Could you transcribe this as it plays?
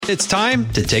It's time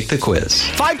to take the quiz.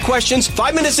 5 questions,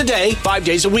 5 minutes a day, 5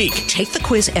 days a week. Take the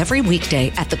quiz every weekday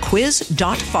at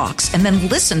thequiz.fox and then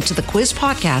listen to the quiz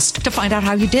podcast to find out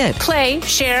how you did. Play,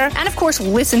 share, and of course,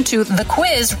 listen to the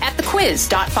quiz at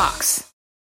thequiz.fox.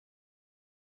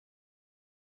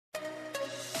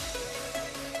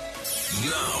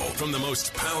 Now, from the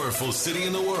most powerful city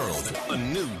in the world, a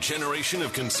new generation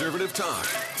of conservative talk.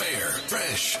 Fair,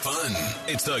 fresh, fun.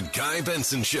 It's the Guy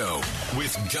Benson Show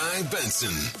with Guy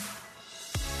Benson.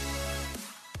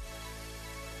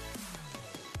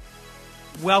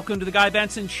 Welcome to the Guy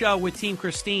Benson Show with Team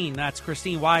Christine. That's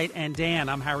Christine White and Dan.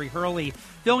 I'm Harry Hurley,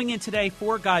 filling in today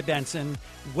for Guy Benson.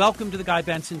 Welcome to the Guy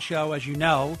Benson Show. As you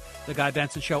know, the Guy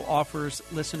Benson Show offers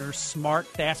listeners smart,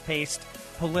 fast-paced,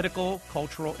 political,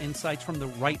 cultural insights from the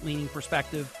right-leaning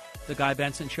perspective. The Guy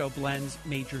Benson Show blends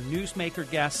major newsmaker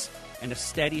guests and a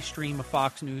steady stream of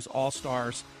Fox News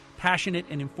all-stars, passionate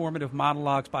and informative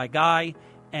monologues by Guy,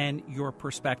 and your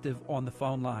perspective on the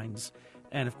phone lines.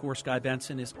 And, of course, Guy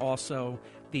Benson is also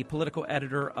the political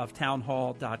editor of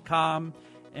townhall.com.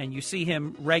 And you see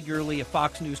him regularly, a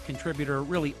Fox News contributor,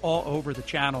 really all over the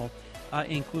channel,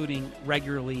 including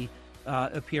regularly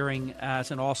appearing as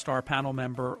an all-star panel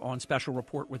member on Special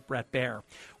Report with Bret Baier.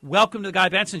 Welcome to the Guy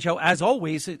Benson Show, as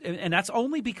always, and that's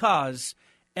only because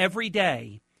every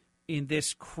day in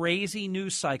this crazy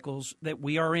news cycles that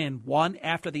we are in, one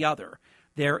after the other,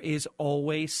 there is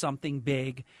always something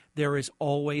big. There is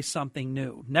always something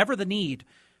new. Never the need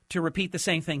to repeat the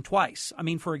same thing twice. I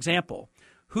mean, for example,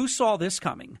 who saw this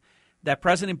coming? That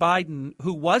President Biden,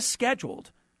 who was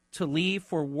scheduled to leave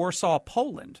for Warsaw,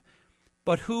 Poland,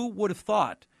 but who would have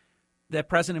thought that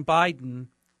President Biden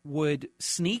would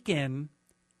sneak in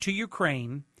to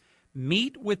Ukraine,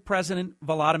 meet with President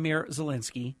Volodymyr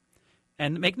Zelensky,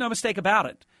 and make no mistake about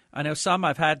it. I know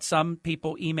I've had some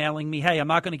people emailing me, hey, I'm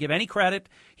not going to give any credit.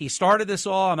 He started this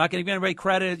all. I'm not going to give anybody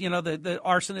credit. You know, the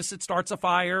arsonist that starts a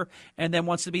fire and then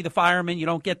wants to be the fireman. You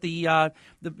don't get the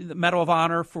Medal of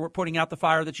Honor for putting out the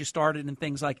fire that you started and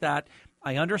things like that.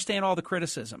 I understand all the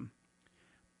criticism,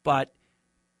 but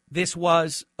this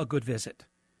was a good visit.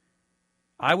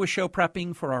 I was show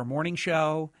prepping for our morning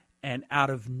show, and out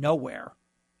of nowhere,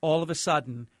 all of a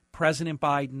sudden, President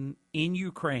Biden in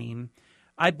Ukraine.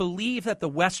 I believe that the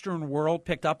Western world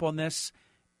picked up on this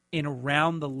in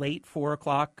around the late 4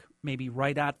 o'clock, maybe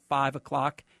right at 5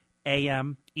 o'clock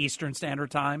a.m. Eastern Standard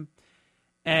Time.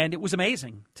 And it was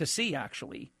amazing to see,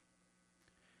 actually.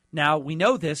 Now, we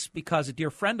know this because a dear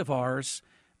friend of ours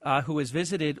who has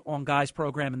visited on Guy's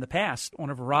program in the past on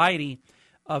a variety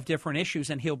of different issues,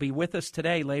 and he'll be with us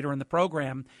today later in the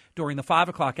program during the 5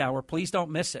 o'clock hour. Please don't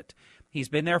miss it. He's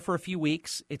been there for a few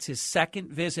weeks. It's his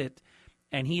second visit,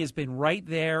 and he has been right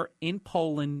there in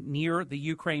Poland near the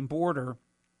Ukraine border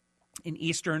in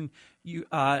eastern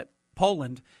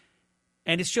Poland.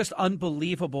 And it's just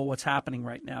unbelievable what's happening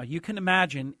right now. You can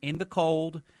imagine in the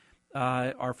cold,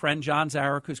 our friend John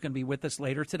Zarek, who's going to be with us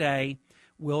later today,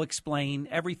 will explain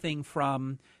everything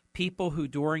from people who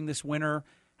during this winter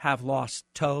have lost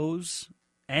toes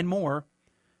and more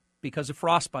because of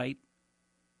frostbite.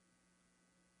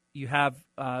 You have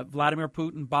Vladimir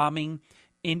Putin bombing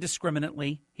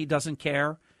indiscriminately. He doesn't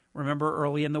care. Remember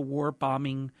early in the war,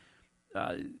 bombing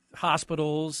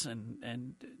hospitals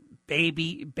and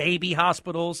baby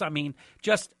hospitals. I mean,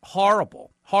 just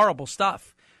horrible, horrible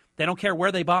stuff. They don't care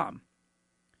where they bomb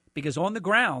because on the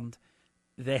ground,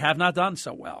 they have not done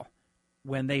so well.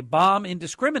 When they bomb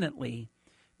indiscriminately,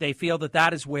 they feel that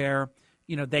that is where,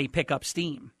 they pick up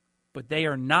steam. But they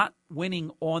are not winning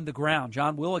on the ground.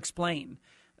 John will explain,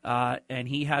 and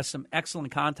he has some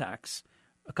excellent contacts,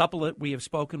 a couple that we have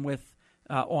spoken with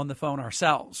on the phone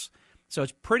ourselves. So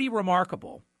it's pretty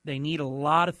remarkable. They need a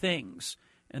lot of things,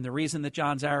 and the reason that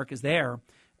John Zarek is there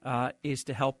is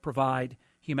to help provide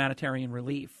humanitarian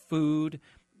relief, food,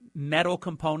 metal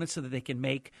components so that they can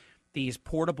make these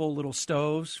portable little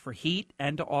stoves for heat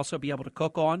and to also be able to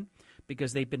cook on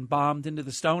because they've been bombed into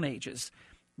the Stone Ages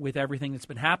with everything that's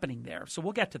been happening there. So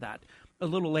we'll get to that a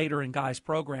little later in Guy's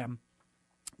program.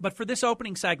 But for this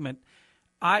opening segment,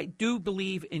 I do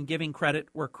believe in giving credit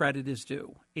where credit is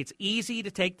due. It's easy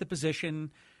to take the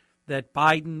position that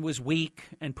Biden was weak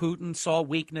and Putin saw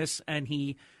weakness and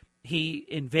he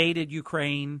invaded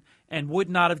Ukraine and would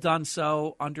not have done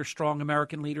so under strong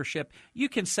American leadership. You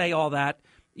can say all that.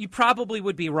 You probably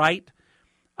would be right.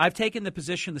 I've taken the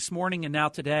position this morning and now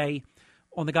today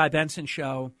on the Guy Benson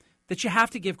Show that you have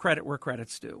to give credit where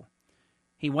credit's due.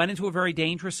 He went into a very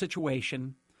dangerous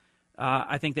situation.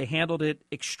 I think they handled it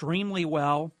extremely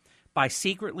well by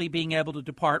secretly being able to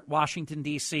depart Washington,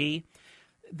 D.C.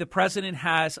 The president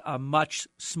has a much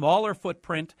smaller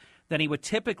footprint than he would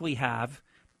typically have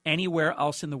anywhere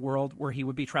else in the world where he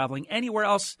would be traveling, anywhere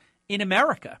else in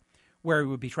America where he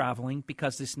would be traveling,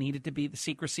 because the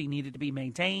secrecy needed to be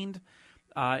maintained.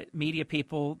 Media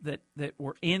people that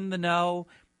were in the know,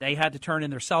 they had to turn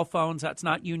in their cell phones. That's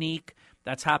not unique.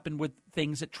 That's happened with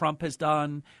things that Trump has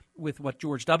done, with what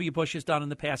George W. Bush has done in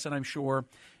the past, and I'm sure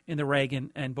in the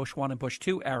Reagan and Bush 1 and Bush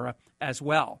 2 era as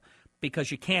well.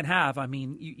 Because you can't have,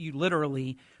 you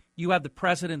literally, you have the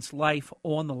president's life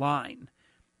on the line.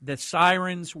 The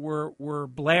sirens were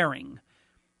blaring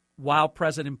while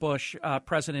President Biden,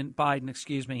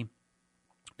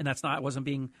 and I wasn't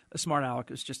being a smart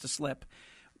aleck, it was just a slip,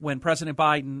 when President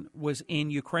Biden was in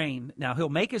Ukraine. Now, he'll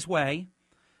make his way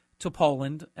to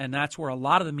Poland, and that's where a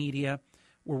lot of the media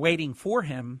were waiting for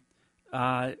him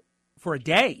for a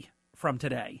day from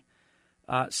today.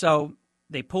 So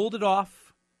they pulled it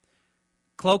off.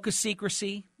 Cloak of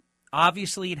secrecy.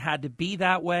 Obviously, it had to be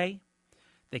that way.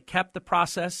 They kept the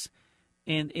process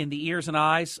in the ears and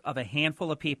eyes of a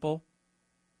handful of people,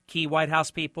 key White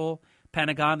House people,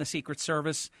 Pentagon, the Secret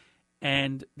Service,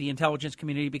 and the intelligence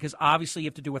community, because obviously you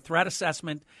have to do a threat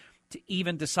assessment to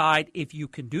even decide if you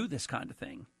can do this kind of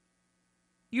thing.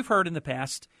 You've heard in the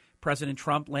past, President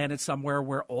Trump landed somewhere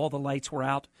where all the lights were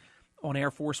out on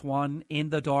Air Force One in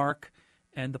the dark,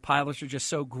 and the pilots are just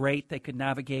so great they could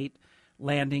navigate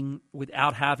landing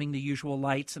without having the usual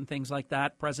lights and things like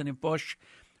that. President Bush,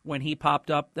 when he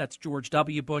popped up, that's George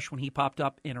W. Bush, when he popped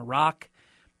up in Iraq.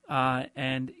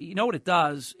 And you know what it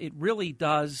does? It really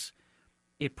does.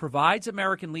 It provides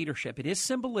American leadership. It is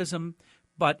symbolism,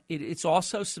 but it's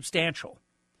also substantial.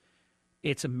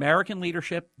 It's American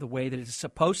leadership the way that it's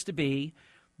supposed to be.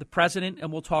 The president,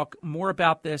 and we'll talk more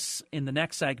about this in the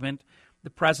next segment,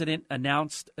 the president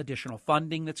announced additional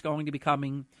funding that's going to be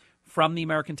coming from the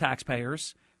American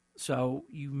taxpayers. So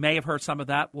you may have heard some of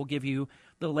that. We'll give you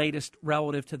the latest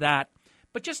relative to that.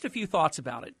 But just a few thoughts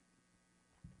about it.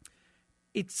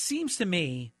 It seems to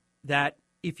me that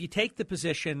if you take the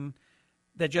position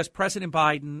that just President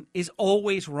Biden is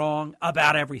always wrong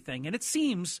about everything, and it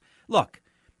seems, look,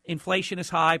 inflation is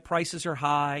high, prices are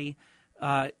high,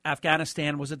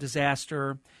 Afghanistan was a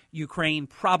disaster, Ukraine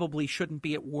probably shouldn't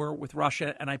be at war with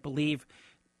Russia, and I believe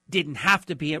didn't have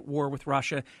to be at war with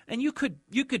Russia. And you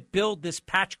could build this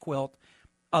patch quilt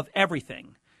of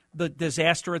everything, the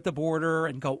disaster at the border,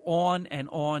 and go on and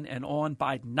on and on.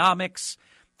 Bidenomics,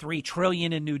 $3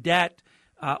 trillion in new debt,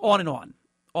 on and on.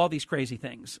 All these crazy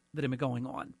things that have been going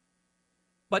on.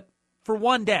 But for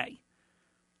one day,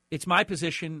 it's my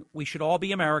position we should all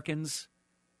be Americans.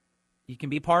 You can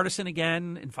be partisan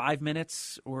again in 5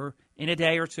 minutes or in a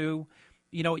day or two.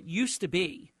 You know, it used to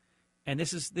be, and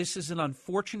this is an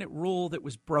unfortunate rule that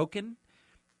was broken,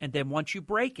 and then once you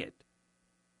break it,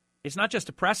 it's not just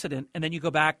a precedent, and then you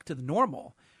go back to the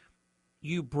normal.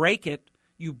 You break it,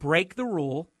 you break the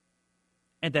rule,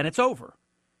 and then it's over.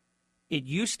 It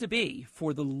used to be,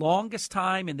 for the longest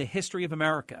time in the history of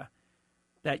America,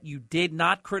 that you did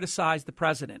not criticize the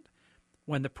president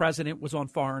when the president was on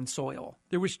foreign soil.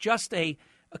 There was just a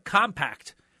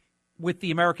compact with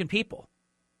the American people,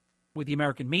 with the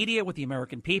American media, with the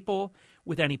American people,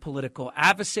 with any political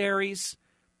adversaries,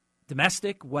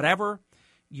 domestic, whatever.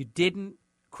 You didn't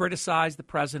criticize the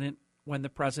president when the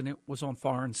president was on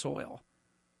foreign soil,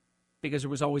 because there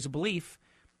was always a belief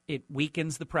it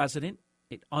weakens the president,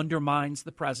 it undermines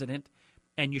the president,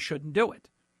 and you shouldn't do it.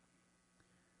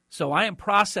 So I am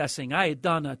processing. I had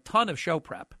done a ton of show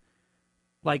prep.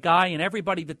 Like I and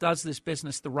everybody that does this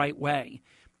business the right way,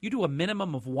 you do a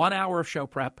minimum of 1 hour of show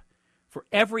prep for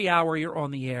every hour you're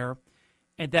on the air,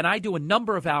 and then I do a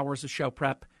number of hours of show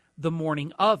prep the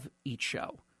morning of each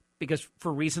show, because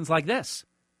for reasons like this,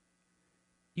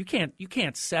 you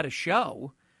can't set a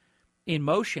show in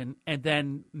motion and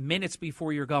then minutes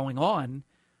before you're going on,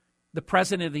 the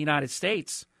president of the United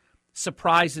States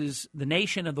surprises the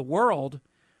nation and the world,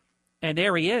 and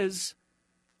there he is.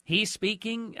 He's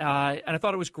speaking, and I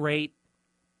thought it was great.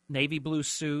 Navy blue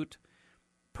suit,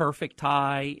 perfect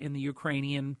tie in the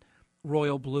Ukrainian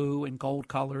royal blue and gold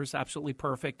colors, absolutely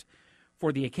perfect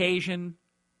for the occasion.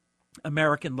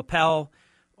 American lapel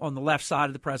on the left side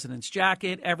of the president's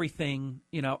jacket, everything,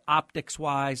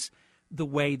 optics-wise, the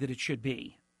way that it should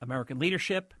be. American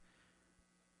leadership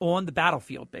on the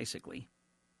battlefield, basically,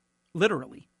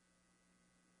 literally.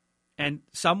 And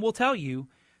some will tell you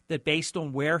that based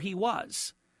on where he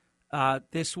was,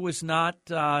 this was not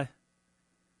the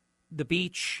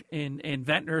beach in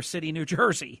Ventnor City, New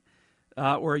Jersey,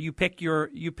 or you pick your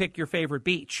favorite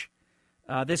beach.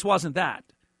 This wasn't that.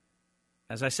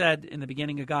 As I said in the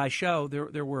beginning of Guy's show,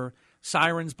 there were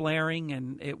sirens blaring,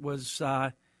 and it was,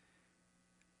 I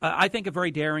think, a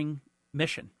very daring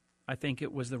mission. I think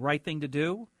it was the right thing to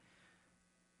do.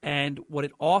 And what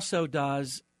it also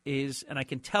does is, and I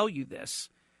can tell you this,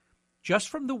 just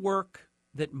from the work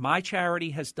that my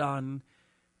charity has done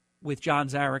with John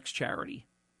Zarek's charity,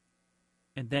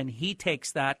 and then he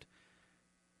takes that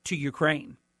to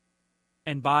Ukraine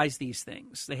and buys these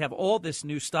things. They have all this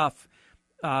new stuff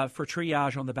for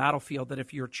triage on the battlefield that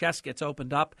if your chest gets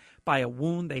opened up by a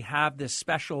wound, they have this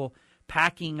special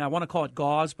packing. I want to call it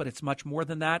gauze, but it's much more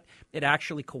than that. It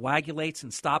actually coagulates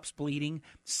and stops bleeding,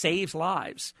 saves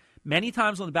lives. Many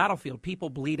times on the battlefield, people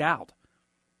bleed out.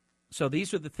 So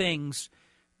these are the things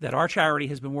that our charity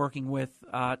has been working with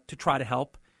to try to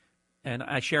help. And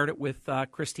I shared it with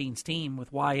Christine's team,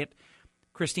 with Wyatt,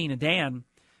 Christine, and Dan.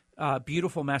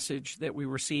 Beautiful message that we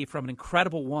received from an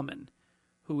incredible woman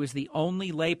who is the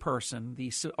only layperson,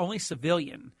 the only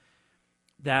civilian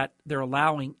that they're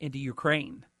allowing into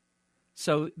Ukraine.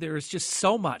 So there's just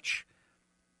so much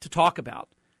to talk about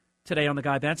today on the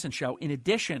Guy Benson Show. In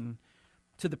addition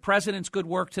to the president's good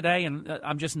work today, and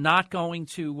I'm just not going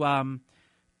to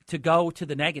go to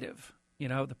the negative. You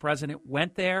know, the president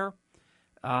went there.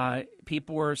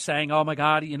 People were saying, "Oh my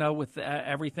God," you know, with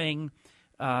everything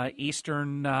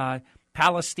Eastern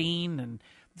Palestine and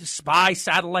the spy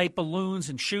satellite balloons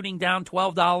and shooting down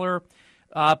 $12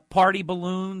 party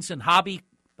balloons and hobby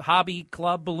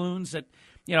club balloons. That,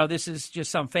 you know, this is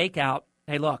just some fake out.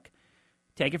 Hey, look,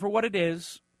 take it for what it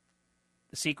is.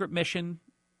 The secret mission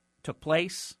took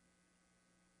place.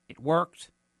 It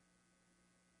worked.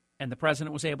 And the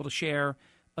president was able to share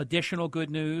additional good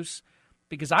news,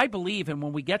 because I believe, and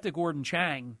when we get to Gordon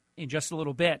Chang in just a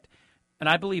little bit, and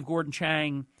I believe Gordon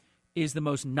Chang is the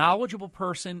most knowledgeable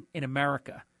person in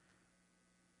America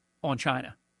on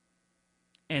China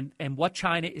and what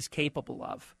China is capable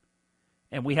of.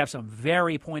 And we have some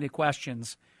very pointed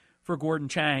questions for Gordon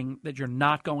Chang that you're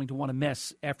not going to want to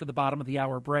miss after the bottom of the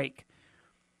hour break.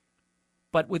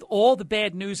 But with all the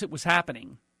bad news that was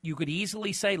happening, you could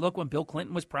easily say, look, when Bill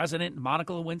Clinton was president and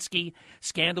Monica Lewinsky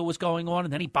scandal was going on,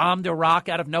 and then he bombed Iraq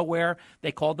out of nowhere,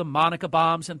 they called them Monica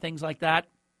bombs and things like that.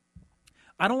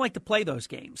 I don't like to play those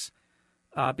games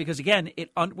because, again,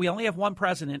 we only have one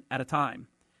president at a time.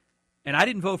 And I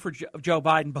didn't vote for Joe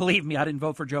Biden. Believe me, I didn't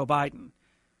vote for Joe Biden.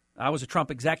 I was a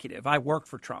Trump executive. I worked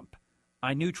for Trump.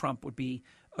 I knew Trump would be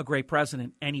a great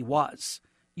president, and he was.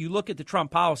 You look at the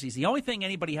Trump policies, the only thing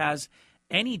anybody has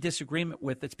any disagreement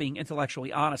with that's being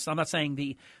intellectually honest, I'm not saying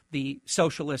the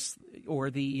socialists or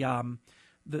the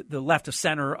left of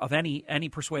center of any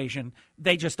persuasion,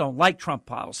 they just don't like Trump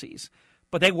policies.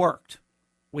 But they worked.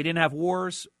 We didn't have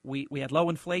wars. We had low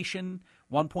inflation,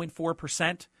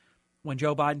 1.4% when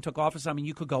Joe Biden took office. I mean,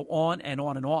 you could go on and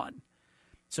on and on.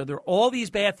 So there are all these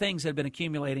bad things that have been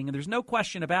accumulating, and there's no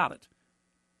question about it.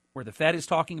 Where the Fed is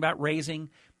talking about raising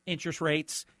interest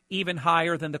rates even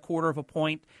higher than the 1/4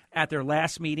 point at their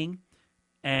last meeting,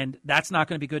 and that's not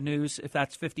going to be good news if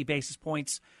that's 50 basis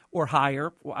points or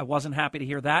higher. Well, I wasn't happy to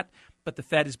hear that, but the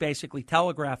Fed is basically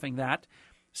telegraphing that.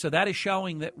 So that is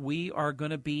showing that we are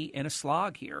going to be in a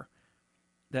slog here,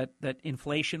 that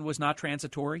inflation was not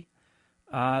transitory,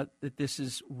 that this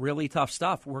is really tough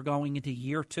stuff. We're going into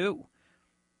year 2,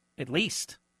 at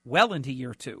least, well into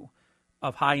year 2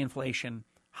 of high inflation,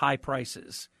 high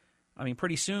prices. I mean,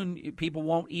 pretty soon people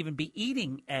won't even be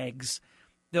eating eggs.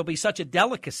 There'll be such a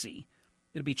delicacy.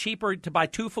 It'll be cheaper to buy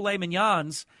 2 filet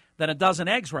mignons than a dozen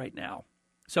eggs right now.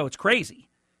 So it's crazy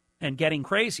and getting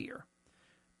crazier.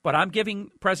 But I'm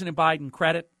giving President Biden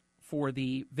credit for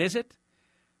the visit.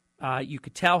 You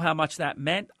could tell how much that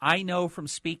meant. I know from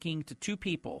speaking to 2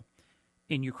 people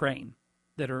in Ukraine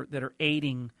that are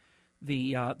aiding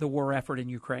the war effort in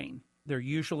Ukraine. They're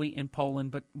usually in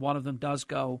Poland, but one of them does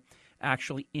go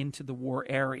actually into the war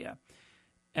area.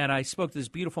 And I spoke to this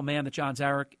beautiful man that John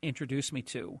Zarek introduced me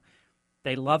to.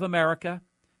 They love America.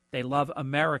 They love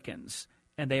Americans.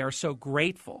 And they are so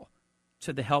grateful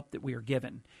to the help that we are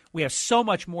given. We have so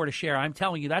much more to share. I'm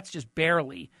telling you, that's just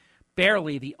barely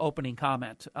the opening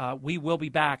comment. We will be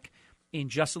back in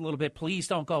just a little bit. Please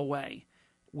don't go away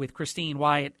with Christine,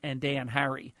 Wyatt, and Dan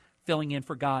Harry filling in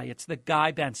for Guy. It's the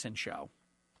Guy Benson Show.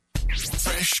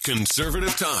 Fresh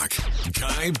conservative talk.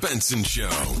 Guy Benson Show.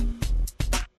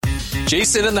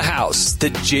 Jason in the House, the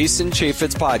Jason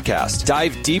Chaffetz podcast.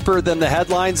 Dive deeper than the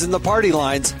headlines and the party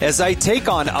lines as I take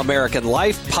on American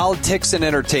life, politics, and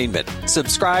entertainment.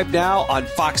 Subscribe now on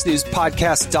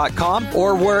FoxNewsPodcast.com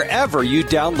or wherever you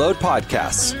download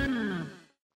podcasts.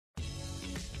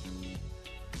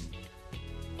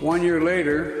 1 year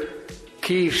later,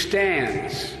 Kyiv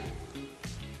stands,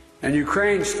 and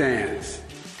Ukraine stands.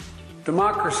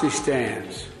 Democracy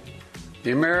stands.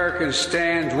 The Americans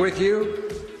stand with you,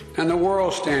 and the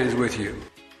world stands with you.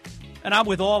 And I'm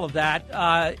with all of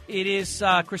that. It is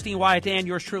Christine Wyatt, Dan,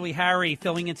 yours truly, Harry,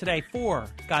 filling in today for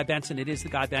Guy Benson. It is the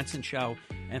Guy Benson Show.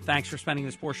 And thanks for spending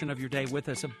this portion of your day with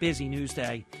us. A busy news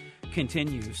day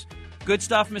continues. Good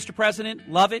stuff, Mr. President.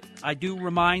 Love it. I do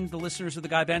remind the listeners of the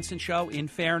Guy Benson Show, in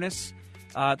fairness,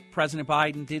 President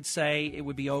Biden did say it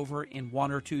would be over in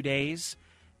 1 or 2 days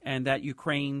and that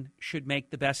Ukraine should make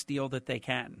the best deal that they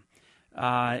can.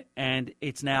 And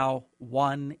it's now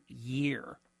 1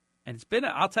 year. And it's been,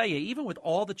 I'll tell you, even with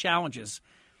all the challenges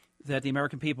that the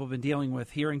American people have been dealing with,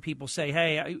 hearing people say,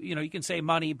 hey, you can save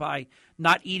money by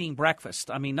not eating breakfast.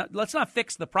 I mean, let's not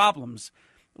fix the problems.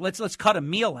 Let's cut a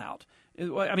meal out.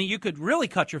 I mean, you could really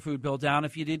cut your food bill down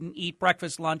if you didn't eat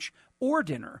breakfast, lunch, or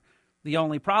dinner. The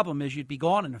only problem is you'd be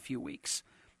gone in a few weeks.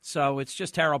 So it's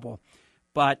just terrible.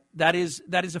 But that is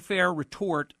a fair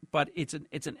retort, but it's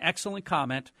an excellent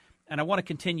comment. And I want to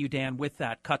continue, Dan, with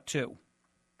that. Cut 2.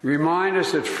 Remind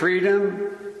us that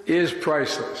freedom is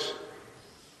priceless.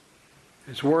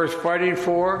 It's worth fighting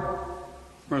for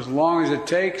as long as it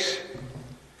takes.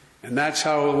 And that's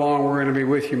how long we're going to be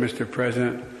with you, Mr.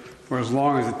 President, for as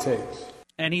long as it takes.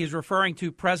 And he's referring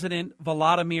to President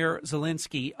Volodymyr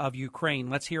Zelensky of Ukraine.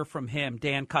 Let's hear from him.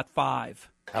 Dan, cut 5.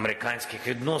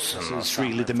 This is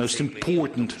really the most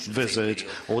important visit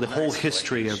or the whole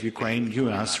history of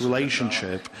Ukraine-U.S.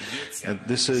 relationship.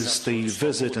 This is the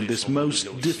visit in this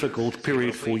most difficult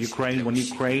period for Ukraine, when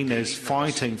Ukraine is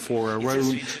fighting for her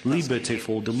own liberty,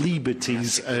 for the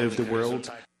liberties of the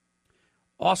world.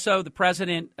 Also, the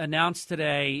president announced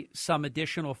today some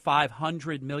additional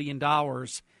 $500 million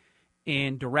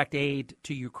in direct aid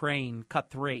to Ukraine. Cut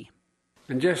 3.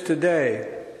 And just today,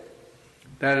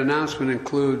 that announcement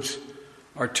includes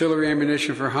artillery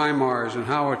ammunition for HIMARS and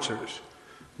howitzers,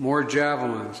 more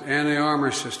javelins,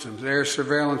 anti-armor systems, air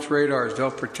surveillance radars to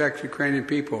help protect Ukrainian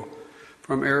people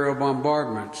from aerial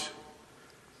bombardments.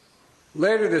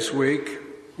 Later this week,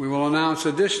 we will announce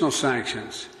additional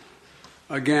sanctions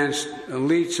against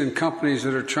elites and companies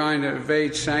that are trying to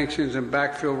evade sanctions and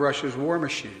backfill Russia's war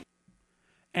machine.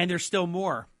 And there's still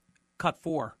more. Cut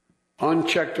 4.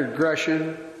 Unchecked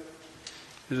aggression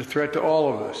is a threat to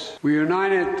all of us. We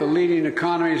united the leading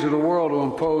economies of the world to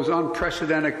impose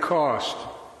unprecedented costs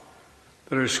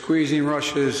that are squeezing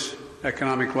Russia's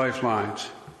economic lifelines.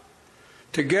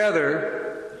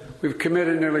 Together, we've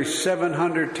committed nearly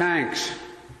 700 tanks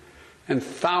and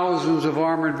thousands of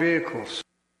armored vehicles.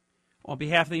 On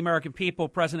behalf of the American people,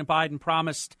 President Biden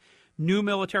promised new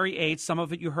military aid, some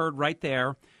of it you heard right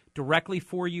there, directly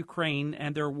for Ukraine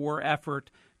and their war effort,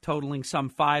 totaling some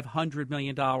 $500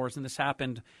 million. And this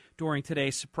happened during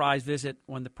today's surprise visit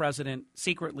when the president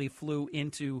secretly flew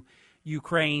into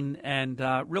Ukraine and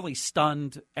really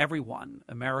stunned everyone,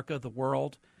 America, the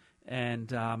world.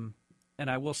 And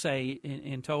I will say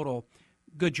in total,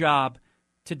 good job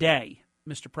today,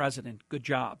 Mr. President. Good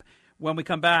job. When we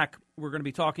come back, we're going to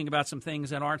be talking about some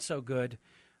things that aren't so good,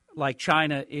 like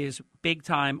China is big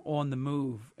time on the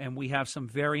move. And we have some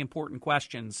very important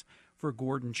questions for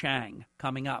Gordon Chang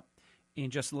coming up in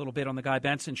just a little bit on the Guy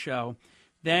Benson Show.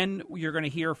 Then you're going to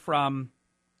hear from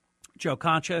Joe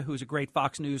Concha, who's a great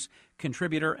Fox News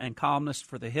contributor and columnist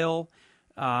for The Hill.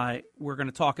 We're going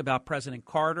to talk about President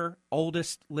Carter,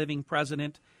 oldest living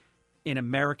president in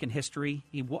American history.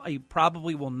 He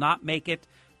probably will not make it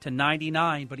to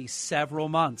 99, but he's several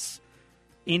months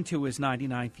into his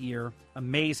 99th year.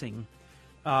 Amazing.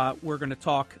 We're going to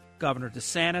talk Governor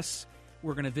DeSantis.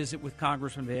 We're going to visit with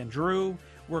Congressman Van Drew.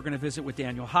 We're going to visit with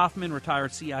Daniel Hoffman,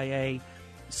 retired CIA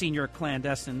senior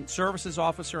clandestine services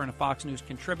officer and a Fox News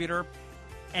contributor.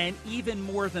 And even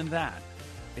more than that,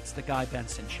 it's the Guy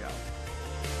Benson Show.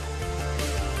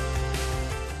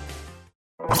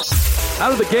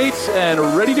 Out of the gates and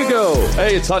ready to go.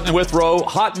 Hey, it's Hutton and Withrow.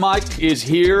 Hot Mike is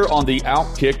here on the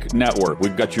Outkick Network.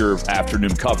 We've got your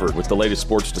afternoon covered with the latest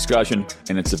sports discussion,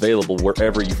 and it's available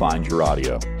wherever you find your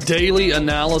audio. Daily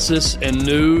analysis and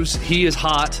news. He is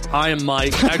hot. I am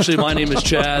Mike. Actually, my name is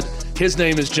Chad. His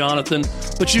name is Jonathan,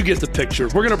 but you get the picture.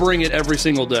 We're going to bring it every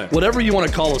single day. Whatever you want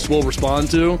to call us, we'll respond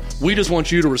to. We just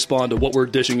want you to respond to what we're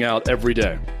dishing out every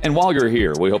day. And while you're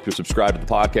here, we hope you subscribe to the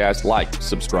podcast, like,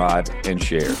 subscribe, and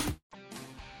share.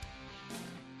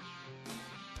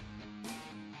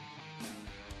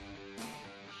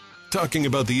 Talking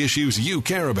about the issues you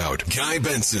care about. Guy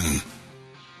Benson.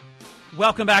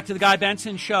 Welcome back to the Guy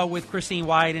Benson Show with Christine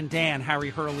Wyatt and Dan. Harry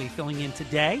Hurley filling in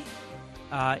today.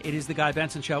 It is the Guy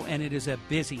Benson Show, and it is a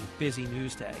busy, busy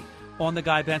news day. On the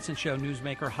Guy Benson Show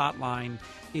Newsmaker Hotline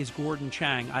is Gordon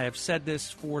Chang. I have said this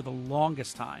for the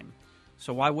longest time,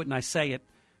 so why wouldn't I say it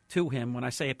to him when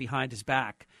I say it behind his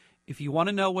back? If you want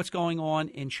to know what's going on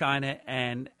in China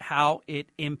and how it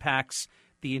impacts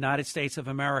the United States of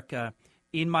America,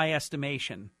 in my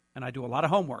estimation, and I do a lot of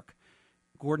homework,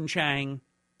 Gordon Chang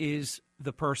is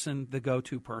the person, the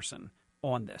go-to person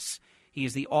on this. He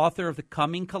is the author of The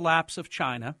Coming Collapse of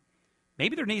China.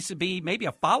 Maybe there needs to be maybe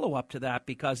a follow-up to that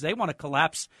because they want to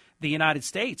collapse the United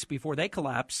States before they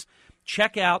collapse.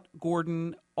 Check out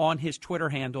Gordon on his Twitter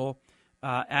handle,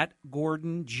 at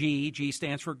Gordon G. G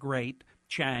stands for great.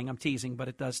 Chang. I'm teasing, but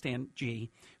it does stand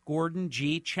G. Gordon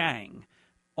G. Chang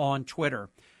on Twitter.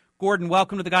 Gordon,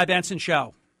 welcome to the Guy Benson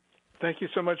Show. Thank you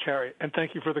so much, Harry, and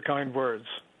thank you for the kind words.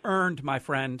 Earned, my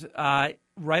friend.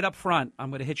 Right up front, I'm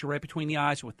going to hit you right between the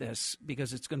eyes with this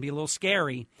because it's going to be a little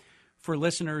scary for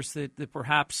listeners that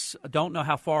perhaps don't know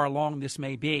how far along this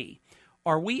may be.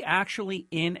 Are we actually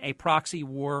in a proxy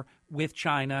war with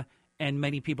China, and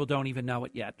many people don't even know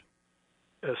it yet?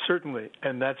 Certainly,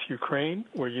 and that's Ukraine,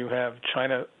 where you have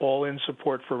China all in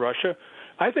support for Russia.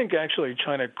 I think actually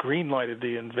China green-lighted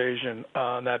the invasion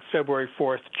on that February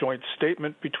 4th joint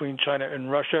statement between China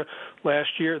and Russia last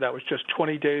year. That was just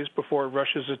 20 days before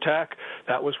Russia's attack.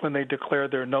 That was when they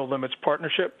declared their no-limits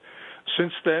partnership.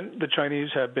 Since then, the Chinese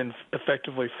have been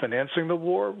effectively financing the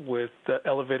war with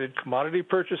elevated commodity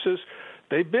purchases.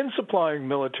 They've been supplying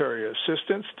military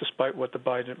assistance, despite what the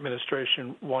Biden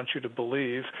administration wants you to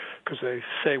believe, because they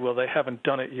say, well, they haven't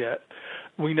done it yet.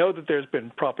 We know that there's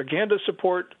been propaganda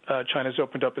support. China's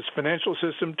opened up its financial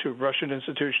system to Russian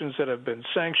institutions that have been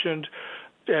sanctioned.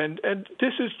 And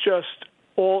this is just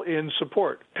all in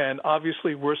support. And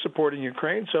obviously, we're supporting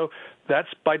Ukraine, so that's,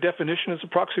 by definition, is a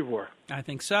proxy war. I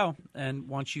think so. And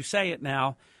once you say it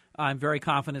now, I'm very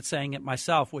confident saying it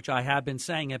myself, which I have been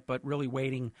saying it, but really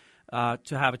waiting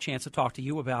to have a chance to talk to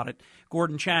you about it.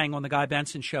 Gordon Chang on the Guy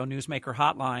Benson Show, Newsmaker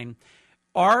Hotline.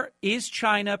 Is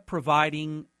China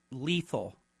providing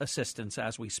lethal assistance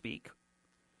as we speak?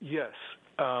 Yes.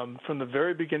 From the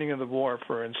very beginning of the war,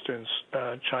 for instance,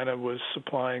 China was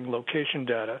supplying location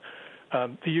data.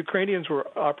 The Ukrainians were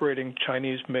operating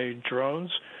Chinese-made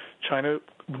drones. China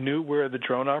knew where the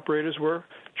drone operators were,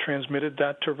 transmitted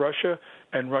that to Russia,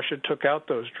 and Russia took out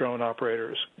those drone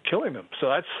operators, killing them. So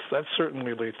that's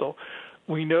certainly lethal.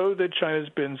 We know that China's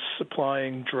been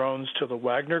supplying drones to the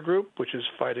Wagner Group, which is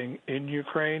fighting in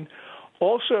Ukraine.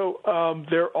 Also,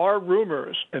 there are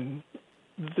rumors, and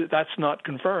that's not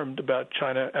confirmed, about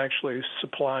China actually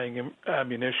supplying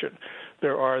ammunition.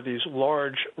 There are these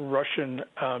large Russian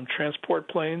transport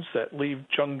planes that leave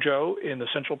Zhengzhou in the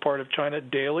central part of China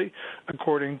daily,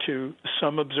 according to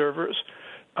some observers.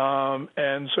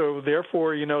 And so,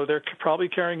 therefore, they're probably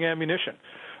carrying ammunition.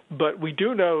 But we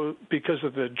do know, because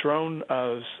of the drone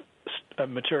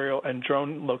material and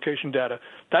drone location data,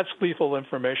 that's lethal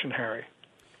information, Harry.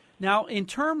 Now, in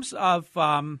terms of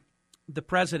the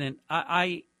president,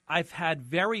 I've had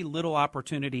very little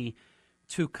opportunity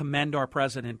to commend our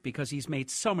president because he's made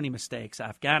so many mistakes.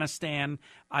 Afghanistan,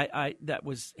 that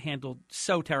was handled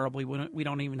so terribly. We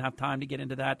don't even have time to get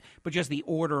into that. But just the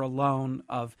order alone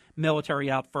of military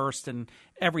out first and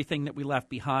everything that we left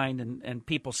behind and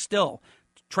people still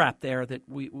trapped there that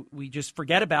we just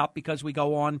forget about because we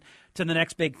go on to the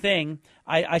next big thing.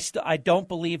 I don't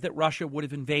believe that Russia would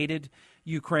have invaded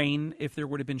Ukraine if there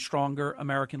would have been stronger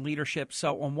American leadership.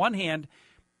 So on one hand,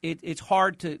 it's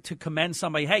hard to commend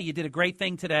somebody, hey, you did a great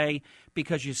thing today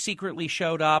because you secretly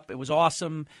showed up. It was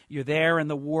awesome. You're there in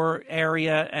the war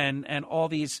area and all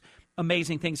these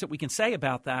amazing things that we can say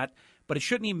about that. But it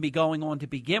shouldn't even be going on to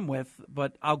begin with.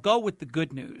 But I'll go with the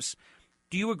good news.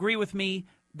 Do you agree with me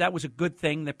that was a good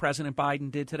thing that President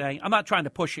Biden did today? I'm not trying to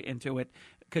push you into it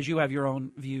because you have your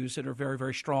own views that are very,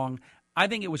 very strong. I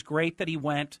think it was great that he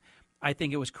went. I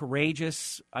think it was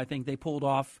courageous. I think they pulled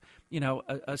off,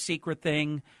 a secret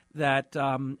thing that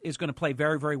is going to play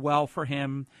very, very well for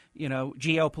him,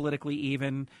 geopolitically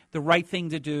even. The right thing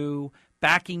to do,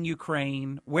 backing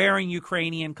Ukraine, wearing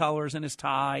Ukrainian colors in his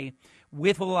tie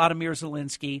with Volodymyr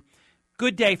Zelensky.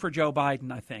 Good day for Joe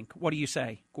Biden, I think. What do you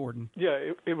say, Gordon?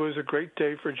 Yeah, it was a great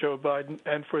day for Joe Biden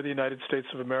and for the United States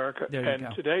of America. And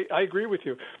today, I agree with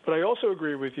you. But I also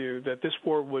agree with you that this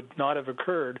war would not have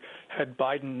occurred had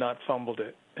Biden not fumbled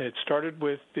it. It started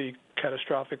with the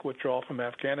catastrophic withdrawal from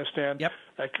Afghanistan. Yep.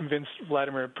 That convinced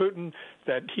Vladimir Putin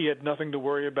that he had nothing to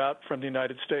worry about from the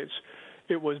United States.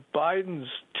 It was Biden's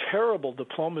terrible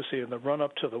diplomacy in the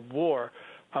run-up to the war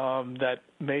that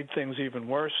made things even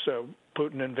worse. So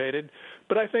Putin invaded.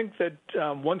 But I think that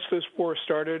once this war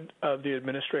started, the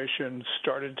administration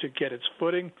started to get its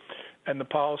footing, and the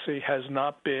policy has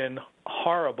not been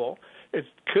horrible. It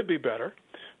could be better.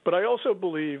 But I also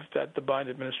believe that the Biden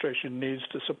administration needs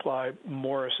to supply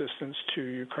more assistance to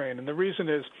Ukraine. And the reason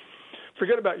is,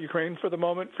 forget about Ukraine for the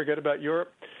moment, forget about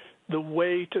Europe. The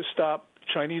way to stop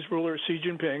Chinese ruler Xi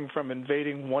Jinping from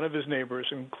invading one of his neighbors,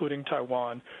 including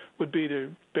Taiwan, would be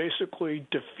to basically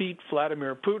defeat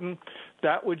Vladimir Putin.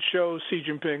 That would show Xi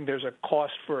Jinping there's a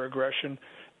cost for aggression.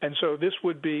 And so this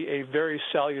would be a very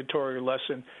salutary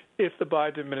lesson if the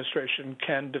Biden administration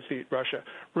can defeat Russia.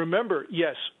 Remember,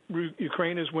 yes,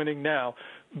 Ukraine is winning now,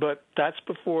 but that's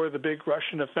before the big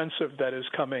Russian offensive that is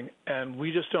coming, and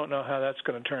we just don't know how that's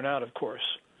going to turn out, of course.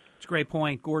 It's a great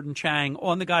point. Gordon Chang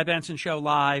on The Guy Benson Show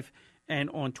live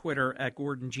and on Twitter at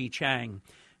Gordon G. Chang,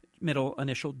 middle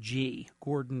initial G,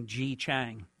 Gordon G.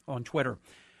 Chang on Twitter.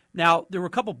 Now, there were a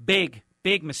couple big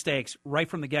mistakes right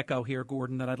from the get-go here,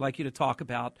 Gordon, that I'd like you to talk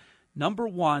about. Number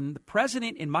one, the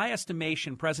president, in my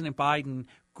estimation, President Biden,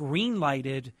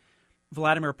 green-lighted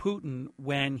Vladimir Putin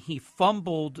when he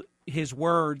fumbled his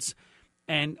words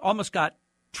and almost got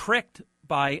tricked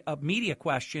by a media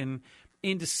question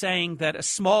into saying that a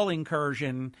small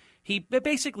incursion, he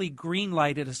basically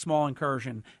green-lighted a small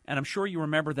incursion, and I'm sure you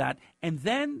remember that. And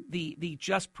then the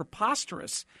just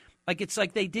preposterous, it's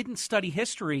like they didn't study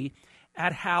history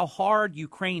at how hard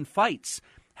Ukraine fights,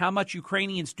 how much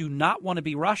Ukrainians do not want to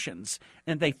be Russians,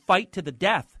 and they fight to the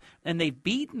death. And they've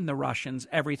beaten the Russians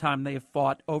every time they have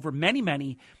fought over many,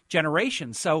 many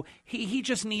generations. So he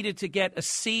just needed to get a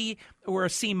C or a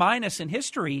C- in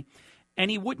history, and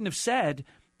he wouldn't have said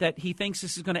that he thinks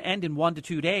this is going to end in 1 to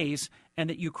 2 days and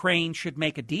that Ukraine should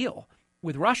make a deal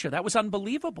with Russia. That was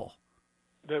unbelievable.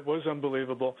 That was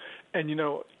unbelievable. And,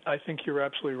 I think you're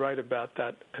absolutely right about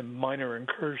that minor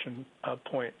incursion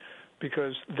point,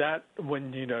 because that,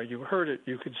 when, you heard it,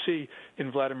 you could see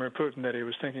in Vladimir Putin that he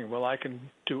was thinking, well, I can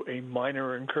do a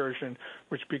minor incursion,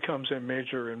 which becomes a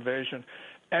major invasion.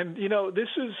 And, this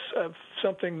is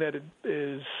something that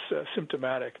is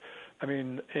symptomatic. I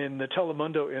mean, in the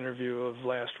Telemundo interview of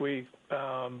last week,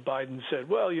 Biden said,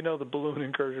 well, the balloon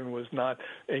incursion was not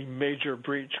a major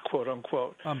breach, quote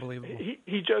unquote. Unbelievable.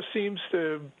 He just seems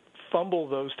to fumble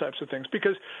those types of things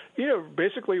because,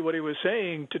 basically what he was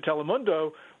saying to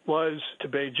Telemundo was to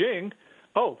Beijing,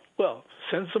 oh, well,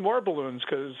 send some more balloons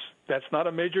because that's not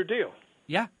a major deal.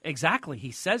 Yeah, exactly.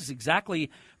 He says exactly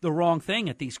the wrong thing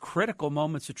at these critical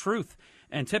moments of truth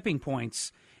and tipping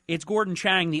points. It's Gordon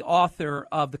Chang, the author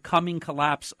of The Coming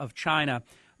Collapse of China,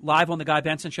 live on the Guy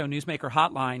Benson Show Newsmaker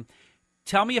Hotline.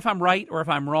 Tell me if I'm right or if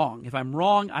I'm wrong. If I'm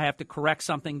wrong, I have to correct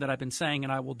something that I've been saying,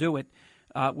 and I will do it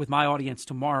with my audience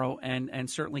tomorrow and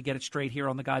certainly get it straight here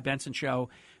on the Guy Benson Show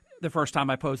the first time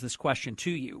I pose this question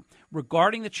to you.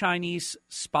 Regarding the Chinese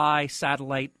spy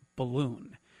satellite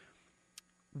balloon,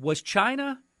 was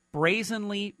China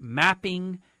brazenly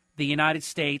mapping the United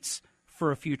States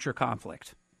for a future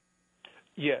conflict?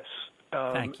 Yes.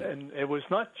 Thank you. And it was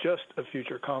not just a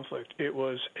future conflict. It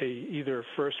was a either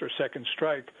first or second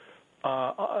strike,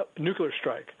 nuclear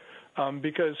strike.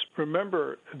 Because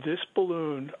remember, this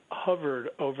balloon hovered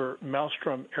over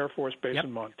Malmstrom Air Force Base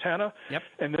in Montana,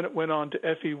 and then it went on to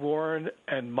F.E. Warren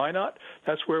and Minot.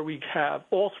 That's where we have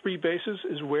all three bases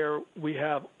is where we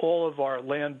have all of our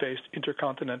land-based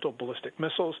intercontinental ballistic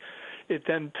missiles. It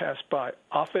then passed by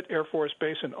Offutt Air Force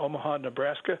Base in Omaha,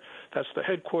 Nebraska. That's the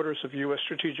headquarters of U.S.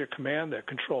 Strategic Command that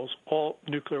controls all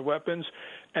nuclear weapons.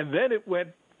 And then it went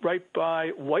right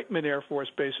by Whiteman Air Force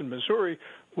Base in Missouri,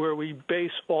 where we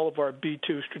base all of our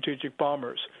B-2 strategic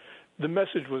bombers. The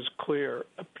message was clear.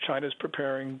 China's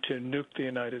preparing to nuke the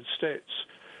United States.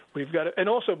 We've got to, and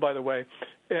also, by the way,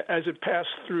 as it passed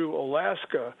through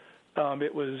Alaska,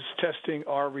 it was testing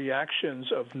our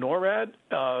reactions of NORAD,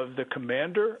 the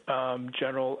commander,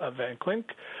 General Van Klink,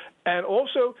 and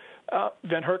also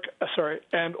Van Herk.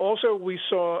 And also we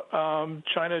saw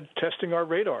China testing our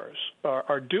radars,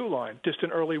 our DEW line,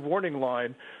 distant early warning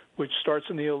line, which starts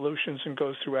in the Aleutians and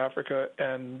goes through Alaska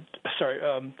and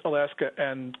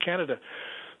Canada.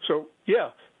 So yeah,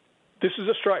 this is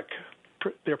a strike.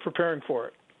 They're preparing for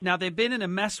it. Now, they've been in a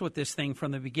mess with this thing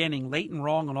from the beginning, late and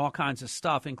wrong on all kinds of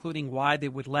stuff, including why they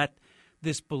would let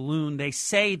this balloon. They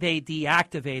say they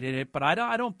deactivated it, but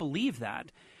I don't believe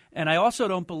that. And I also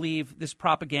don't believe this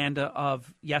propaganda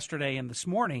of yesterday and this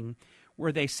morning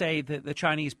where they say that the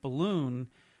Chinese balloon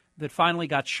that finally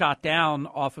got shot down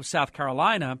off of South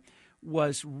Carolina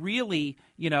was really,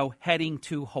 heading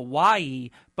to Hawaii,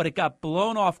 but it got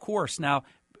blown off course. Now,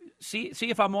 see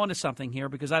if I'm onto something here,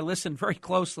 because I listened very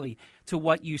closely to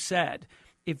what you said.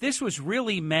 If this was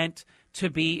really meant to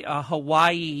be a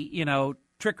Hawaii,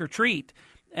 trick or treat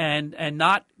and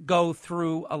not go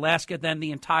through Alaska, then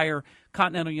the entire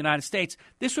continental United States,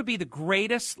 this would be the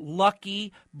greatest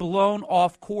lucky blown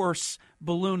off course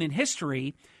balloon in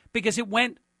history, because it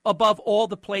went above all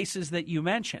the places that you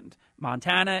mentioned,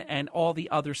 Montana and all the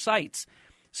other sites.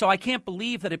 So I can't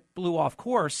believe that it blew off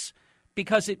course,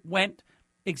 because it went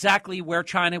exactly where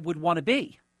China would want to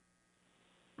be.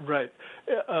 Right.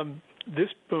 This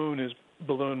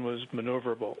balloon was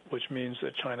maneuverable, which means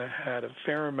that China had a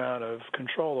fair amount of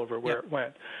control over where it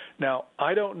went. Now,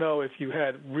 I don't know if you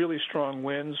had really strong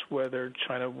winds, whether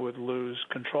China would lose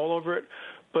control over it.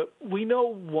 But we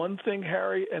know one thing,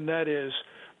 Harry, and that is,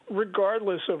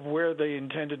 regardless of where they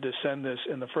intended to send this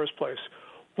in the first place,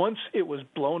 once it was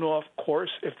blown off course,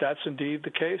 if that's indeed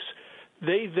the case,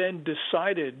 they then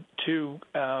decided to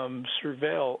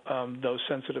surveil those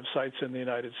sensitive sites in the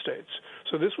United States.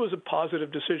 So this was a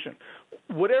positive decision.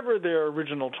 Whatever their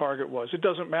original target was, it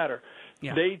doesn't matter.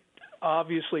 Yeah. They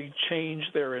obviously changed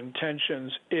their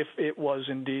intentions if it was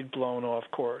indeed blown off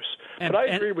course. But I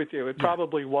agree with you. It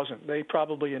probably wasn't. They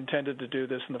probably intended to do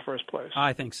this in the first place.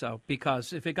 I think so,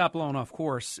 because if it got blown off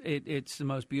course, it's the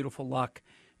most beautiful luck.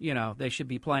 You know, they should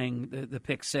be playing the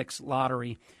Pick Six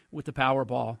lottery with the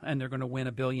Powerball, and they're going to win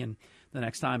 $1 billion the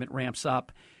next time it ramps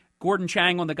up. Gordon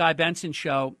Chang on the Guy Benson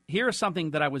Show. Here is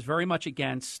something that I was very much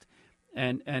against,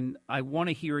 and I want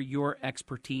to hear your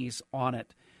expertise on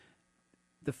it.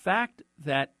 The fact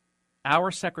that our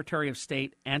Secretary of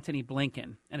State, Antony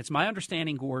Blinken, and it's my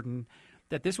understanding, Gordon,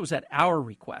 that this was at our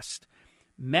request,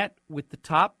 met with the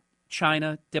top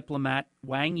China diplomat,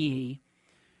 Wang Yi,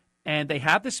 and they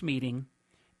have this meeting.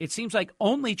 It seems like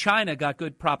only China got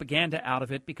good propaganda out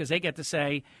of it because they get to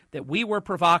say that we were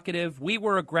provocative, we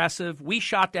were aggressive, we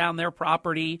shot down their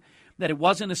property, that it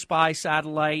wasn't a spy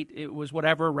satellite, it was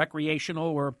whatever, recreational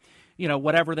or, you know,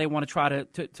 whatever they want to try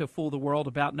to fool the world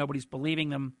about. Nobody's believing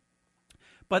them.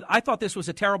 But I thought this was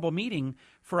a terrible meeting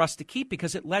for us to keep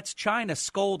because it lets China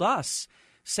scold us,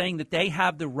 saying that they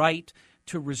have the right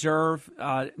to reserve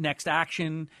next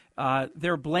action.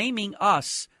 They're blaming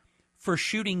us for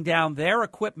shooting down their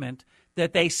equipment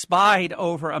that they spied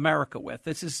over America with.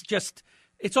 This is just,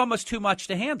 it's almost too much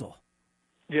to handle.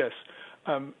 Yes.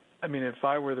 I mean, if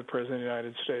I were the President of the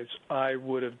United States, I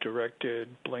would have directed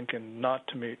Blinken not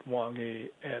to meet Wang Yi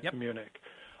at Munich.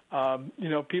 You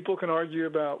know, people can argue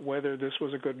about whether this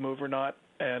was a good move or not,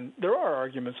 and there are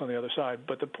arguments on the other side,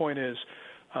 but the point is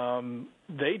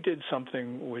they did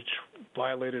something which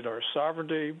violated our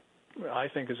sovereignty, I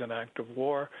think is an act of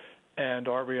war, and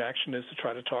our reaction is to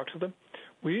try to talk to them.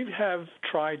 We have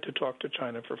tried to talk to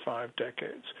China for 5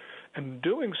 decades. And in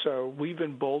doing so, we've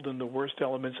emboldened the worst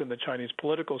elements in the Chinese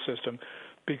political system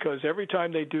because every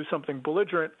time they do something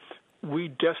belligerent, we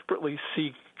desperately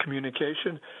seek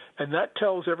communication, and that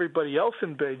tells everybody else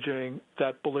in Beijing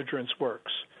that belligerence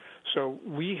works. So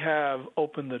we have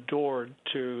opened the door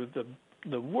to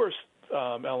the worst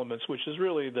elements, which is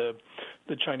really the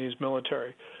Chinese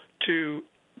military, to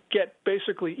get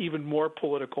basically even more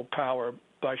political power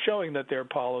by showing that their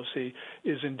policy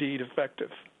is indeed effective.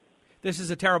 This is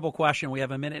a terrible question. We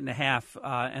have a minute and a half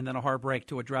and then a hard break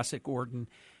to address it, Gordon.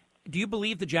 Do you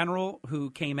believe the general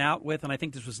who came out with, and I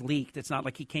think this was leaked, it's not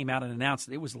like he came out and announced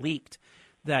it, it was leaked,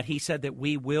 that he said that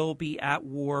we will be at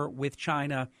war with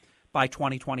China by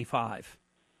 2025?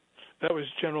 That was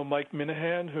General Mike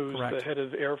Minahan, who's Correct. The head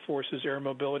of Air Force's Air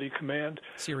Mobility Command.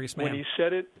 Serious man. When he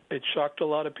said it, it shocked a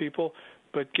lot of people.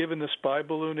 But given the spy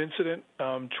balloon incident,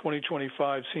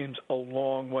 2025 seems a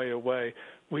long way away.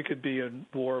 We could be in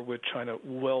war with China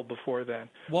well before then.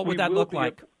 What would that look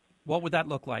like? What would that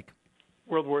look like?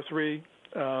 World War III,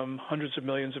 hundreds of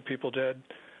millions of people dead.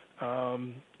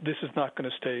 This is not going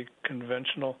to stay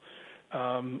conventional.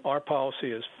 Our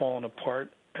policy has fallen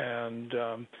apart, and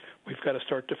we've got to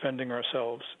start defending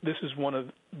ourselves. This is one of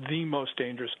the most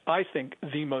dangerous, I think,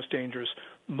 the most dangerous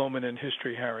moment in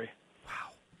history, Harry.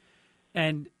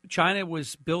 And China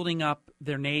was building up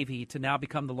their Navy to now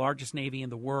become the largest Navy in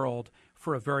the world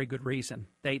for a very good reason.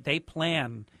 They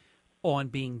plan on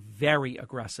being very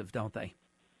aggressive, don't they?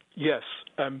 Yes.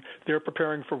 They're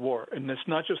preparing for war. And it's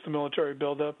not just the military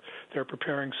buildup. They're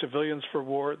preparing civilians for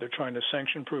war. They're trying to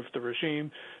sanction-proof the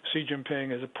regime. Xi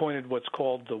Jinping has appointed what's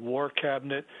called the War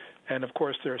Cabinet. And, of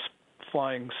course, they're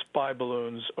flying spy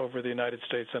balloons over the United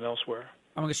States and elsewhere.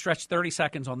 I'm going to stretch 30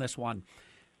 seconds on this one.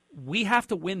 We have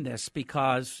to win this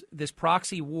because this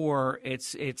proxy war,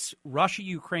 it's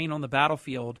Russia-Ukraine on the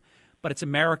battlefield, but it's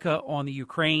America on the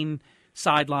Ukraine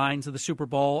sidelines of the Super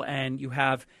Bowl, and you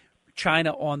have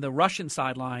China on the Russian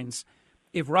sidelines.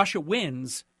 If Russia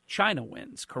wins, China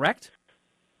wins, correct?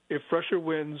 If Russia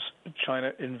wins,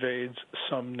 China invades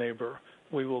some neighbor.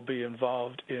 We will be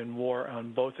involved in war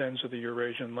on both ends of the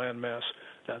Eurasian landmass.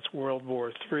 That's World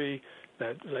War III.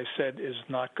 That, as I said, is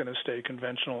not going to stay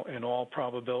conventional in all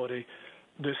probability.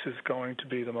 This is going to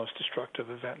be the most destructive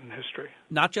event in history.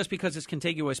 Not just because it's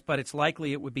contiguous, but it's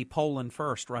likely it would be Poland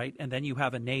first, right? And then you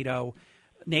have a NATO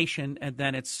nation, and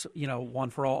then it's, one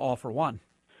for all for one.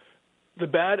 The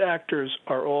bad actors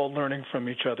are all learning from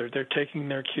each other. They're taking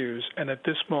their cues. And at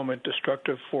this moment,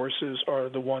 destructive forces are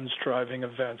the ones driving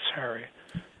events, Harry.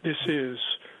 This is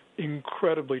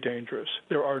incredibly dangerous.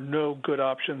 There are no good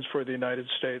options for the United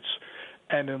States.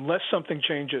 And unless something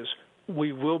changes,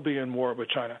 we will be in war with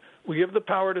China. We have the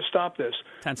power to stop this.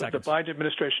 10 seconds. The Biden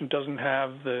administration doesn't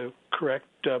have the correct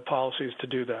policies to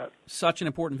do that. Such an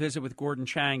important visit with Gordon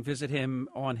Chang. Visit him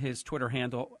on his Twitter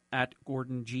handle at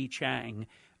Gordon G. Chang.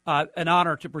 An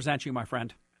honor to present you, my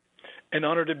friend. An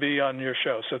honor to be on your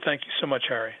show. So thank you so much,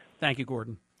 Harry. Thank you,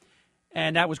 Gordon.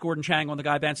 And that was Gordon Chang on the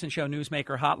Guy Benson Show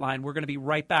Newsmaker Hotline. We're going to be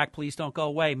right back. Please don't go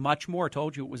away. Much more.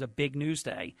 Told you it was a big news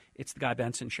day. It's the Guy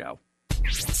Benson Show.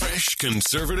 Fresh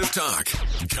conservative talk.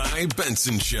 Guy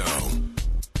Benson Show.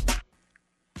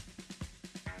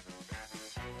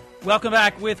 Welcome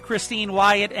back with Christine,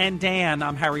 Wyatt, and Dan.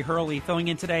 I'm Harry Hurley, filling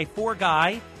in today for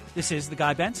Guy. This is the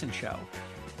Guy Benson Show.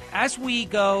 As we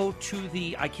go to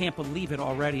the, I can't believe it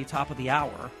already, top of the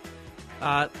hour,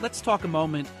 let's talk a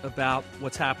moment about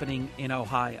what's happening in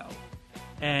Ohio.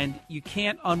 And you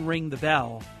can't unring the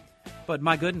bell, but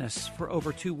my goodness, for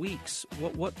over 2 weeks,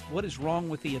 what is wrong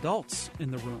with the adults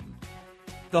in the room?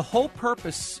 The whole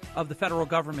purpose of the federal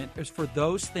government is for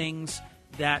those things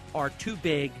that are too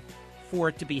big for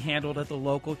it to be handled at the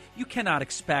local. You cannot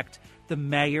expect the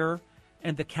mayor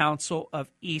and the council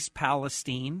of East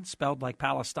Palestine, spelled like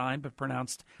Palestine but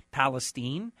pronounced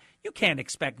Palestine, you can't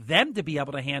expect them to be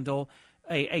able to handle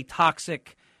a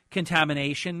toxic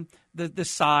contamination the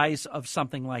size of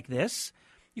something like this.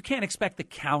 You can't expect the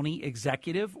county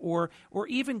executive or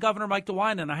even Governor Mike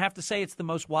DeWine, and I have to say it's the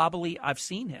most wobbly I've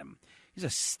seen him. He's a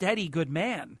steady, good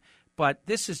man. But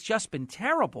this has just been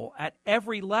terrible at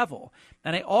every level.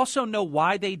 And I also know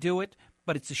why they do it,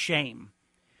 but it's a shame.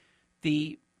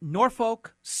 The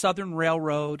Norfolk Southern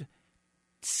Railroad,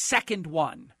 second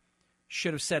one,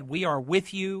 should have said, we are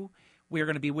with you. We are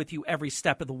going to be with you every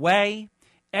step of the way.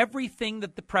 Everything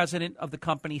that the president of the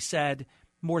company said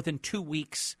more than 2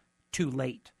 weeks too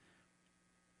late.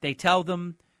 They tell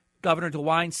them, Governor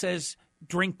DeWine says,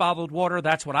 drink bottled water.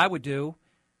 That's what I would do.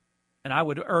 And I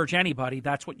would urge anybody,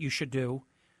 that's what you should do.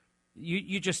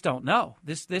 You just don't know.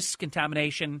 This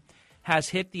contamination has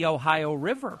hit the Ohio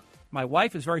River. My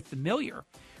wife is very familiar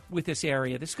with this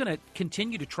area. This is going to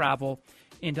continue to travel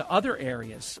into other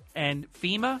areas. And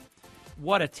FEMA,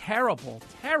 what a terrible,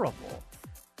 terrible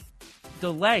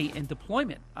delay in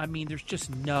deployment. I mean, there's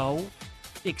just no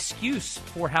excuse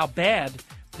for how bad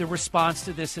the response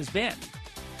to this has been.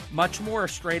 Much more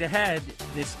straight ahead.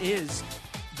 This is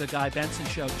the Guy Benson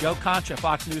Show. Joe Concha,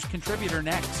 Fox News contributor,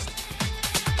 next.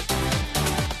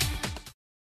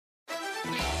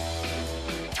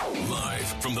 Live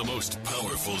from the most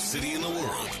powerful city in the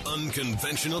world,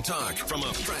 unconventional talk from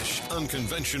a fresh,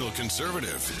 unconventional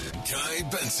conservative. Guy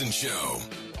Benson Show.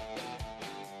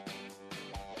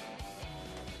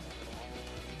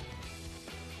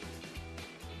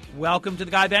 Welcome to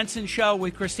the Guy Benson Show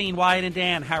with Christine, Wyatt, and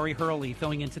Dan. Harry Hurley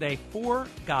filling in today for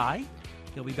Guy.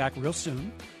 He'll be back real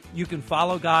soon. You can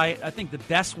follow Guy. I think the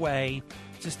best way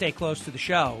to stay close to the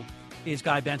show is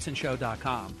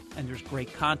GuyBensonShow.com. And there's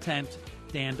great content.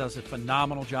 Dan does a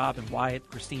phenomenal job, and Wyatt,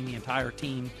 Christine, the entire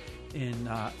team in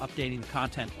updating the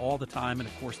content all the time, and,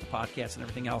 of course, the podcast and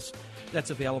everything else that's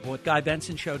available at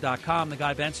GuyBensonShow.com. The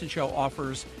Guy Benson Show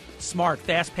offers smart,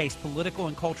 fast-paced political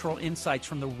and cultural insights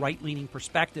from the right-leaning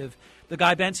perspective. The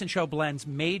Guy Benson Show blends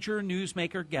major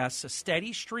newsmaker guests, a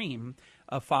steady stream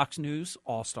of Fox News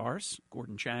all-stars,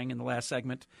 Gordon Chang in the last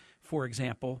segment, for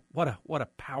example. What a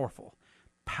powerful,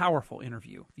 powerful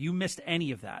interview. If you missed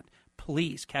any of that,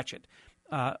 please catch it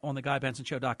on the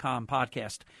GuyBensonShow.com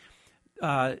podcast.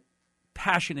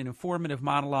 Passionate, informative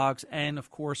monologues, and, of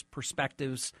course,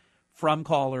 perspectives from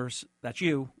callers. That's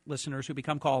you, listeners who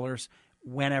become callers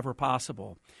whenever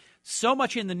possible. So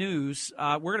much in the news.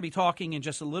 We're going to be talking in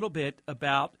just a little bit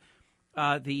about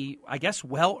the, I guess,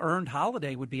 well-earned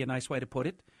holiday would be a nice way to put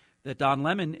it, that Don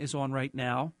Lemon is on right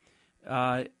now.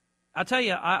 I'll tell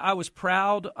you, I was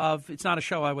proud of, it's not a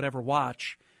show I would ever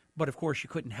watch, but of course you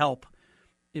couldn't help.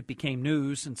 It became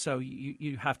news, and so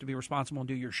you have to be responsible and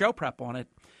do your show prep on it.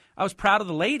 I was proud of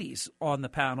the ladies on the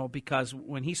panel because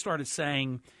when he started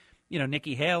saying, you know,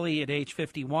 Nikki Haley at age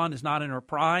 51 is not in her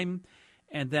prime,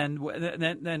 and then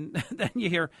you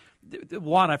hear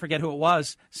one, I forget who it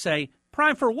was, say,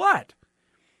 prime for what?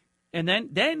 And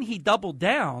then he doubled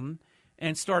down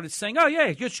and started saying, oh,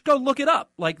 yeah, just go look it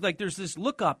up. Like there's this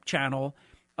look-up channel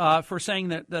for saying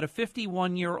that a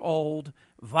 51-year-old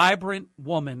vibrant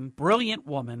woman, brilliant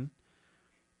woman,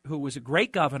 who was a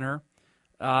great governor,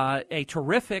 a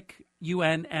terrific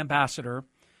UN ambassador,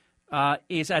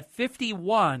 is at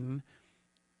 51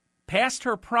 past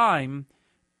her prime,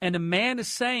 and a man is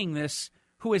saying this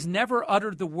who has never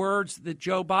uttered the words that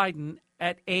Joe Biden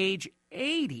at age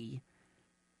 80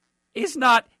 is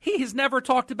not, he has never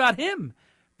talked about him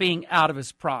being out of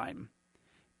his prime.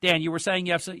 Dan, you were saying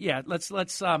you have some,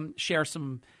 let's share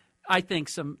some, I think,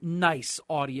 some nice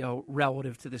audio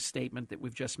relative to this statement that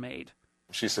we've just made.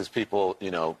 She says people,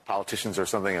 politicians or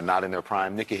something are not in their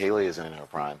prime. Nikki Haley isn't in her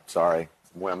prime. Sorry.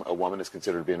 When a woman is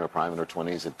considered to be in her prime in her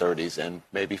 20s and 30s and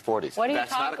maybe 40s. What are you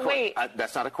talking? Wait.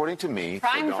 That's not according to me.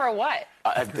 Prime for what?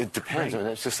 It depends. Right.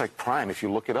 It's just like prime. If you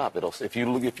look it up, if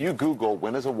you Google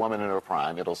when is a woman in her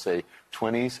prime, it'll say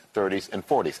 20s, 30s, and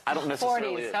 40s. I don't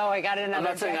necessarily. 40s. Oh, I got another. I'm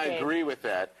not saying decade. I agree with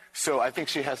that. So I think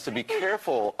she has to be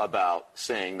careful about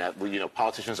saying that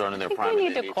politicians aren't in their prime. You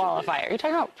need to qualify. Are you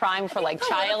talking about prime for like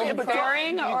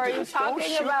childbearing, or are you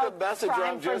talking about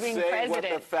prime for being president? What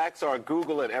the facts are.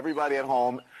 Google it. Everybody at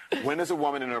home. When is a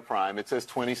woman in her prime? It says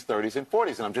 20s, 30s, and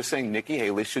 40s. And I'm just saying Nikki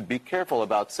Haley should be careful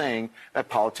about saying that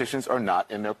politicians are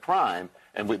not in their prime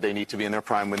and they need to be in their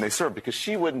prime when they serve, because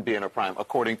she wouldn't be in her prime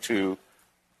according to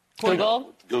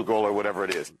Google or whatever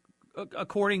it is.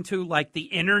 According to like the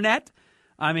internet.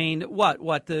 I mean,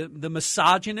 what the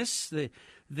misogynists,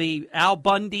 the Al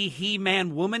Bundy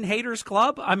He-Man Woman Haters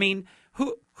Club? I mean,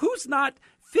 who's not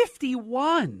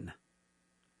 51?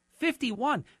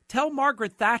 51. Tell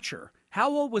Margaret Thatcher. How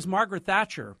old was Margaret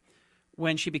Thatcher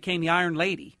when she became the Iron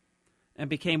Lady and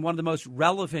became one of the most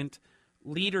relevant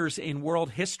leaders in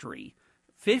world history?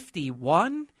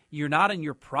 51? You're not in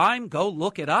your prime? Go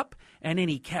look it up. And then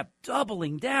he kept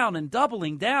doubling down and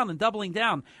doubling down and doubling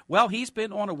down. Well, he's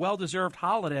been on a well-deserved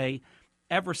holiday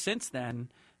ever since then,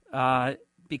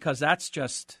 because that's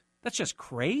just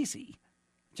crazy.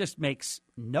 It just makes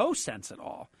no sense at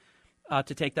all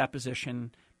to take that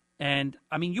position. And,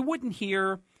 I mean, you wouldn't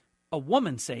hear a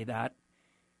woman say that.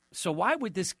 So why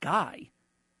would this guy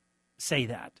say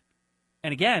that?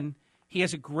 And again, he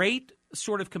has a great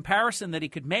sort of comparison that he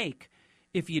could make.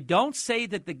 If you don't say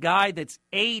that the guy that's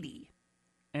 80,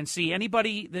 and see,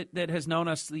 anybody that has known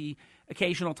us the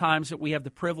occasional times that we have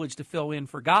the privilege to fill in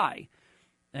for Guy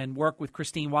and work with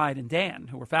Christine Wyatt and Dan,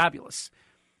 who are fabulous,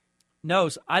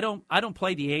 knows I don't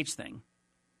play the age thing.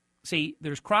 See,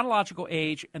 there's chronological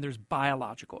age and there's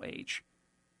biological age.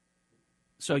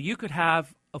 So you could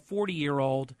have a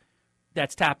 40-year-old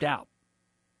that's tapped out,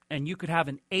 and you could have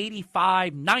an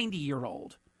 85,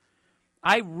 90-year-old.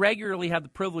 I regularly have the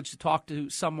privilege to talk to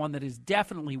someone that is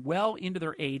definitely well into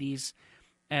their 80s,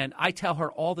 and I tell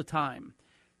her all the time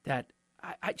that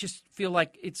I just feel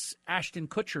like it's Ashton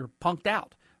Kutcher punked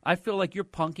out. I feel like you're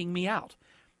punking me out.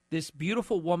 This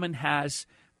beautiful woman has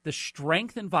the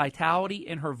strength and vitality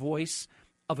in her voice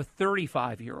of a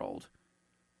 35-year-old.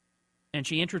 And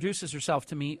she introduces herself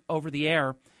to me over the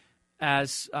air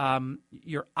as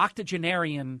your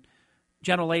octogenarian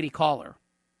gentle lady caller.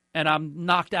 And I'm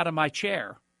knocked out of my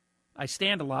chair. I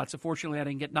stand a lot, so fortunately I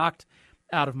didn't get knocked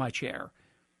out of my chair.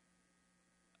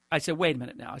 I said, wait a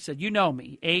minute now. I said, you know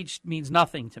me. Age means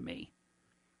nothing to me.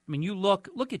 I mean, you look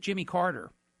at Jimmy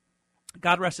Carter.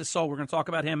 God rest his soul. We're going to talk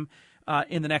about him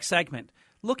in the next segment.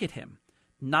 Look at him.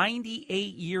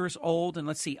 98 years old, and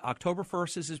let's see, October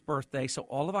 1st is his birthday, so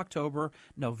all of October,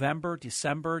 November,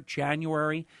 December,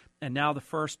 January, and now the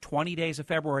first 20 days of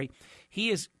February.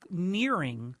 He is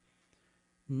nearing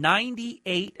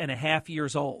 98 and a half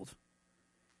years old.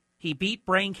 He beat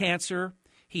brain cancer.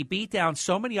 He beat down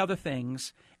so many other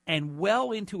things, and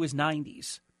well into his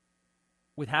 90s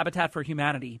with Habitat for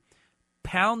Humanity,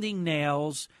 pounding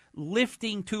nails,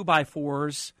 lifting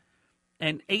 2x4s,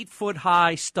 and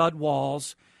 8-foot-high stud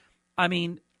walls. I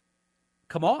mean,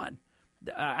 come on.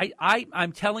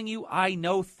 I'm telling you, I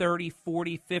know 30,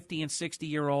 40, 50, and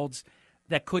 60-year-olds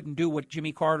that couldn't do what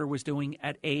Jimmy Carter was doing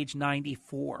at age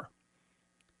 94.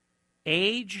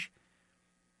 Age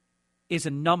is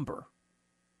a number.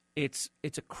 It's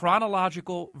a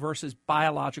chronological versus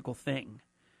biological thing.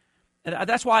 And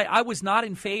that's why I was not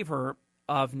in favor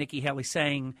of Nikki Haley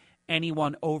saying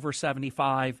anyone over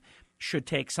 75 should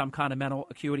take some kind of mental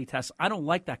acuity test. I don't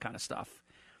like that kind of stuff.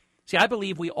 See, I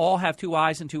believe we all have 2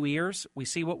 eyes and 2 ears. We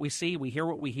see what we see, we hear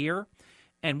what we hear,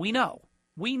 and we know.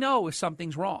 We know if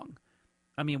something's wrong.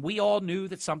 I mean, we all knew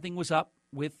that something was up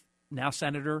with now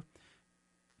Senator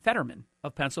Fetterman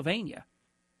of Pennsylvania.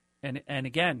 And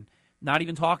again, not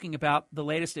even talking about the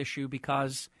latest issue,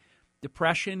 because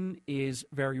depression is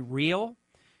very real.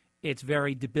 It's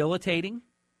very debilitating,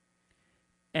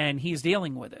 and he's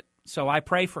dealing with it. So I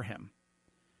pray for him.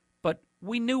 But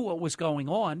we knew what was going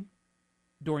on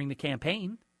during the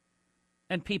campaign,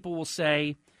 and people will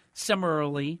say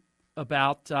similarly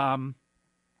about President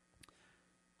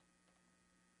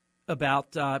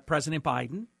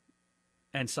Biden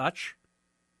and such.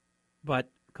 But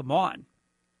come on,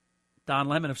 Don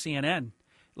Lemon of CNN.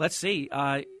 Let's see,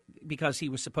 because he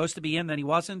was supposed to be in, then he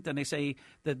wasn't. Then they say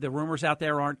that the rumors out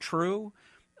there aren't true.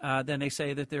 Then they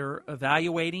say that they're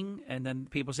evaluating, and then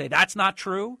people say that's not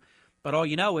true. But all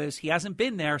you know is he hasn't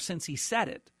been there since he said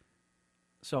it.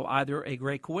 So either a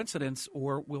great coincidence,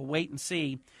 or we'll wait and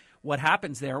see what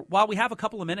happens there. While we have a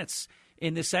couple of minutes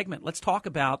in this segment, let's talk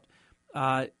about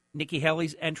Nikki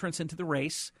Haley's entrance into the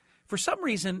race. For some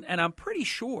reason, and I'm pretty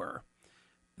sure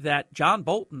that John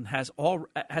Bolton has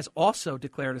also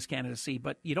declared his candidacy,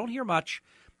 but you don't hear much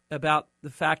about the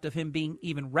fact of him being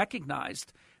even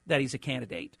recognized that he's a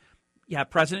candidate. You have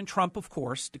President Trump, of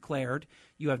course, declared.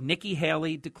 You have Nikki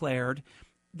Haley declared.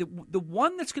 The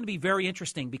one that's going to be very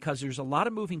interesting, because there's a lot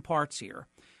of moving parts here,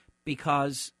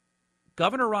 because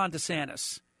Governor Ron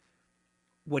DeSantis,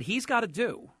 what he's got to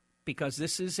do, because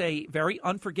this is a very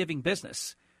unforgiving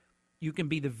business, you can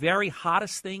be the very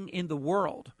hottest thing in the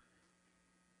world,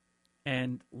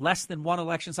 and less than one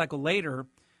election cycle later,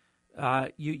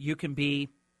 you can be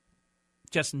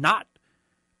just not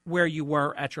where you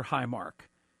were at your high mark.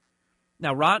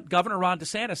 Now, Governor Ron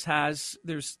DeSantis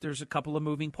there's a couple of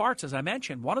moving parts, as I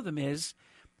mentioned. One of them is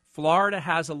Florida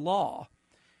has a law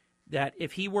that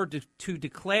if he were to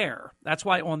declare, that's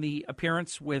why on the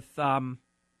appearance with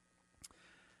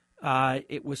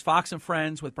it was Fox and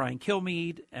Friends with Brian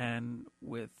Kilmeade and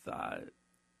with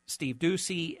Steve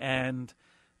Doocy and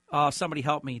somebody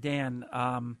help me, Dan,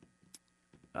 a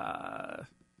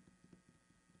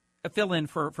fill-in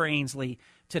for Ainsley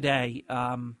today.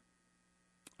 I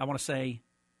want to say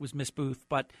was Miss Booth,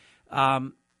 but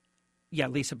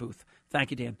Lisa Booth.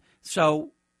 Thank you, Dan.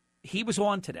 So he was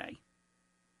on today,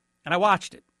 and I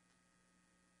watched it.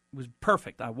 It was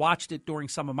perfect. I watched it during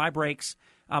some of my breaks.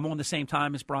 I'm on the same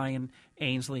time as Brian,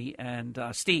 Ainsley, and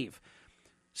Steve.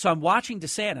 So I'm watching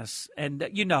DeSantis, and I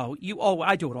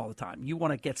do it all the time. You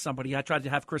want to get somebody. I tried to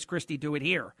have Chris Christie do it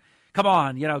here. Come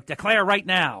on, declare right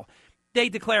now. They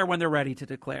declare when they're ready to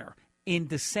declare. In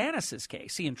DeSantis'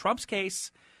 case, in Trump's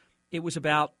case, it was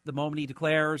about the moment he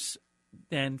declares,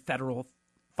 then federal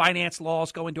finance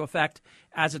laws go into effect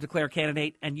as a declared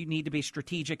candidate, and you need to be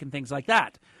strategic and things like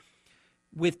that.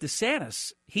 With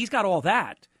DeSantis, he's got all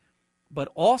that, but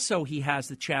also he has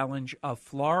the challenge of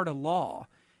Florida law.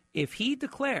 If he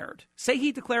declared, say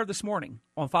he declared this morning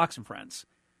on Fox and Friends,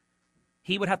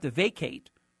 he would have to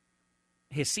vacate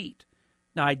his seat.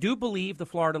 Now, I do believe the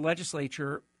Florida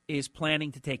legislature is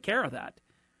planning to take care of that.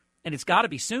 And it's got to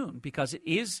be soon, because it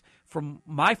is, from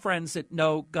my friends that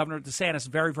know Governor DeSantis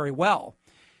very, very well,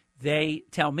 they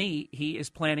tell me he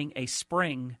is planning a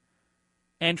spring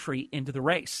entry into the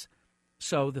race.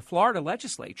 So the Florida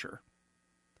legislature,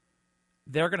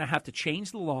 they're going to have to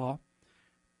change the law,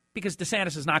 because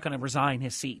DeSantis is not going to resign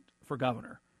his seat for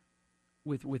governor.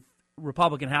 With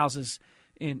Republican houses,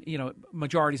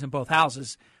 majorities in both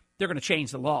houses, they're going to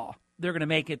change the law. They're going to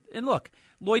make it. And look,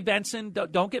 Lloyd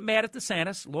Bentsen, don't get mad at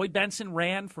DeSantis. Lloyd Bentsen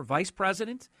ran for vice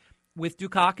president with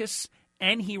Dukakis,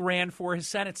 and he ran for his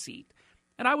Senate seat.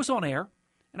 And I was on air,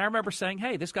 and I remember saying,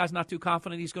 hey, this guy's not too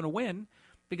confident he's going to win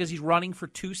because he's running for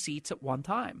 2 seats at one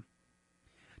time.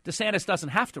 DeSantis doesn't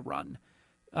have to run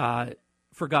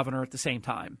for governor at the same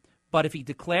time. But if he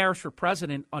declares for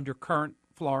president under current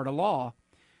Florida law,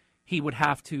 he would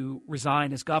have to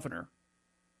resign as governor.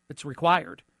 It's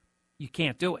required. You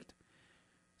can't do it.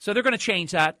 So they're going to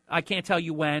change that. I can't tell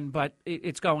you when, but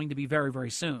it's going to be very, very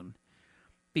soon,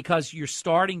 because you're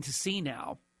starting to see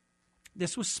now.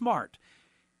 This was smart.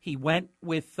 He went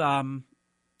with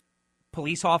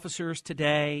police officers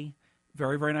today.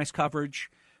 Very, very nice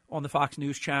coverage on the Fox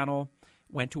News channel.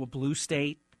 Went to a blue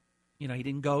state. He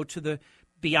didn't go to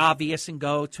be obvious and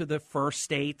go to the first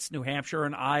states, New Hampshire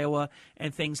and Iowa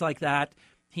and things like that.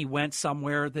 He went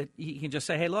somewhere that he can just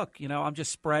say, hey, look, I'm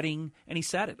just spreading, and he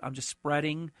said it, I'm just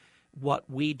spreading what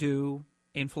we do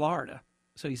in Florida.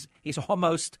 So he's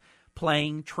almost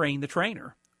playing train the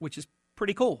trainer, which is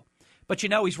pretty cool. But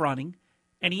he's running,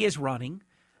 and he is running.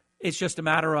 It's just a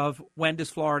matter of when does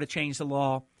Florida change the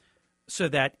law so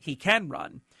that he can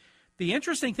run. The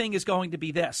interesting thing is going to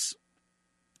be this,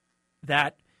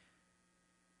 that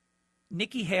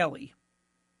Nikki Haley,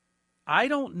 I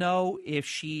don't know if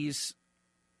she's,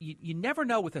 you never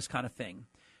know with this kind of thing.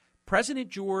 President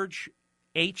George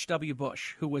H.W.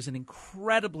 Bush, who was an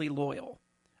incredibly loyal,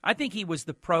 I think he was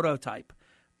the prototype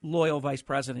loyal vice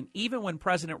president. Even when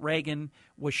President Reagan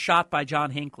was shot by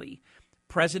John Hinckley,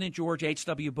 President George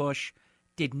H.W. Bush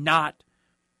did not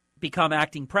become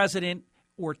acting president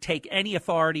or take any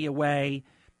authority away.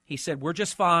 He said, we're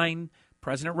just fine.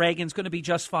 President Reagan's going to be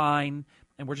just fine,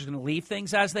 and we're just going to leave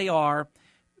things as they are.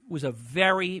 was a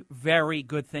very, very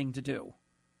good thing to do.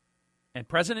 And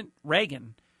President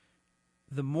Reagan,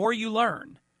 the more you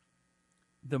learn,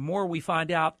 the more we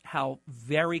find out how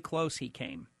very close he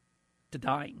came to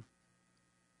dying.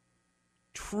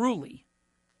 Truly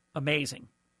amazing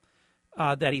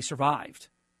that he survived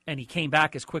and he came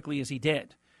back as quickly as he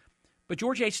did. But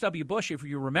George H.W. Bush, if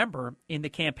you remember, in the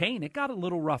campaign, it got a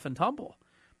little rough and tumble.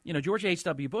 You know, George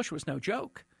H.W. Bush was no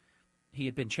joke. He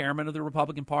had been chairman of the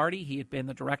Republican Party. He had been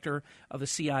the director of the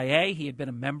CIA. He had been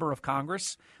a member of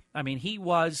Congress. I mean, he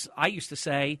was, I used to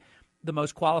say, the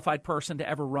most qualified person to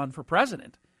ever run for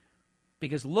president.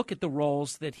 Because look at the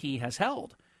roles that he has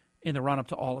held in the run-up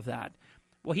to all of that.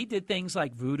 Well, he did things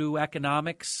like voodoo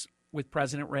economics with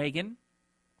President Reagan.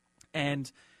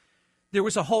 And there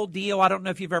was a whole deal. I don't know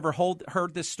if you've ever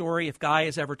heard this story, if Guy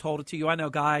has ever told it to you. I know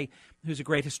Guy, who's a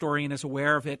great historian, is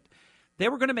aware of it. They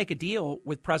were going to make a deal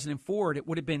with President Ford. It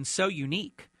would have been so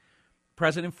unique.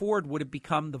 President Ford would have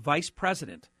become the vice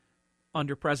president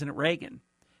under President Reagan.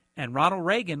 And Ronald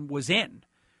Reagan was in.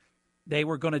 They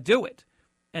were going to do it.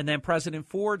 And then President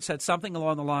Ford said something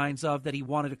along the lines of that he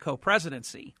wanted a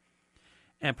co-presidency.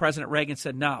 And President Reagan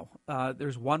said, no,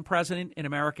 there's one president in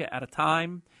America at a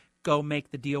time. Go make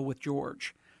the deal with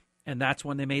George. And that's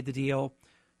when they made the deal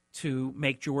to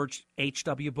make George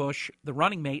H.W. Bush the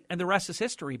running mate. And the rest is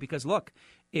history because, look,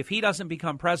 if he doesn't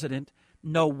become president,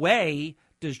 no way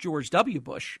does George W.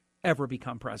 Bush ever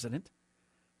become president.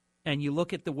 And you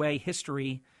look at the way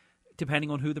history,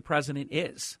 depending on who the president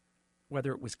is,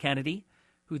 whether it was Kennedy,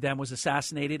 who then was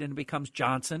assassinated and becomes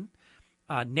Johnson,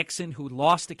 Nixon, who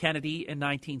lost to Kennedy in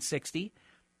 1960,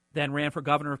 then ran for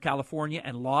governor of California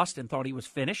and lost and thought he was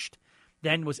finished,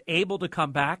 then was able to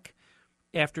come back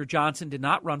after Johnson did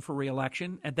not run for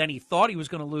re-election, and then he thought he was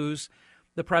going to lose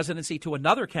the presidency to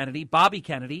another Kennedy, Bobby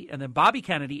Kennedy, and then Bobby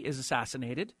Kennedy is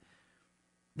assassinated.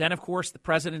 Then, of course, the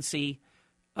presidency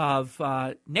of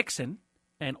Nixon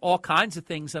and all kinds of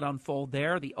things that unfold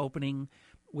there, the opening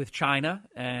with China,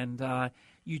 and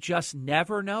you just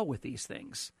never know with these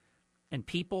things. And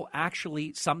people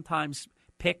actually sometimes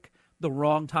pick the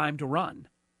wrong time to run.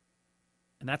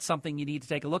 And that's something you need to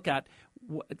take a look at.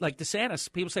 Like DeSantis,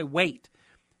 people say, wait.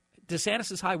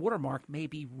 DeSantis' high watermark may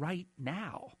be right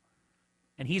now.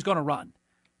 And he's going to run.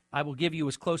 I will give you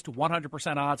as close to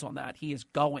 100% odds on that. He is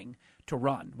going to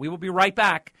run. We will be right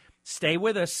back. Stay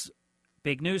with us.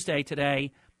 Big news day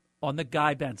today on The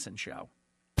Guy Benson Show.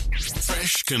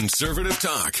 Fresh conservative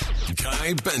talk.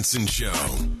 Guy Benson Show.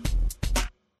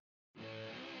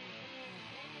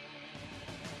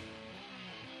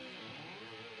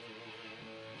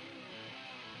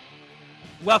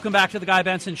 Welcome back to the Guy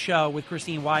Benson Show with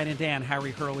Christine Wyatt and Dan. Harry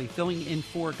Hurley filling in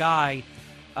for Guy.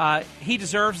 He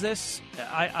deserves this.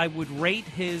 I would rate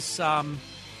his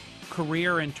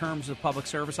career in terms of public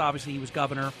service. Obviously, he was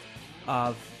governor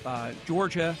of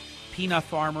Georgia, peanut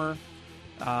farmer.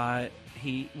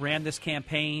 He ran this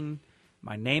campaign.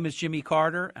 My name is Jimmy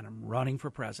Carter, and I'm running for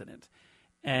president.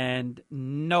 And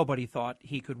nobody thought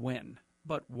he could win.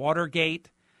 But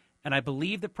Watergate, and I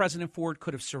believe that President Ford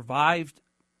could have survived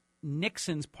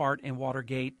Nixon's part in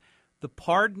Watergate. The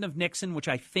pardon of Nixon, which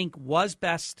I think was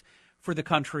best for the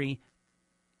country,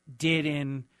 did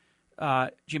in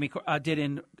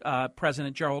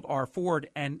President Gerald R. Ford.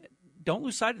 And don't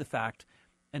lose sight of the fact,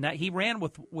 and that he ran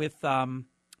with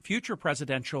future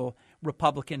presidential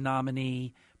Republican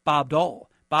nominee Bob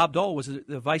Dole. Bob Dole was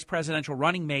the vice presidential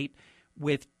running mate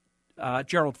with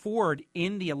Gerald Ford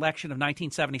in the election of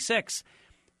 1976.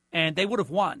 And they would have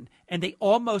won. And they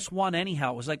almost won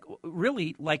anyhow. It was like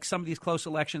really like some of these close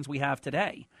elections we have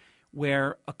today,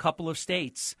 where a couple of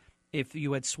states, if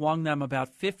you had swung them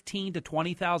about 15 to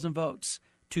 20,000 votes,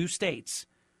 2 states,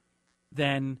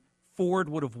 then Ford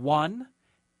would have won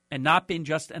and not been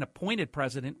just an appointed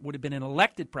president, would have been an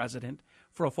elected president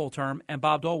for a full term, and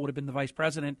Bob Dole would have been the vice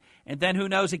president. And then who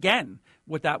knows again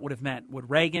what that would have meant. Would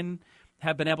Reagan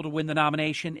have been able to win the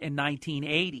nomination in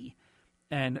 1980?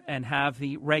 And have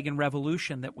the Reagan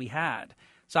Revolution that we had.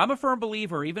 So I'm a firm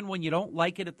believer, even when you don't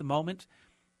like it at the moment,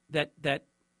 that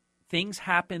things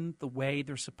happen the way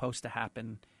they're supposed to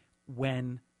happen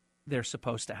when they're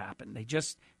supposed to happen.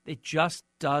 It just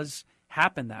does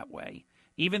happen that way.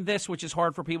 Even this, which is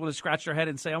hard for people to scratch their head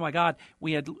and say, oh, my God,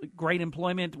 we had great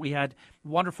employment. We had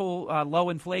wonderful low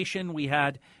inflation. We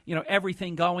had,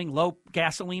 everything going, low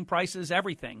gasoline prices,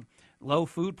 everything. Low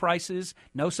food prices,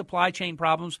 no supply chain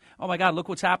problems. Oh, my God, look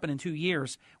what's happened in 2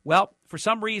 years. Well, for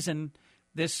some reason,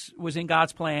 this was in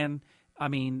God's plan. I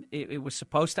mean, it was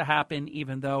supposed to happen,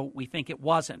 even though we think it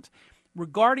wasn't.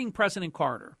 Regarding President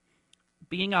Carter,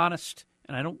 being honest,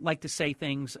 and I don't like to say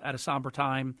things at a somber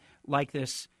time like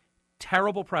this,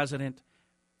 terrible president,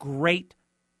 great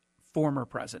former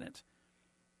president.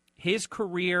 His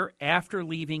career after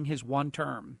leaving his one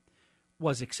term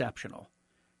was exceptional,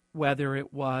 whether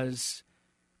it was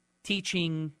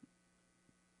teaching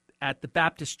at the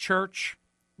Baptist Church,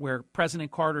 where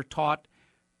President Carter taught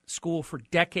school for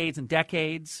decades and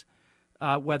decades,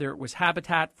 whether it was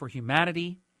Habitat for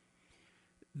Humanity,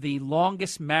 the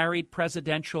longest married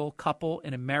presidential couple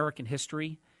in American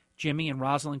history, Jimmy and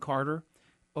Rosalind Carter,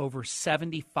 over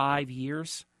 75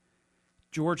 years.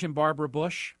 George and Barbara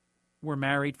Bush were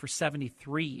married for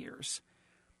 73 years.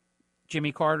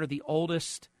 Jimmy Carter, the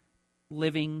oldest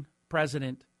living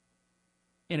president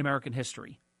in American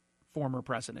history, former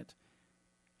president,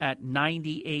 at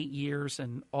 98 years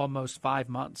and almost 5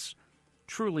 months.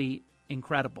 Truly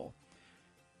incredible.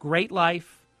 Great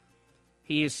life.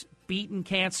 He has beaten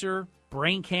cancer,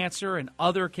 brain cancer, and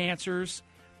other cancers.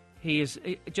 He is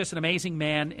just an amazing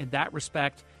man in that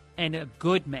respect and a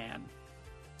good man.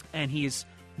 And he is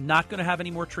not going to have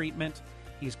any more treatment.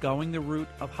 He's going the route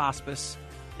of hospice,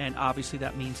 and obviously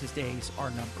that means his days are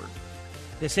numbered.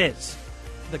 This is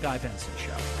The Guy Benson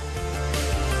Show.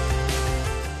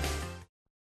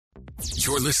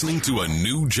 You're listening to a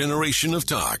new generation of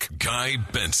talk. Guy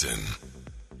Benson.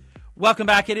 Welcome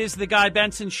back. It is The Guy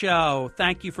Benson Show.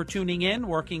 Thank you for tuning in,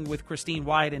 working with Christine,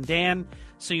 Wyatt, and Dan.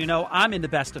 So you know I'm in the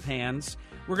best of hands.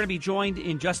 We're going to be joined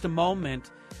in just a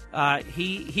moment.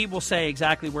 He will say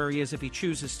exactly where he is if he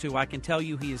chooses to. I can tell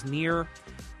you he is near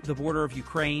the border of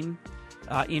Ukraine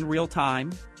in real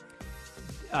time,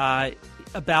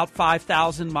 about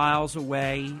 5,000 miles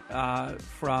away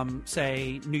from,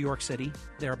 say, New York City,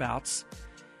 thereabouts.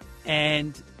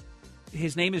 And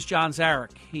his name is John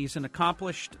Zarek. He's an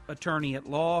accomplished attorney at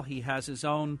law. He has his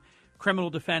own criminal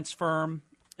defense firm,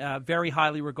 very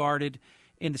highly regarded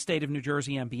in the state of New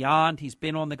Jersey and beyond. He's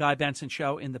been on the Guy Benson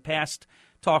Show in the past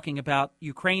talking about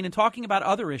Ukraine and talking about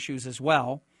other issues as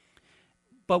well.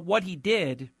 But what he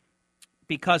did,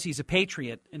 because he's a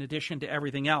patriot in addition to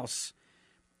everything else,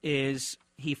 is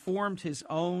he formed his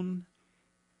own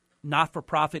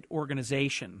not-for-profit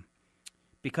organization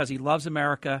because he loves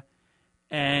America,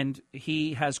 and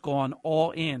he has gone all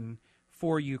in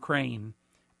for Ukraine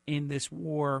in this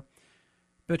war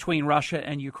between Russia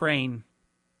and Ukraine,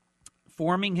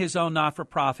 forming his own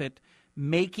not-for-profit,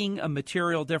 making a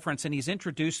material difference. And he's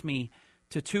introduced me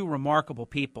to two remarkable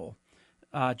people,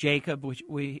 Jacob,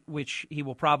 which he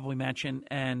will probably mention,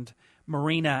 and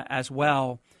Marina as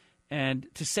well. And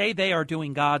to say they are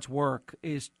doing God's work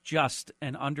is just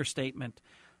an understatement.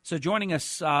 So joining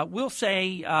us, we'll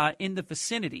say in the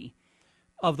vicinity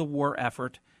of the war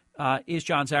effort, is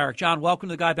John Zarek. John, welcome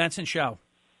to the Guy Benson Show.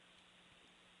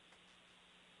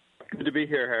 Good to be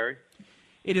here, Harry.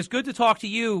 It is good to talk to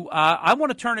you. I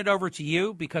want to turn it over to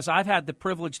you because I've had the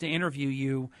privilege to interview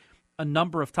you a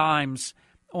number of times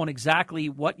on exactly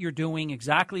what you're doing,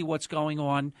 exactly what's going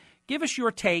on. Give us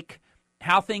your take,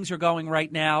 how things are going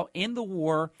right now in the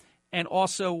war, and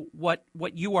also what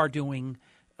you are doing.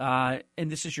 And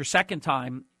this is your second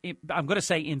time, I'm going to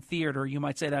say in theater. You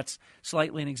might say that's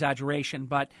slightly an exaggeration,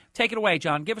 but take it away,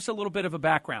 John. Give us a little bit of a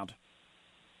background.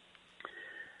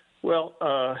 Well,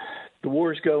 the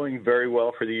war is going very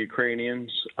well for the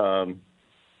Ukrainians.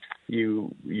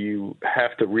 You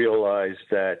have to realize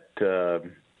that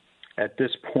at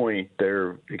this point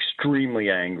they're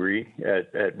extremely angry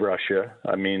at Russia.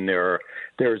 I mean,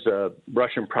 there's a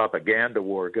Russian propaganda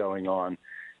war going on,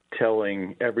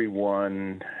 telling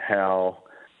everyone how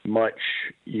much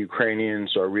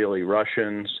Ukrainians are really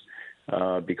Russians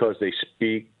because they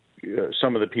speak.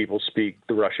 Some of the people speak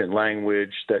the Russian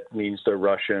language. That means they're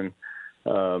Russian.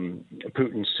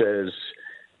 Putin says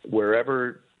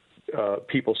wherever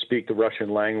people speak the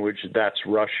Russian language, that's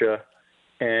Russia.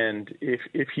 And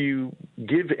if you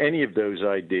give any of those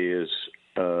ideas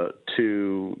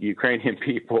to Ukrainian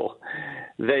people,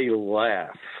 they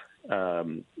laugh.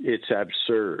 It's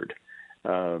absurd.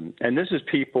 And this is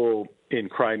people in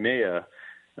Crimea,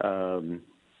 in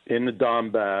the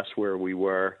Donbass where we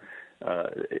were.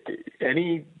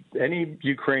 Any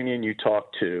Ukrainian you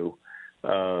talk to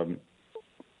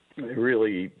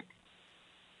really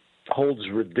holds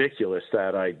ridiculous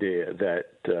that idea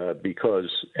that because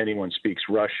anyone speaks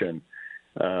Russian,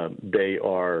 they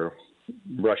are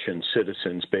Russian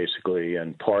citizens basically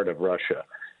and part of Russia.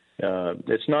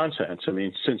 It's nonsense. I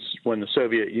mean, since when the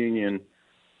Soviet Union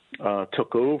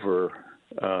took over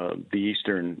the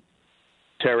eastern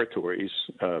territories,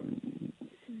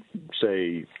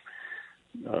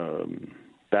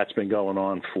 that's been going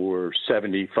on for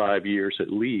 75 years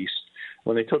at least.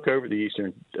 When they took over the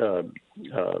eastern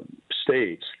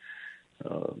states,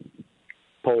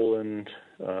 Poland,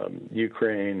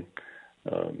 Ukraine,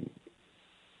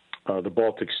 the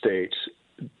Baltic states,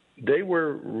 they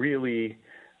were really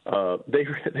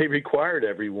they required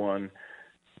everyone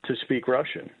to speak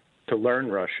Russian, to learn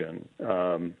Russian.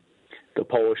 The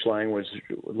Polish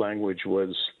language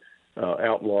was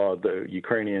outlawed. The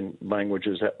Ukrainian language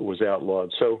was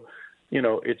outlawed. So,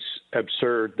 it's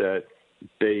absurd that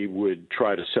they would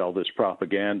try to sell this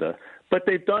propaganda. But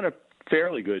they've done a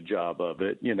fairly good job of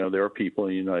it. There are people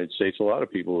in the United States, a lot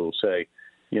of people who will say,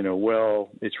 well,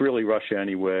 it's really Russia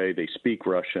anyway. They speak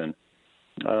Russian.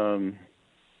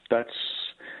 That's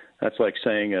like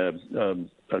saying a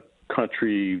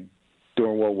country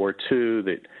during World War II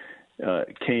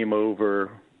that came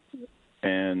over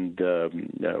and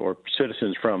or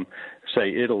citizens from,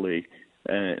 say, Italy,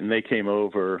 and they came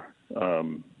over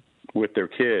with their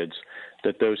kids,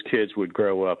 that those kids would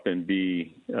grow up and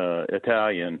be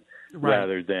Italian. Right.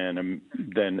 Rather than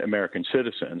American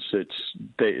citizens.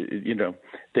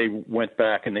 They went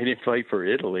back and they didn't fight for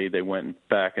Italy. They went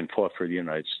back and fought for the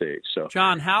United States. So,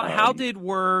 John, how did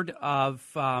word of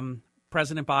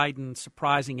President Biden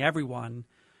surprising everyone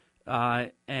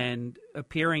and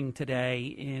appearing today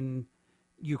in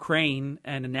Ukraine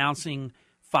and announcing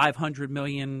 $500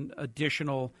 million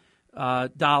additional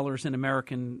dollars in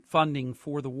American funding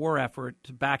for the war effort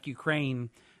to back Ukraine?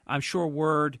 I'm sure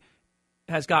word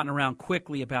has gotten around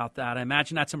quickly about that. I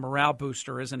imagine that's a morale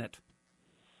booster, isn't it?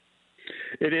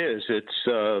 It is.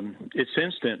 It's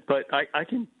instant. But I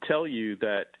can tell you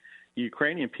that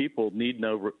Ukrainian people need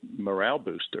no morale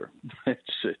booster.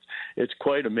 It's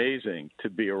quite amazing to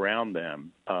be around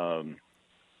them. But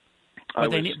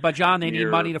John, they need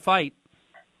money to fight.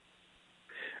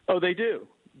 Oh, they do.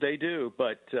 They do.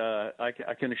 But I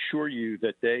can assure you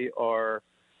that they are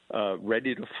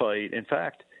ready to fight. In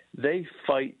fact, they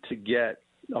fight to get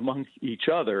among each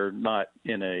other, not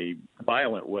in a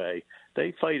violent way.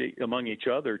 They fight among each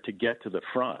other to get to the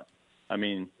front. I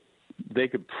mean, they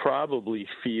could probably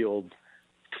field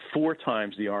 4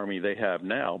 times the army they have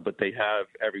now, but they have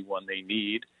everyone they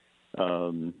need.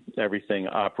 Everything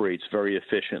operates very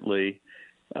efficiently.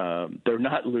 They're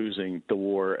not losing the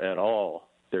war at all.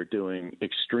 They're doing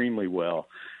extremely well.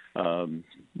 I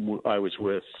was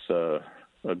with a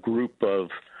group of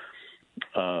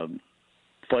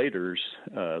fighters.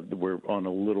 We're on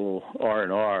a little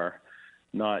R&R,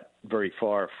 not very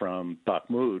far from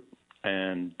Bakhmut,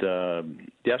 and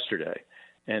yesterday,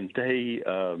 and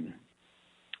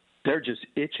they're just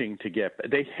itching to get.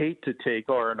 They hate to take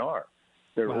R&R.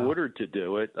 They're ordered to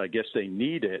do it. I guess they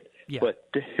need it, but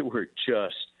they were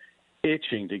just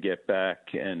itching to get back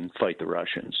and fight the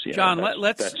Russians. John,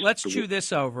 let's chew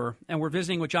this over. And we're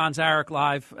visiting with John Zarek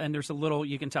live, and there's a little,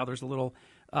 you can tell there's a little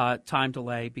time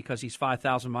delay because he's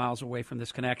 5,000 miles away from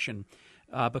this connection.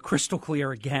 But crystal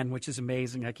clear again, which is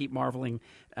amazing. I keep marveling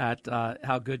at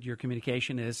how good your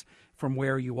communication is from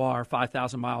where you are,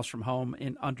 5,000 miles from home,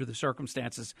 under the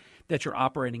circumstances that you're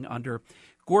operating under.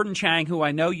 Gordon Chang, who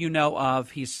I know you know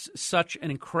of, he's such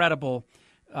an incredible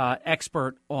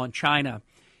expert on China.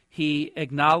 He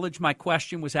acknowledged my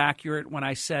question was accurate when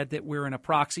I said that we're in a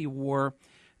proxy war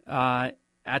at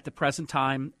the present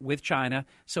time with China.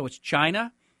 So it's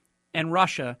China and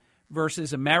Russia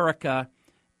versus America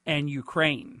and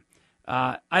Ukraine.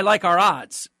 I like our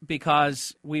odds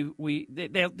because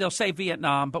they'll say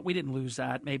Vietnam, but we didn't lose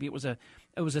that. Maybe it was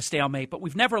a stalemate, but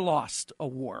we've never lost a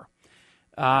war.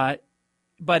 But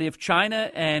if China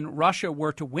and Russia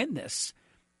were to win this,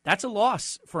 that's a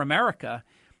loss for America.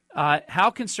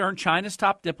 How concerned China's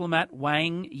top diplomat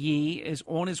Wang Yi is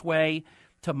on his way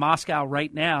to Moscow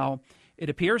right now. It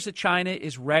appears that China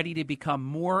is ready to become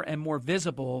more and more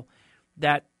visible,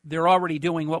 that they're already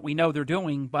doing what we know they're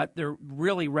doing, but they're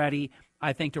really ready,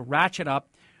 I think, to ratchet up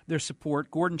their support.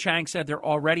 Gordon Chang said they're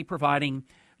already providing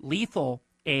lethal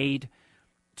aid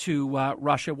to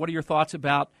Russia. What are your thoughts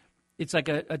about, it's like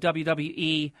a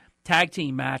WWE tag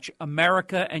team match,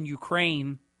 America and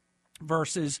Ukraine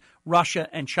versus Russia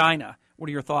and China. What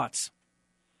are your thoughts?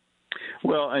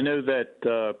 Well, I know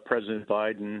that President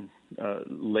Biden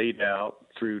laid out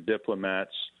through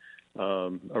diplomats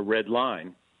a red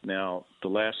line. Now, the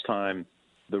last time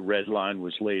the red line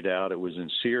was laid out, it was in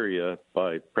Syria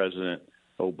by President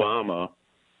Obama,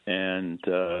 and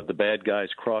the bad guys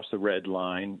crossed the red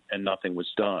line and nothing was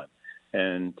done.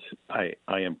 And I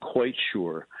am quite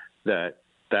sure that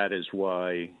is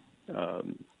why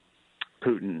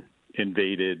Putin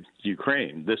invaded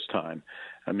Ukraine this time.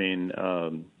 I mean,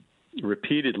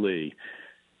 repeatedly,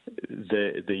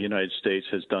 the United States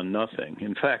has done nothing.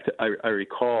 In fact, I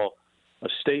recall a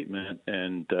statement,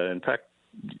 and in fact,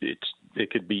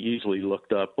 it could be easily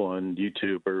looked up on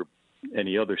YouTube or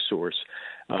any other source.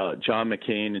 John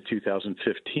McCain in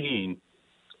 2015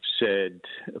 said,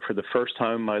 for the first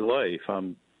time in my life,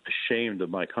 I'm ashamed of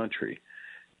my country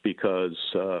because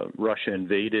Russia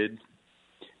invaded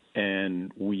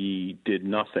and we did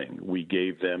nothing. We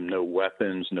gave them no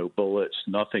weapons, no bullets,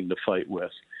 nothing to fight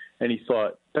with. And he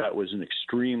thought that was an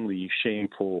extremely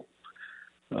shameful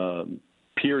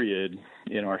period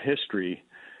in our history.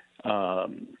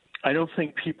 I don't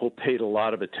think people paid a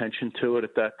lot of attention to it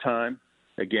at that time.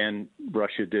 Again,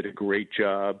 Russia did a great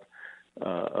job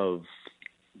of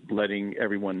letting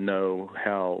everyone know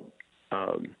how,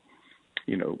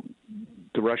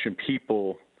 the Russian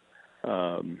people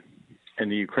and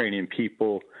the Ukrainian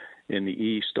people in the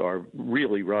East are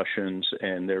really Russians,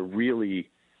 and they're really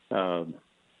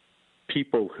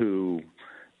people who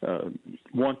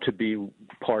want to be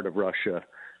part of Russia,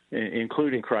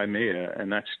 including Crimea,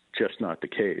 and that's just not the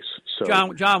case.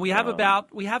 So, John, we have about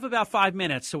 5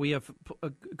 minutes, so we have a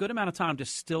good amount of time to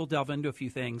still delve into a few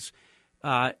things.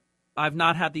 I've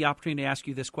not had the opportunity to ask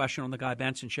you this question on the Guy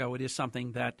Benson Show. It is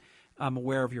something that I'm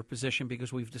aware of your position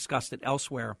because we've discussed it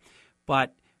elsewhere.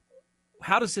 But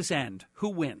how does this end? Who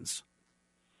wins?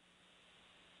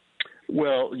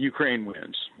 Well, Ukraine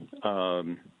wins.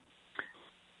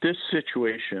 This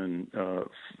situation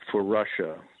for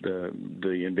Russia,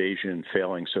 the invasion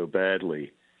failing so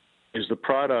badly, is the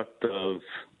product of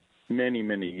many,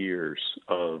 many years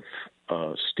of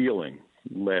stealing,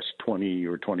 last 20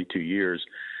 or 22 years.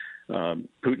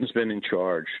 Putin's been in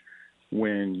charge.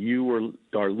 When you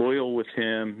are loyal with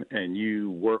him and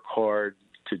you work hard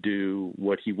to do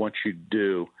what he wants you to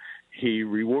do, he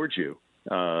rewards you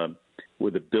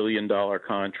with $1 billion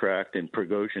contract. In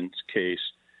Prigozhin's case,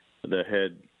 the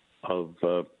head of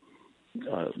the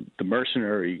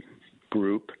mercenary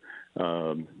group,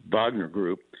 Wagner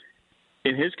Group,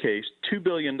 in his case, $2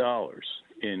 billion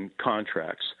in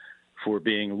contracts for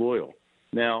being loyal.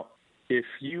 Now, if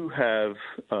you have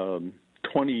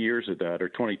 20 years of that or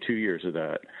 22 years of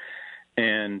that,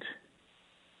 and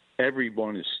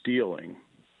everyone is stealing,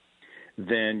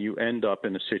 then you end up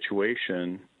in a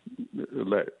situation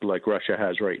like Russia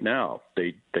has right now.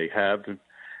 They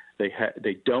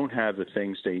don't have the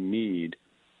things they need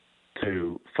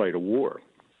to fight a war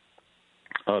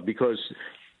because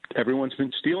everyone's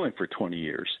been stealing for 20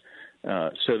 years.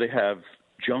 So they have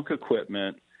junk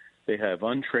equipment, they have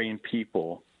untrained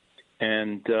people,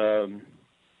 and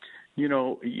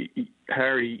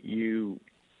Harry, you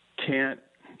can't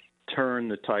turn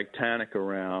the Titanic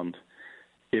around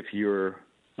if you're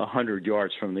 100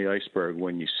 yards from the iceberg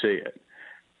when you see it.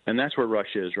 And that's where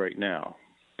Russia is right now.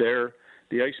 The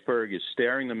iceberg is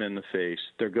staring them in the face.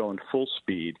 They're going full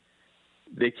speed.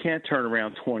 They can't turn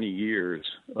around 20 years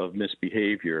of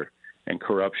misbehavior and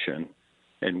corruption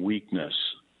and weakness,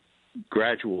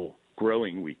 gradual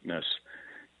growing weakness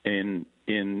in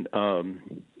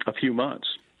a few months.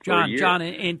 John,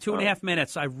 in 2.5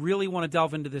 minutes, I really want to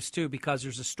delve into this too, because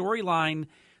there's a storyline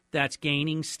that's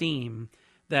gaining steam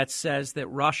that says that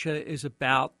Russia is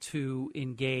about to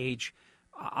engage.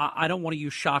 I don't want to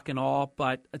use shock and awe,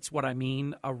 but it's what I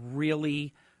mean, a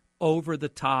really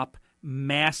over-the-top,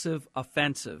 massive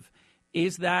offensive.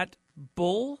 Is that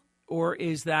bull or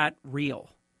is that real?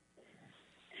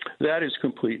 That is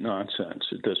complete nonsense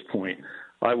at this point.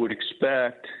 I would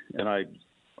expect, and I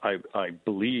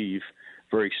believe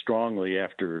very strongly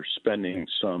after spending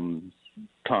some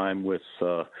time with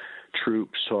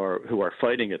troops who are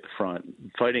fighting at the front,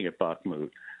 fighting at Bakhmut,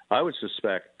 I would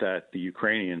suspect that the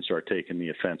Ukrainians are taking the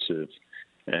offensive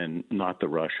and not the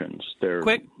Russians.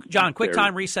 Quick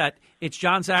time reset. It's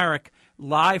John Zarek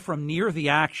live from near the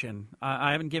action.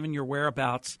 I haven't given your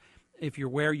whereabouts. If you're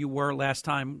where you were last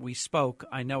time we spoke,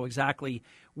 I know exactly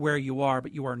where you are,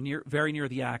 but you are very near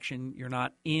the action. You're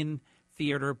not in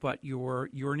theater, but you're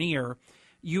near.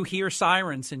 You hear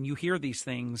sirens and you hear these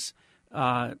things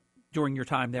during your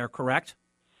time there, correct?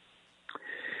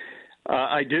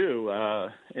 I do.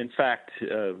 In fact,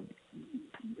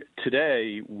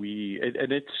 today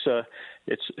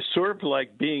it's sort of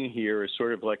like being here is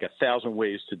sort of like 1,000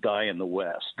 Ways to Die in the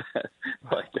West,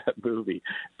 like that movie.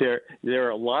 There are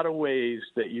a lot of ways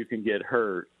that you can get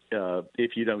hurt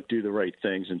if you don't do the right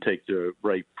things and take the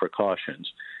right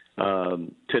precautions.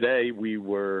 Today we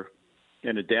were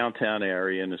in a downtown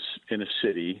area in a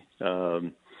city,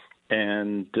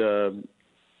 and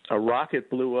a rocket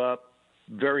blew up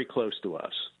very close to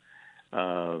us,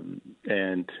 and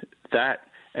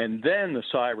then the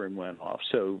siren went off.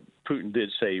 So Putin did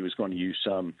say he was going to use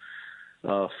some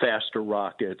faster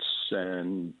rockets,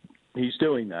 and he's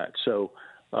doing that. So,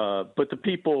 but the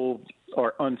people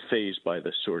are unfazed by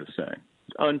this sort of thing,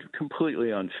 completely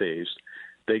unfazed.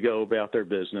 They go about their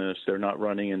business. They're not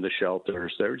running into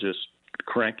shelters. They're just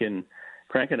cranking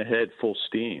cranking ahead full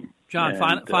steam. John,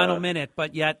 final minute,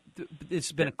 but yet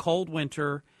it's been a cold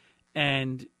winter,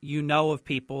 and you know of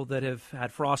people that have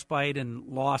had frostbite and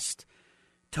lost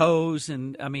toes,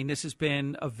 and I mean this has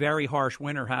been a very harsh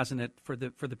winter, hasn't it, for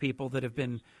the people that have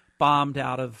been bombed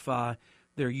out of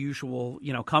their usual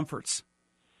comforts.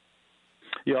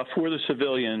 Yeah, for the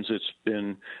civilians, it's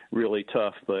been really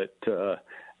tough, but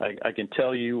I can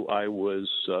tell you I was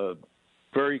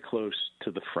very close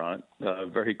to the front,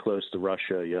 very close to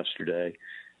Russia yesterday,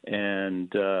 and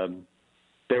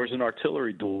there was an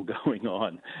artillery duel going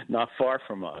on not far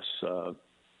from us,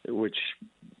 which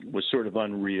was sort of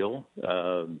unreal,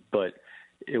 but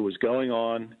it was going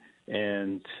on,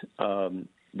 and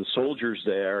the soldiers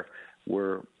there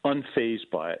were unfazed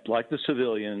by it. Like the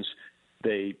civilians,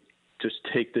 they just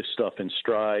take this stuff in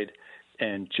stride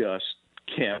and just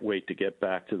can't wait to get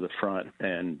back to the front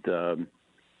and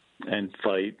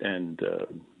fight and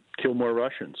kill more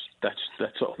Russians.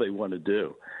 That's all they want to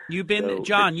do. You've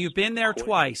been there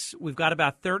twice. We've got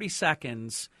about 30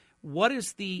 seconds. What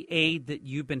is the aid that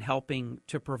you've been helping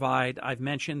to provide? I've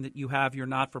mentioned that you have your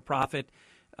not-for-profit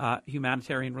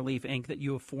Humanitarian Relief, Inc. that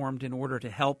you have formed in order to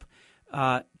help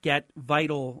get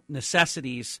vital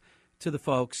necessities to the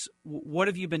folks. What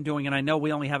have you been doing? And I know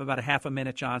we only have about a half a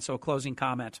minute, John, so a closing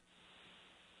comment.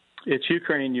 It's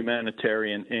Ukraine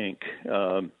Humanitarian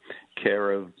Inc.,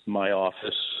 care of my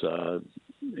office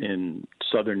in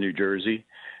southern New Jersey.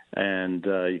 And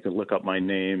you can look up my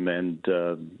name and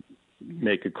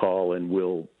make a call, and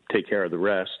we'll take care of the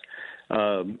rest.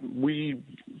 We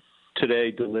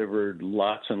today delivered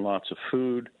lots and lots of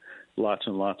food, lots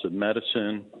and lots of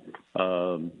medicine.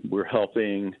 We're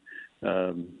helping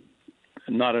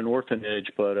not an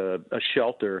orphanage, but a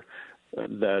shelter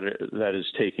that is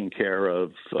taking care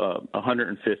of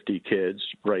 150 kids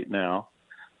right now.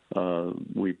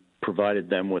 We provided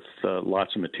them with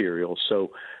lots of materials.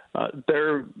 So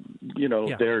there's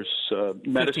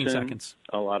medicine,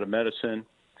 a lot of medicine,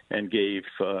 and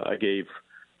I gave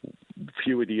a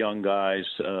few of the young guys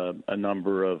a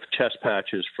number of chest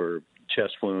patches for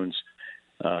chest wounds,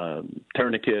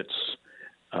 tourniquets.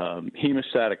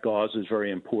 Hemostatic gauze is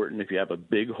very important. If you have a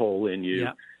big hole in you,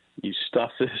 you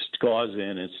stuff this gauze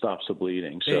in, it stops the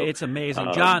bleeding. So it's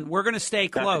amazing. John, we're going to stay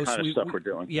close. That's the kind of stuff we're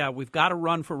doing. Yeah, we've got to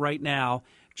run for right now.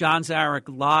 John Zarek,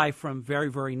 live from very,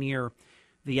 very near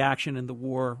the action in the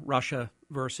war, Russia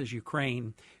versus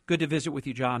Ukraine. Good to visit with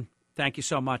you, John. Thank you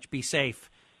so much. Be safe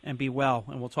and be well,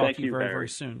 and we'll talk to you very, very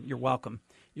soon. You're welcome.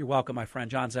 You're welcome, my friend.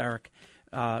 John Zarek.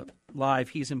 Live.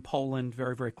 He's in Poland,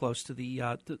 very, very close to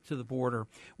the border.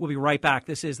 We'll be right back.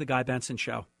 This is The Guy Benson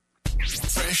Show.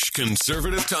 Fresh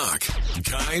conservative talk.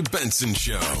 Guy Benson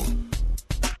Show.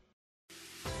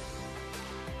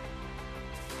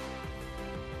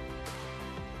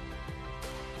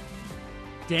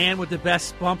 Dan with the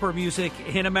best bumper music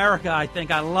in America, I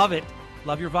think. I love it.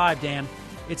 Love your vibe, Dan.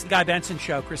 It's The Guy Benson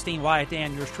Show. Christine, Wyatt,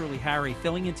 Dan, yours truly, Harry,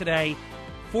 filling in today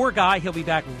for Guy. He'll be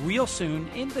back real soon.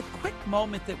 In the quick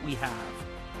moment that we have,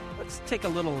 let's take a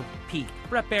little peek.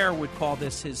 Brett Baer would call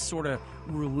this his sort of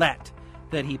roulette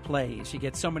that he plays. You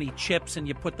get so many chips and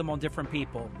you put them on different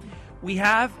people. We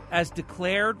have, as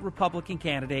declared Republican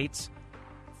candidates,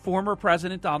 former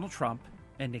President Donald Trump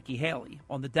and Nikki Haley.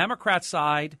 On the Democrat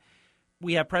side,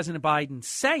 we have President Biden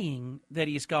saying that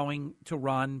he's going to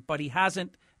run, but he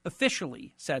hasn't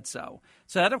officially said so.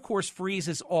 So that, of course,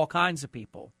 freezes all kinds of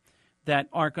people that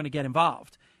aren't going to get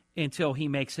involved until he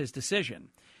makes his decision.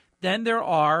 Then there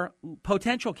are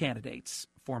potential candidates,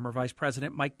 former Vice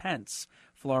President Mike Pence,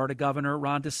 Florida Governor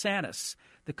Ron DeSantis,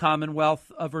 the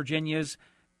Commonwealth of Virginia's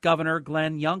Governor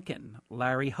Glenn Youngkin,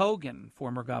 Larry Hogan,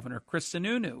 former governor, Chris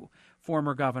Sununu,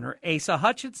 former governor, Asa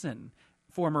Hutchinson,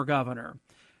 former governor,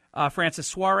 Francis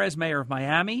Suarez, mayor of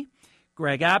Miami,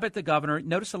 Greg Abbott, the governor.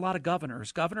 Notice a lot of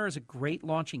governors. Governor is a great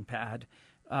launching pad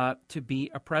to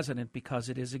be a president because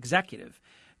it is executive.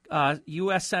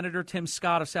 U.S. Senator Tim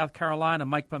Scott of South Carolina,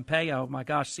 Mike Pompeo, my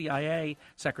gosh, CIA,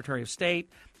 Secretary of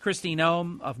State, Kristi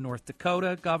Noem of North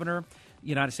Dakota, governor,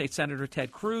 United States Senator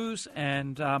Ted Cruz,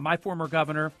 and my former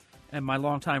governor and my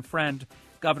longtime friend,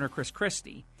 Governor Chris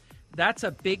Christie. That's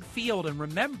a big field. And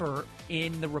remember,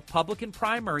 in the Republican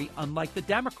primary, unlike the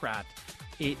Democrat,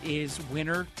 it is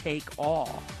winner take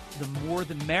all. The more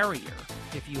the merrier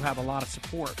if you have a lot of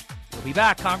support. We'll be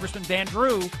back. Congressman Van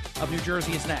Drew of New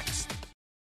Jersey is next.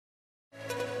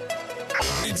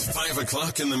 It's 5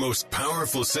 o'clock in the most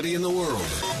powerful city in the world,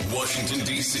 Washington,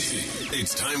 D.C.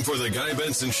 It's time for the Guy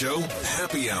Benson Show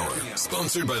Happy Hour,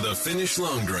 sponsored by the Finnish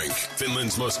Long Drink.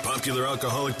 Finland's most popular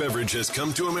alcoholic beverage has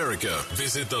come to America.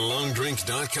 Visit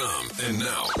thelongdrink.com. And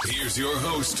now, here's your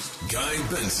host, Guy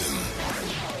Benson.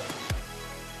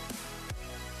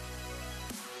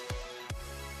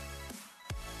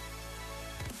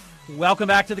 Welcome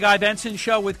back to the Guy Benson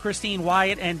Show with Christine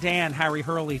Wyatt and Dan. Harry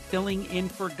Hurley filling in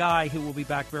for Guy, who will be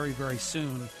back very, very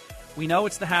soon. We know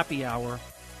it's the happy hour,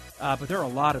 but there are a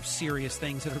lot of serious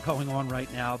things that are going on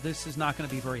right now. This is not going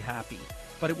to be very happy,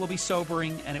 but it will be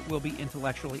sobering and it will be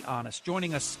intellectually honest.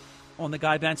 Joining us on the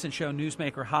Guy Benson Show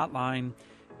Newsmaker Hotline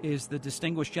is the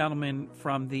distinguished gentleman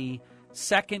from the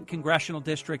 2nd Congressional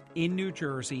District in New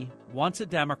Jersey, once a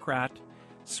Democrat,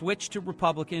 switched to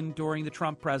Republican during the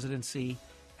Trump presidency,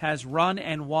 has run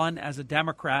and won as a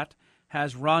Democrat,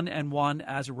 has run and won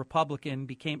as a Republican,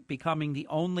 becoming the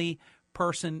only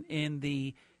person in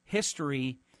the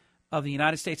history of the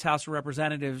United States House of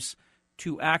Representatives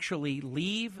to actually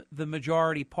leave the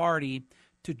majority party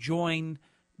to join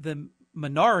the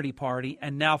minority party,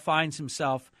 and now finds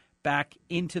himself back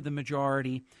into the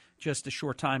majority just a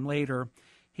short time later.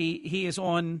 He is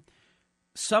on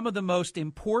some of the most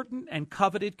important and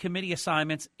coveted committee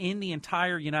assignments in the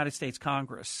entire United States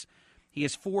Congress. He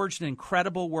has forged an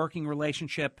incredible working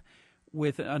relationship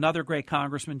with another great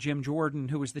congressman, Jim Jordan,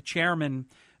 who is the chairman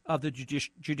of the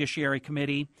Judiciary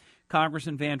Committee.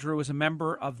 Congressman Van Drew is a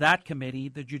member of that committee,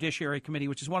 the Judiciary Committee,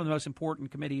 which is one of the most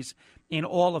important committees in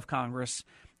all of Congress.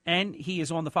 And he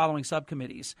is on the following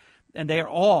subcommittees. And they are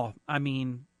all,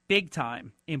 big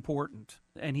time important.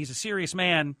 And he's a serious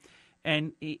man.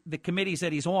 And the committees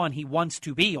that he's on, he wants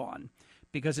to be on,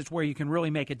 because it's where you can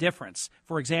really make a difference.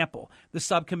 For example, the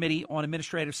Subcommittee on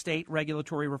Administrative State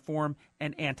Regulatory Reform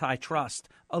and Antitrust.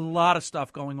 A lot of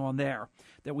stuff going on there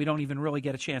that we don't even really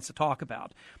get a chance to talk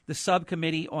about. The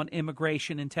Subcommittee on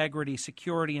Immigration, Integrity,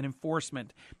 Security, and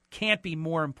Enforcement can't be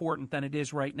more important than it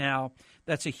is right now.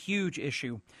 That's a huge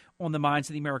issue on the minds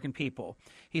of the American people.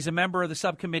 He's a member of the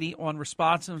Subcommittee on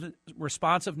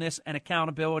Responsiveness and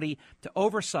Accountability to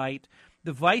Oversight,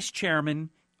 the Vice Chairman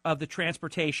of the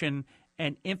Transportation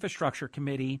and Infrastructure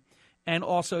Committee, and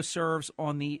also serves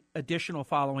on the additional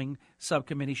following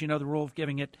subcommittees. You know the rule of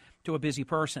giving it to a busy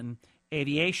person: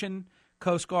 Aviation,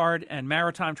 Coast Guard and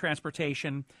Maritime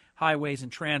Transportation, Highways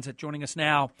and Transit. Joining us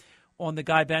now on the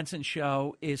Guy Benson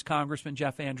Show is Congressman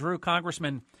Jeff Van Drew.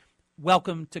 Congressman,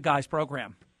 welcome to Guy's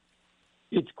program.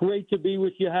 It's great to be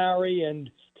with you, Harry, and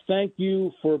thank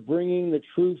you for bringing the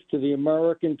truth to the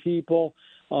American people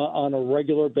on a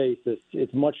regular basis.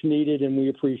 It's much needed, and we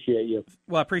appreciate you.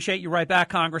 Well, I appreciate you right back,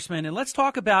 Congressman. And let's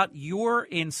talk about your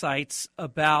insights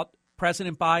about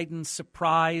President Biden's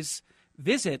surprise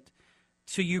visit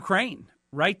to Ukraine,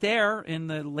 right there in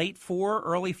the late 4,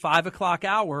 early 5 o'clock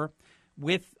hour,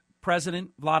 with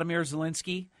President Vladimir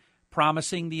Zelensky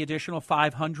promising the additional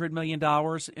 $500 million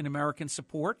in American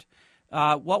support.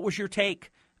 What was your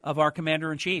take of our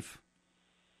commander-in-chief?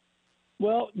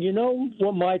 Well, you know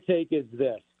what my take is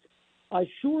this. I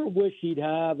sure wish he'd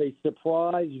have a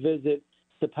surprise visit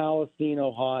to Palestine,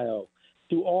 Ohio,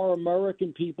 to our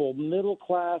American people,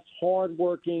 middle-class,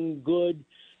 hardworking, good,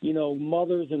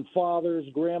 mothers and fathers,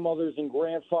 grandmothers and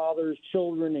grandfathers,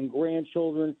 children and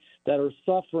grandchildren that are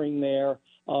suffering there,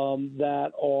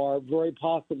 that are very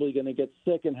possibly going to get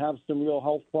sick and have some real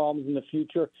health problems in the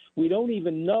future. We don't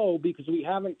even know because we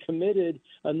haven't committed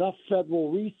enough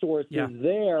federal resources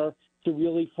there to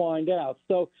really find out.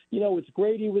 So, it's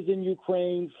great he was in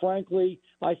Ukraine. Frankly,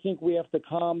 I think we have to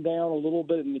calm down a little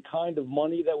bit in the kind of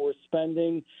money that we're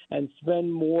spending and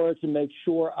spend more to make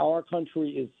sure our country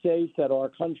is safe, that our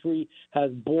country has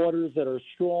borders that are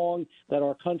strong, that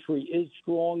our country is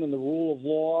strong in the rule of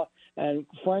law. And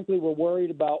frankly, we're worried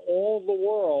about all of the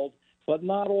world, but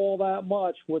not all that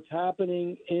much what's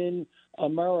happening in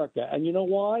America. And you know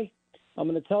why? I'm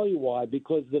going to tell you why.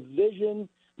 Because the vision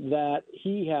that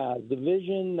he has, the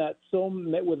vision that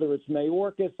whether it's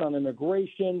Mayorkas on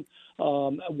immigration,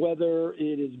 whether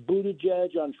it is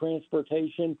Buttigieg on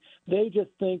transportation, they just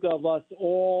think of us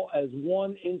all as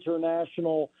one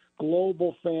international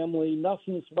global family,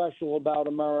 nothing special about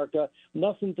America,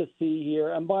 nothing to see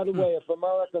here. And by the way, if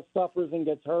America suffers and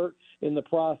gets hurt in the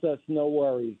process, no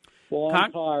worries. Well,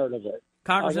 I'm tired of it.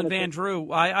 Congressman Van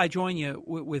Drew, I join you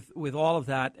with all of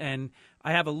that, and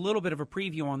I have a little bit of a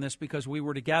preview on this because we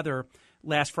were together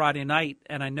last Friday night,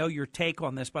 and I know your take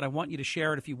on this, but I want you to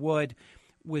share it, if you would,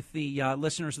 with the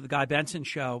listeners of the Guy Benson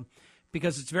Show,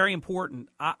 because it's very important.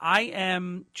 I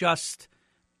am just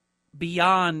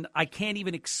beyond, I can't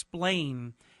even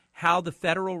explain how the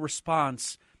federal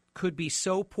response could be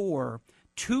so poor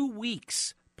 2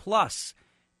 weeks plus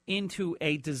into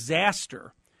a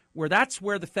disaster where that's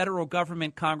where the federal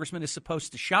government, Congressman, is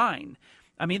supposed to shine.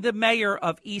 I mean, the mayor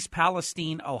of East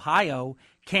Palestine, Ohio,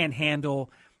 can't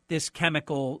handle this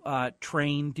chemical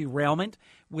train derailment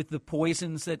with the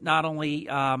poisons that not only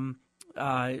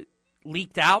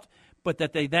leaked out, but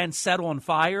that they then set on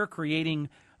fire, creating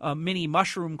a mini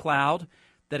mushroom cloud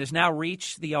that has now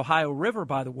reached the Ohio River,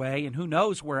 by the way, and who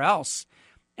knows where else.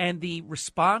 And the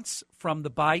response from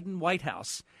the Biden White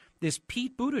House, this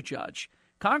Pete Buttigieg,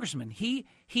 congressman, he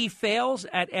fails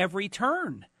at every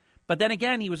turn. But then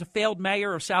again, he was a failed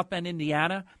mayor of South Bend,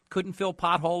 Indiana, couldn't fill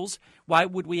potholes. Why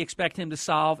would we expect him to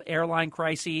solve airline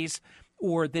crises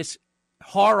or this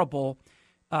horrible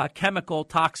chemical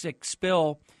toxic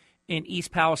spill in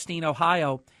East Palestine,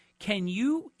 Ohio? Can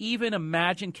you even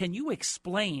imagine, can you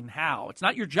explain how? It's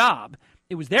not your job.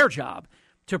 It was their job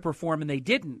to perform, and they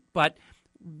didn't. But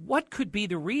what could be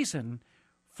the reason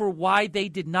for why they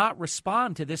did not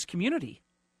respond to this community?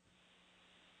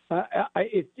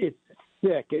 It's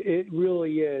sick. It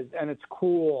really is, and it's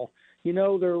cruel. You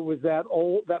know, there was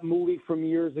that movie from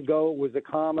years ago. It was a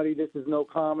comedy. This is no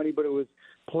comedy, but it was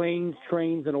Planes,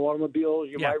 Trains, and Automobiles.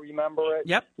 You might remember it.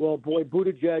 Yep. Well, boy,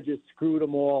 Buttigieg has screwed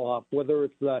them all up, whether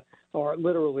it's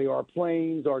literally our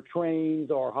planes, our trains,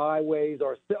 our highways,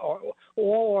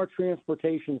 all our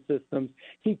transportation systems.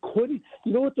 He couldn't.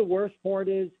 You know what the worst part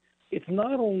is? It's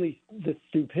not only the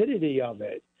stupidity of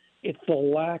it. It's the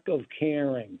lack of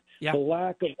caring, the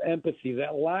lack of empathy,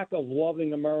 that lack of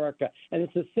loving America. And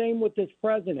it's the same with this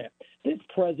president. This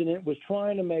president was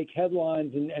trying to make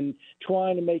headlines and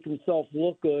trying to make himself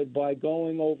look good by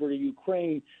going over to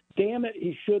Ukraine. Damn it,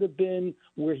 he should have been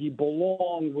where he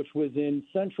belonged, which was in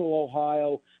central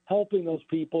Ohio, helping those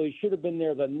people. He should have been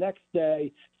there the next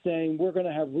day saying, we're going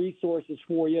to have resources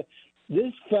for you.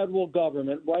 This federal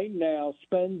government right now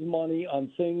spends money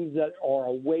on things that are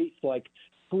a waste, like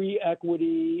free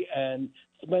equity and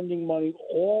spending money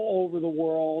all over the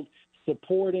world,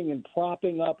 supporting and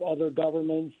propping up other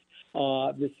governments.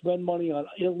 They spend money on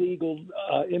illegal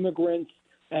immigrants,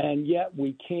 and yet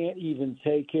we can't even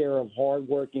take care of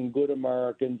hardworking, good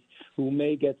Americans who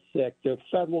may get sick. The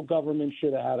federal government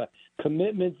should have had a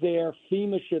commitment there.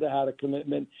 FEMA should have had a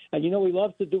commitment. And, you know, he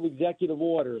loves to do executive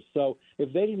orders. So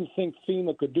if they didn't think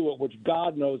FEMA could do it, which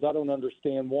God knows, I don't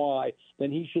understand why,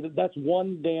 then he should have. That's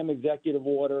one damn executive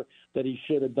order that he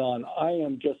should have done. I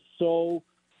am just so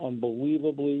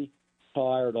unbelievably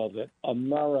tired of it.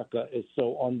 America is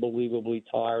so unbelievably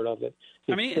tired of it.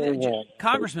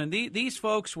 Congressman, these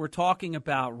folks were talking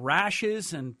about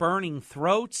rashes and burning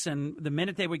throats, and the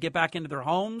minute they would get back into their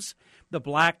homes, the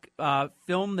black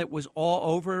film that was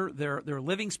all over their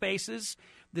living spaces.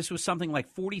 This was something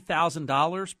like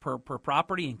 $40,000 per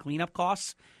property in cleanup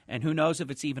costs, and who knows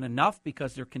if it's even enough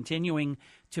because they're continuing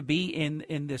to be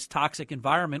in this toxic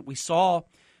environment. We saw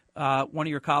one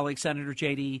of your colleagues, Senator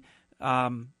J.D.,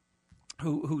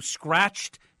 who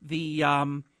scratched the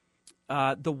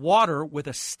water with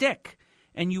a stick,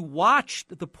 and you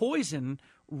watched the poison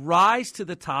rise to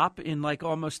the top in like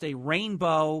almost a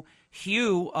rainbow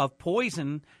hue of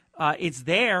poison. It's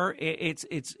there.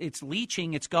 It's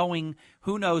leaching. It's going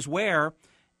who knows where,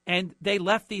 and they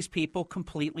left these people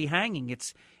completely hanging.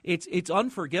 It's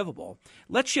unforgivable.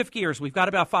 Let's shift gears. We've got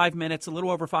about 5 minutes, a little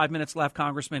over 5 minutes left,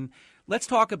 Congressman. Let's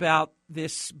talk about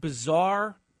this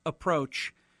bizarre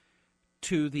approach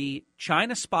to the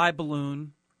China spy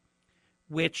balloon,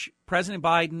 which President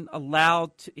Biden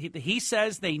allowed. He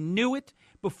says they knew it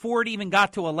before it even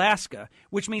got to Alaska,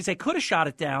 which means they could have shot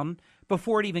it down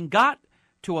before it even got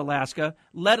to Alaska,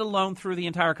 let alone through the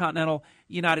entire continental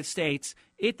United States.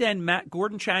 It then,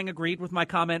 Gordon Chang agreed with my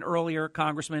comment earlier,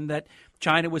 Congressman, that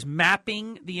China was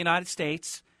mapping the United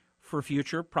States for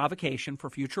future provocation, for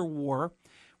future war.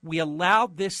 We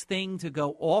allowed this thing to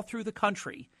go all through the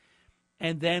country.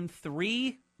 And then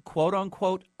 3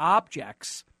 quote-unquote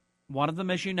objects, one of them,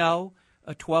 as you know,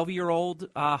 a 12-year-old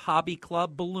hobby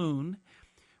club balloon.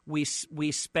 We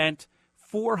spent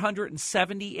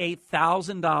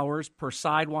 $478,000 per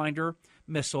Sidewinder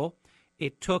missile.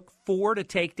 It took 4 to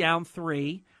take down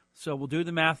 3. So we'll do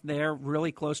the math there,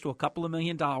 really close to a couple of $1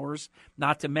 million,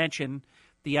 not to mention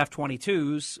the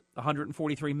F-22s,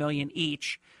 $143 million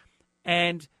each.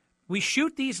 And we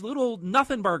shoot these little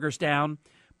nothing burgers down,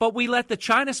 but we let the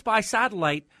China spy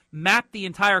satellite map the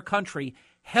entire country.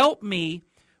 Help me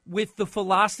with the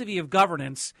philosophy of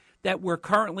governance that we're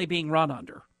currently being run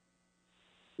under.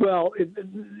 Well,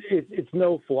 it's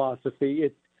no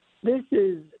philosophy. This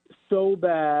is so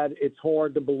bad, it's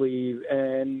hard to believe.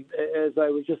 And as I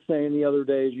was just saying the other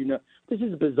day, as you know, this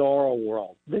is a bizarre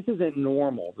world. This isn't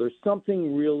normal. There's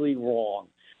something really wrong.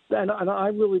 And I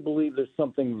really believe there's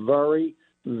something very,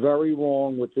 very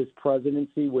wrong with this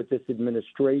presidency, with this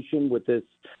administration, with this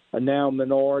now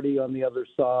minority on the other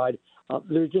side.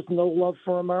 There's just no love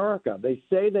for America. They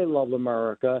say they love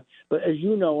America, but as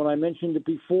you know, and I mentioned it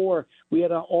before, we had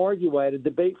to argue. I had a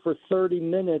debate for 30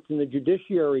 minutes in the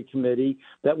Judiciary Committee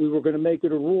that we were going to make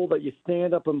it a rule that you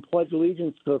stand up and pledge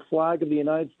allegiance to the flag of the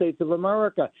United States of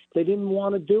America. They didn't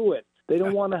want to do it. They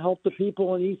don't want to help the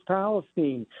people in East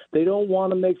Palestine. They don't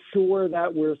want to make sure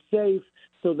that we're safe.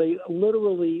 So they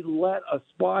literally let a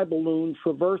spy balloon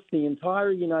traverse the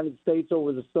entire United States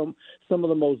over some of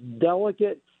the most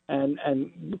delicate and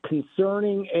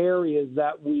concerning areas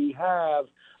that we have,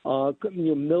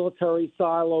 military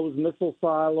silos, missile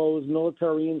silos,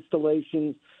 military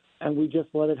installations, and we just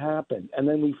let it happen. And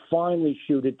then we finally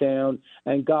shoot it down,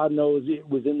 and God knows it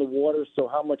was in the water, so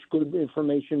how much good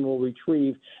information we'll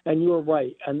retrieve. And you're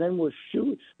right. And then we're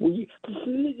shooting.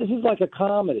 This is like a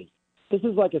comedy. This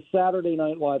is like a Saturday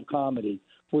Night Live comedy.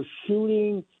 We're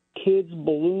shooting kids'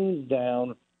 balloons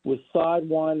down with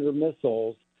Sidewinder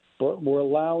missiles, but we're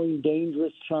allowing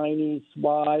dangerous Chinese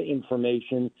spy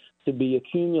information to be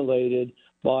accumulated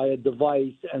by a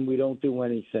device, and we don't do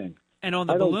anything. And on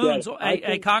the balloons,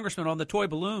 Congressman, on the toy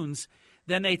balloons,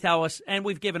 then they tell us, and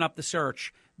we've given up the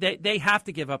search. They have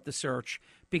to give up the search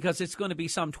because it's going to be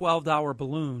some $12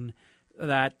 balloon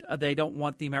that they don't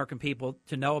want the American people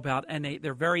to know about. And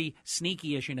they're very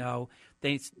sneaky, as you know.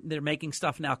 They're making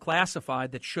stuff now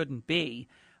classified that shouldn't be.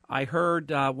 I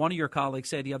heard one of your colleagues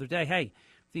say the other day, hey,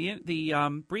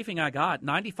 the briefing I got,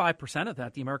 95% of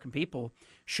that the American people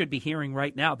should be hearing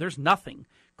right now. There's nothing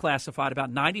classified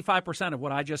about 95% of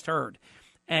what I just heard.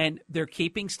 And they're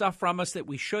keeping stuff from us that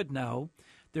we should know.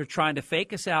 They're trying to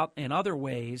fake us out in other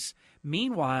ways.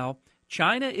 Meanwhile,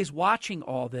 China is watching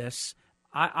all this.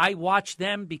 I watch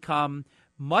them become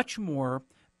much more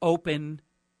open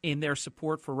in their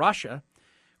support for Russia.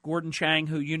 Gordon Chang,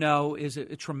 who you know is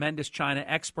a tremendous China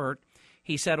expert,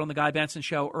 he said on the Guy Benson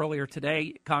Show earlier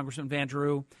today, Congressman Van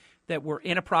Drew, that we're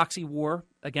in a proxy war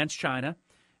against China.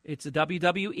 It's a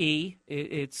WWE.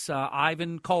 It's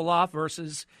Ivan Koloff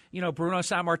versus, Bruno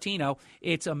Sammartino.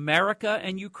 It's America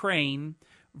and Ukraine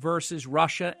versus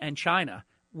Russia and China.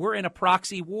 We're in a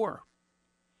proxy war.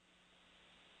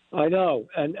 I know,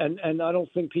 and I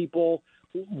don't think people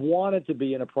wanted to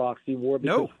be in a proxy war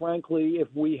because, frankly, if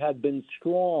we had been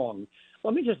strong,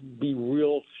 let me just be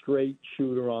real straight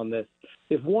shooter on this.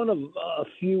 If one of a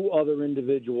few other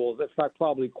individuals, in fact,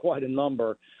 probably quite a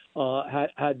number,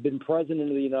 had been president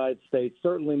of the United States,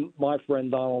 certainly my friend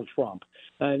Donald Trump,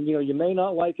 and, you may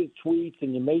not like his tweets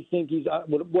and you may think he's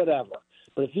whatever,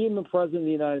 but if he had been president of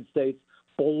the United States,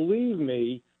 believe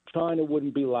me, China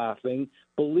wouldn't be laughing.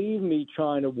 Believe me,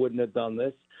 China wouldn't have done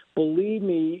this. Believe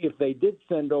me, if they did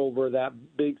send over that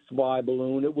big spy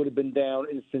balloon, it would have been down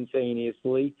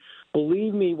instantaneously.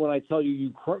 Believe me when I tell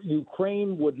you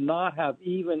Ukraine would not have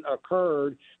even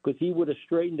occurred because he would have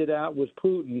straightened it out with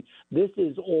Putin. This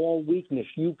is all weakness.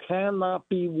 You cannot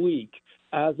be weak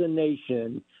as a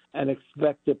nation and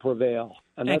expect to prevail.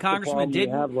 And that's Congressman, the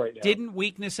problem we have right now. Didn't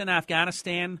weakness in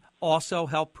Afghanistan also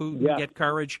help Putin get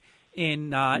courage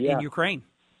in Ukraine?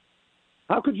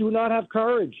 How could you not have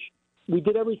courage? We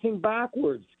did everything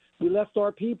backwards. We left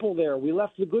our people there. We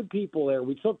left the good people there.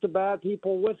 We took the bad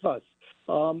people with us.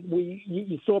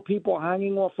 You saw people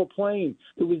hanging off a plane.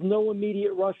 There was no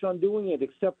immediate rush on doing it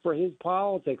except for his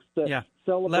politics to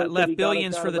celebrate. Left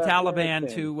billions for the Taliban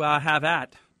to have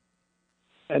at.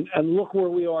 And look where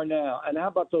we are now. And how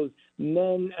about those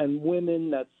men and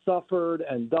women that suffered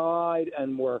and died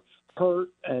and were hurt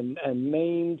and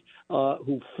maimed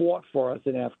who fought for us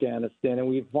in Afghanistan, and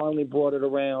we finally brought it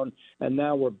around, and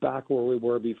now we're back where we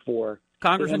were before.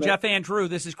 Congressman Jeff Van Drew,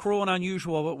 this is cruel and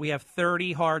unusual, but we have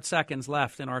 30 hard seconds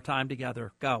left in our time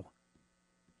together. Go.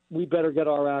 We better get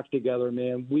our act together,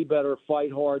 man. We better fight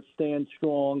hard, stand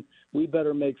strong. We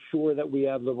better make sure that we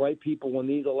have the right people when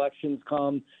these elections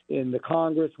come in the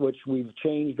Congress, which we've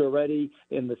changed already,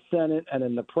 in the Senate and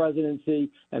in the presidency,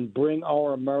 and bring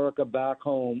our America back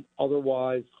home.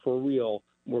 Otherwise, for real,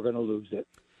 we're going to lose it.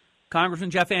 Congressman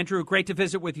Jeff Van Drew, great to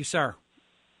visit with you, sir.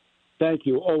 Thank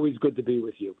you. Always good to be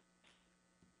with you.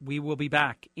 We will be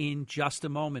back in just a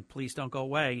moment. Please don't go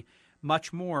away.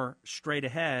 Much more straight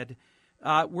ahead.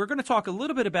 We're going to talk a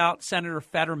little bit about Senator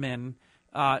Fetterman,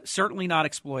 certainly not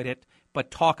exploit it,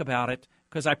 but talk about it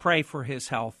because I pray for his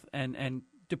health. And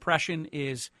depression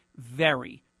is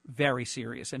very, very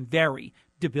serious and very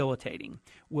debilitating.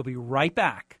 We'll be right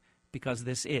back because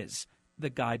this is The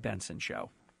Guy Benson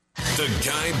Show. The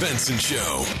Guy Benson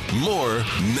Show. More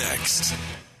next.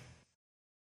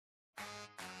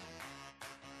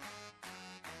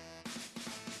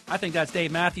 I think that's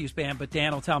Dave Matthews Band, but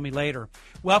Dan will tell me later.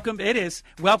 Welcome. It is.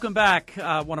 Welcome back.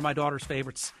 One of my daughter's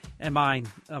favorites and mine.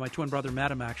 My twin brother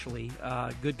met him, actually.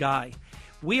 Good guy.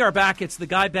 We are back. It's the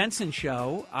Guy Benson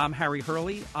Show. I'm Harry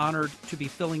Hurley, honored to be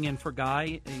filling in for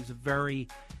Guy. He's a very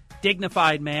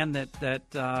dignified man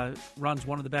that runs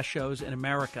one of the best shows in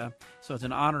America. So it's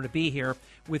an honor to be here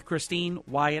with Christine,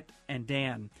 Wyatt, and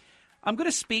Dan. I'm going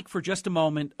to speak for just a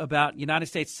moment about United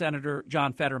States Senator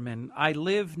John Fetterman. I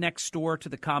live next door to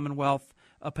the Commonwealth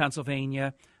of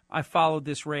Pennsylvania. I followed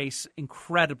this race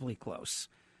incredibly close,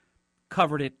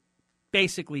 covered it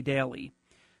basically daily,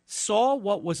 saw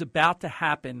what was about to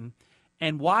happen,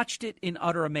 and watched it in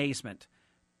utter amazement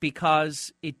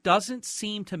because it doesn't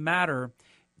seem to matter.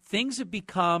 Things have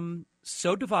become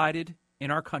so divided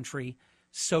in our country,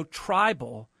 so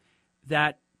tribal,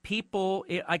 that people,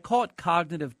 I call it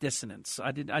cognitive dissonance.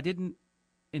 I didn't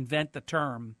invent the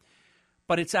term,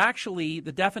 but it's actually,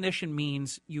 the definition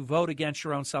means you vote against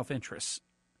your own self-interests.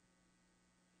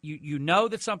 You know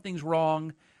that something's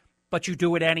wrong, but you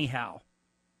do it anyhow.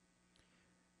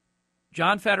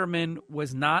 John Fetterman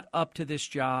was not up to this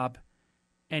job,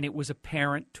 and it was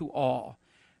apparent to all.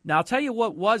 Now, I'll tell you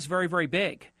what was very, very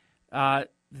big.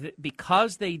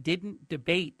 Because they didn't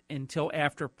debate until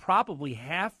after probably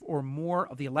half or more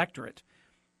of the electorate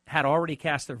had already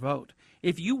cast their vote.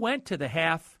 If you went to the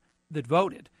half that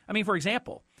voted, I mean, for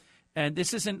example, and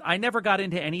this isn't, I never got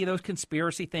into any of those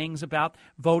conspiracy things about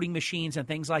voting machines and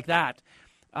things like that.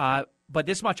 But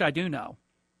this much I do know.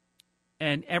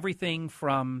 And everything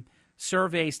from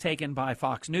surveys taken by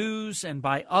Fox News and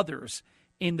by others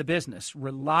in the business,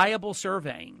 reliable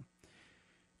surveying,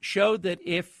 showed that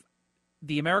if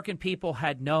the American people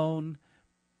had known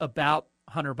about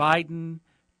Hunter Biden,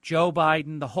 Joe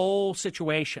Biden, the whole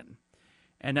situation,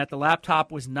 and that the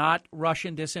laptop was not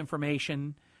Russian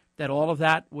disinformation, that all of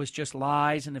that was just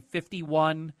lies, and the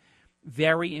 51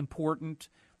 very important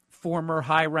former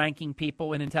high-ranking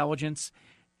people in intelligence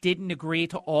didn't agree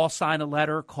to all sign a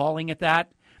letter calling it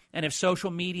that, and if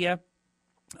social media,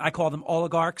 I call them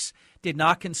oligarchs, did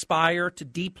not conspire to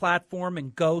deplatform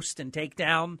and ghost and take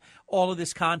down all of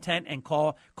this content and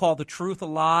call the truth a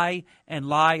lie and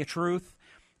lie a truth,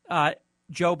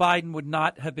 Joe Biden would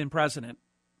not have been president,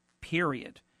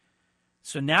 period.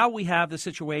 So now we have the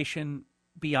situation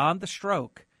beyond the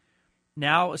stroke,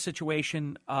 now a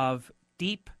situation of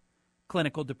deep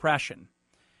clinical depression.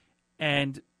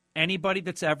 And anybody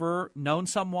that's ever known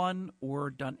someone or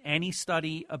done any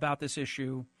study about this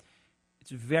issue, it's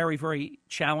very, very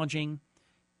challenging,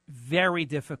 very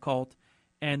difficult,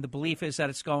 and the belief is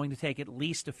that it's going to take at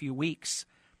least a few weeks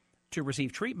to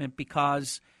receive treatment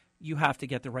because you have to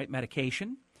get the right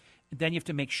medication. Then you have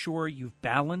to make sure you've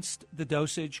balanced the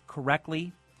dosage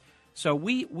correctly. So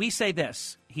we say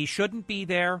this, he shouldn't be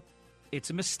there. It's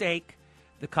a mistake.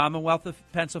 The Commonwealth of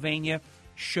Pennsylvania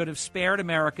should have spared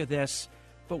America this,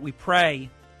 but we pray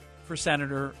for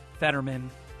Senator Fetterman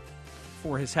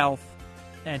for his health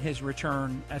and his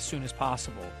return as soon as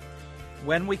possible.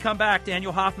 When we come back,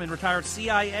 Daniel Hoffman, retired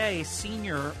CIA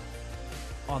senior,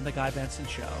 on The Guy Benson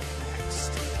Show.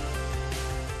 Next.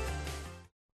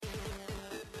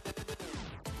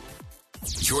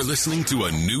 You're listening to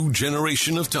a new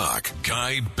generation of talk.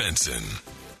 Guy Benson.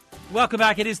 Welcome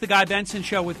back. It is The Guy Benson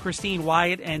Show with Christine,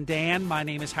 Wyatt, and Dan. My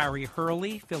name is Harry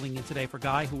Hurley, filling in today for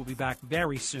Guy, who will be back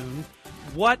very soon.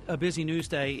 What a busy news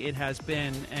day it has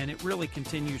been, and it really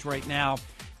continues right now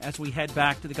as we head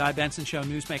back to the Guy Benson Show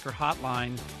Newsmaker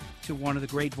Hotline, to one of the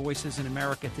great voices in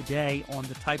America today on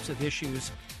the types of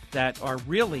issues that are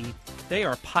really, they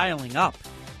are piling up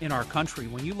in our country.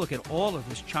 When you look at all of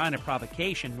this China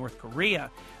provocation, North Korea,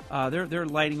 they're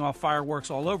lighting off fireworks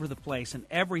all over the place, and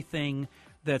everything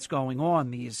that's going on,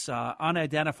 these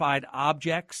unidentified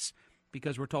objects,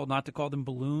 because we're told not to call them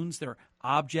balloons. They're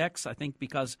objects, I think,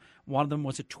 because one of them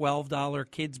was a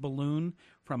 $12 kid's balloon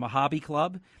from a hobby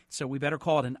club. So we better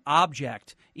call it an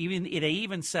object. They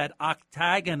even said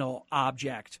octagonal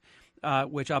object,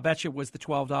 which I'll bet you was the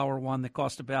 $12 one that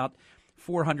cost about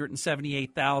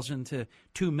 $478,000 to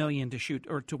 $2 million to shoot,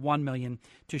 or to $1 million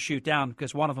to shoot down,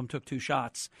 because one of them took 2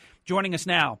 shots. Joining us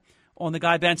now on the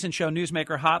Guy Benson Show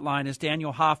Newsmaker Hotline is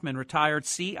Daniel Hoffman, retired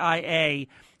CIA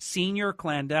senior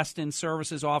clandestine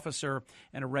services officer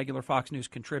and a regular Fox News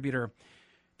contributor.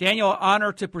 Daniel,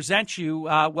 honor to present you.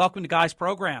 Welcome to Guy's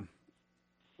program.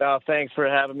 Thanks for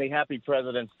having me. Happy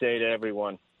President's Day to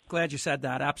everyone. Glad you said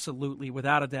that. Absolutely,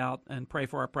 without a doubt. And pray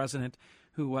for our president,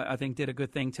 who I think did a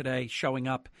good thing today, showing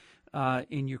up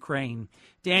in Ukraine.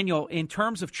 Daniel, in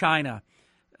terms of China,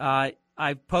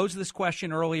 I posed this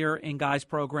question earlier in Guy's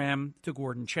program to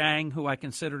Gordon Chang, who I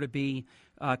consider to be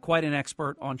quite an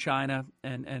expert on China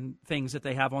and things that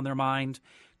they have on their mind.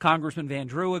 Congressman Van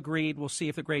Drew agreed. We'll see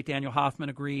if the great Daniel Hoffman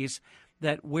agrees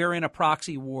that we're in a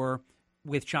proxy war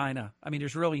with China. I mean,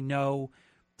 there's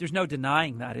no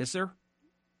denying that, is there?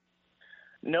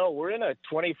 No, we're in a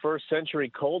 21st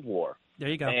century Cold War. There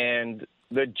you go. And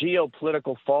the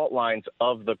geopolitical fault lines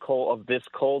of this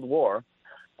Cold War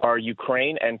are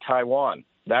Ukraine and Taiwan.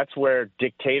 That's where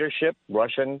dictatorship,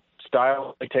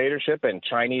 Russian-style dictatorship and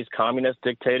Chinese communist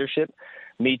dictatorship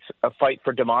meets a fight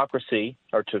for democracy,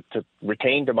 or to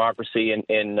retain democracy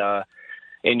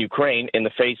in Ukraine in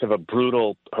the face of a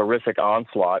brutal, horrific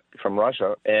onslaught from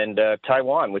Russia, and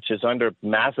Taiwan, which is under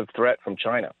massive threat from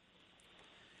China.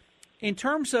 In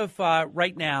terms of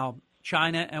right now,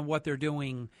 China and what they're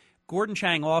doing, Gordon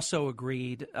Chang also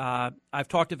agreed. I've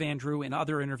talked to Van Drew in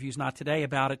other interviews, not today,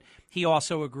 about it. He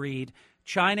also agreed.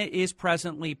 China is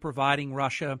presently providing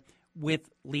Russia with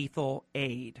lethal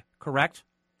aid, correct?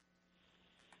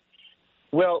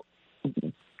 Well,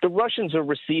 the Russians are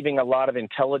receiving a lot of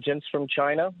intelligence from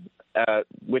China,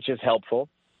 which is helpful.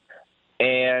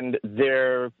 And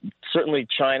certainly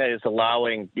China is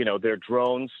allowing, their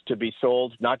drones to be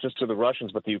sold, not just to the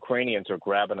Russians, but the Ukrainians are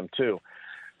grabbing them too.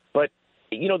 But,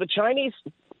 the Chinese,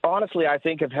 honestly, I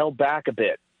think have held back a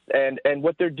bit. And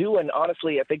what they're doing,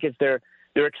 honestly, I think is they're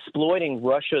exploiting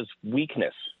Russia's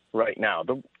weakness right now.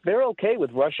 They're okay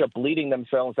with Russia bleeding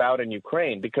themselves out in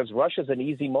Ukraine because Russia's an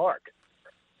easy mark.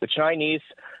 The Chinese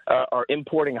are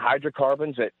importing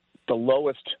hydrocarbons at the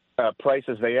lowest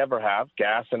prices they ever have,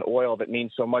 gas and oil that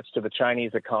means so much to the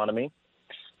Chinese economy.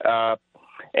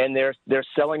 And they're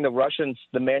selling the Russians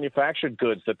the manufactured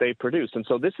goods that they produce. And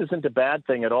so this isn't a bad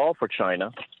thing at all for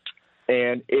China.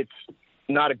 And it's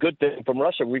not a good thing from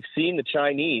Russia. We've seen the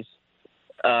Chinese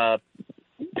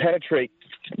penetrate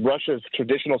Russia's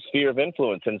traditional sphere of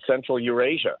influence in Central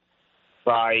Eurasia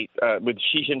with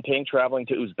Xi Jinping traveling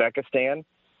to Uzbekistan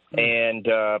and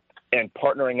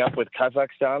partnering up with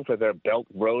Kazakhstan for their Belt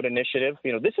Road Initiative.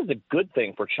 This is a good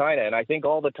thing for China, and I think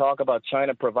all the talk about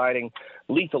China providing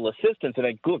lethal assistance,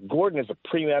 and Gordon is a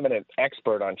preeminent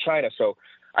expert on China, so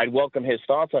I'd welcome his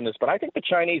thoughts on this, but I think the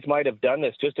Chinese might have done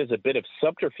this just as a bit of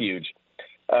subterfuge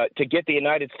to get the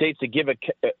United States to give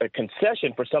a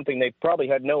concession for something they probably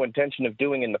had no intention of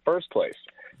doing in the first place,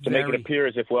 to make it appear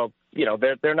as if,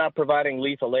 they're not providing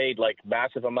lethal aid like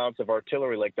massive amounts of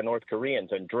artillery like the North Koreans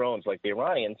and drones like the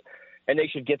Iranians, and they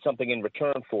should get something in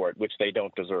return for it, which they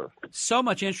don't deserve. So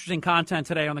much interesting content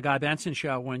today on the Guy Benson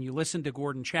Show. When you listen to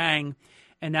Gordon Chang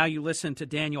and now you listen to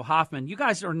Daniel Hoffman, you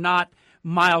guys are not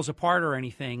miles apart or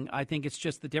anything. I think it's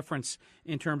just the difference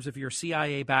in terms of your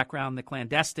CIA background, the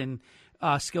clandestine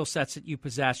skill sets that you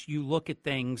possess. You look at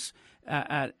things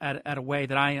at a way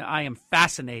that I am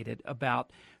fascinated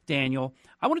about. Daniel,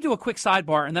 I want to do a quick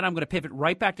sidebar, and then I'm going to pivot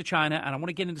right back to China, and I want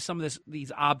to get into some of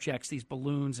these objects, these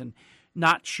balloons, and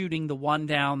not shooting the one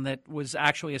down that was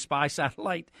actually a spy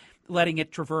satellite, letting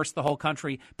it traverse the whole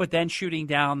country, but then shooting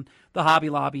down the Hobby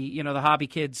Lobby, the Hobby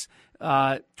Kids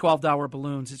 $12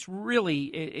 balloons. It's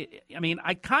really,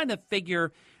 I kind of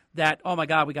figure that, oh, my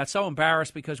God, we got so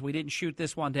embarrassed because we didn't shoot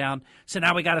this one down, so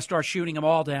now we got to start shooting them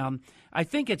all down. I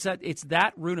think it's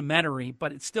that rudimentary,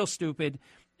 but it's still stupid,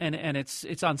 and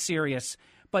it's unserious.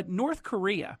 But North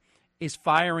Korea is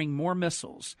firing more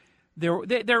missiles.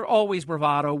 They're always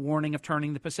bravado, warning of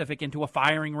turning the Pacific into a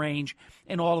firing range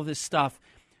and all of this stuff.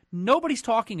 Nobody's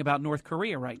talking about North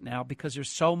Korea right now because there's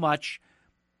so much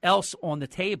else on the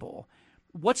table.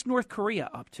 What's North Korea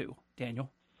up to,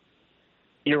 Daniel?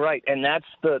 You're right, and that's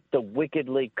the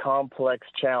wickedly complex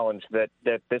challenge that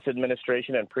this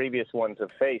administration and previous ones have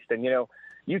faced. And,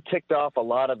 you ticked off a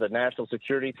lot of the national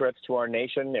security threats to our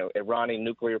nation. Iranian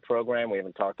nuclear program, we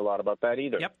haven't talked a lot about that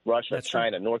either. Yep, Russia,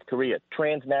 China, true. North Korea,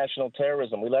 transnational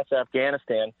terrorism. We left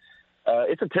Afghanistan.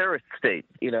 It's a terrorist state,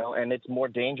 and it's more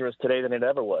dangerous today than it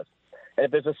ever was. And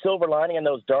if there's a silver lining in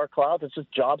those dark clouds, it's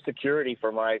just job security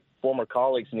for my former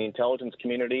colleagues in the intelligence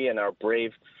community and our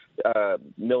brave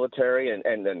military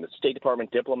and the State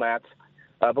Department diplomats.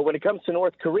 But when it comes to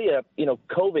North Korea,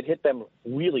 COVID hit them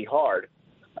really hard.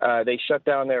 They shut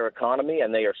down their economy,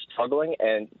 and they are struggling,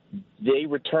 and they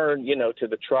return, to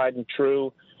the tried and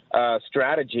true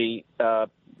strategy,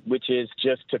 which is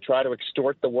just to try to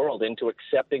extort the world into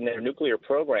accepting their nuclear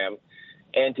program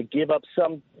and to give up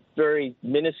some very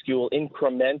minuscule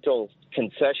incremental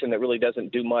concession that really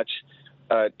doesn't do much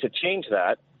to change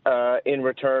that in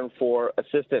return for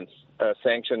assistance,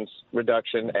 sanctions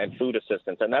reduction, and food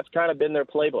assistance. And that's kind of been their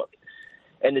playbook.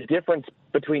 And the difference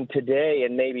between today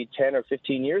and maybe 10 or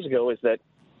 15 years ago is that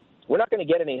we're not going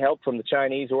to get any help from the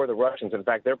Chinese or the Russians. In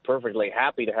fact, they're perfectly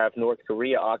happy to have North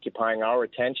Korea occupying our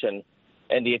attention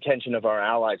and the attention of our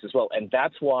allies as well. And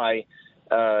that's why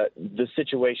the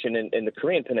situation in the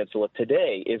Korean Peninsula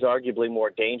today is arguably more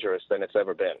dangerous than it's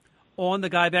ever been. On the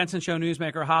Guy Benson Show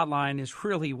Newsmaker Hotline is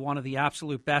really one of the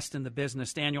absolute best in the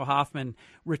business. Daniel Hoffman,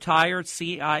 retired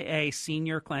CIA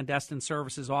Senior Clandestine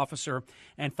Services Officer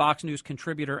and Fox News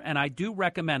contributor. And I do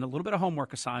recommend a little bit of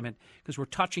homework assignment because we're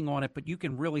touching on it, but you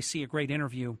can really see a great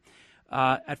interview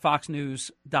at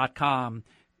foxnews.com.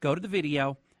 Go to the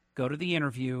video, go to the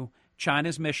interview.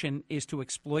 China's mission is to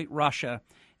exploit Russia.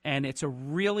 And it's a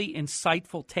really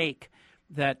insightful take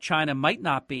that China might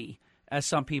not be, as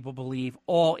some people believe,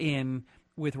 all in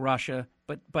with Russia,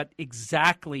 but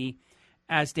exactly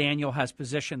as Daniel has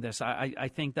positioned this. I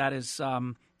think that is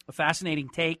a fascinating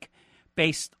take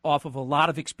based off of a lot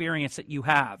of experience that you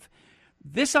have.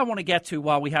 This I want to get to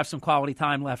while we have some quality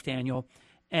time left, Daniel.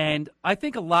 And I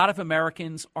think a lot of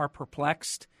Americans are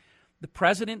perplexed. The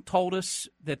president told us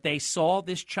that they saw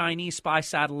this Chinese spy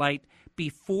satellite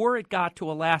before it got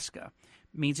to Alaska.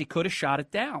 It means he could have shot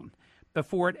it down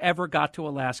before it ever got to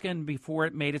Alaska and before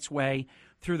it made its way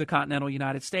through the continental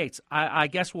United States. I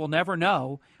guess we'll never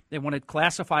know. They want to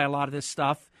classify a lot of this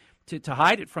stuff to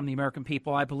hide it from the American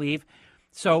people, I believe.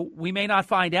 So we may not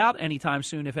find out anytime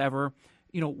soon, if ever.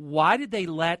 Why did they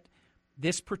let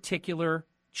this particular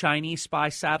Chinese spy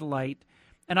satellite?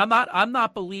 And I'm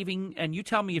not believing, and you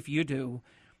tell me if you do,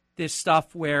 this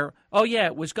stuff where, oh yeah,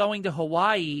 it was going to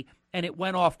Hawaii and it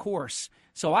went off course.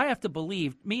 So I have to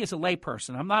believe, me as a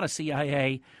layperson, I'm not a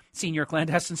CIA Senior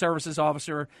Clandestine Services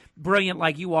Officer, brilliant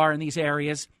like you are in these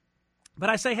areas. But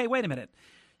I say, hey, wait a minute.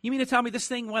 You mean to tell me this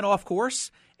thing went off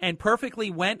course and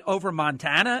perfectly went over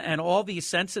Montana and all these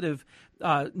sensitive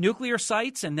nuclear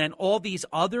sites and then all these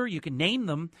other, you can name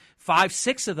them, 5,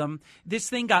 6 of them. This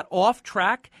thing got off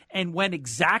track and went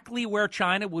exactly where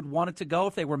China would want it to go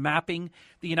if they were mapping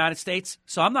the United States.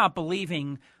 So I'm not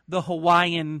believing the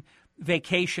Hawaiian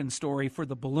vacation story for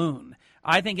the balloon.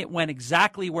 I think it went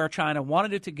exactly where China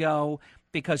wanted it to go,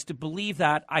 because to believe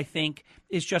that, I think,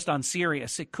 is just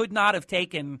unserious. It could not have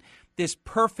taken this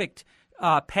perfect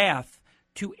path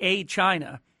to aid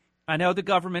China. I know the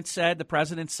government said, the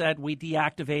president said, we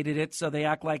deactivated it, so they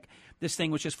act like this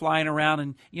thing was just flying around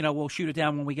and, we'll shoot it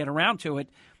down when we get around to it.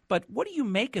 But what do you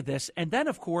make of this? And then,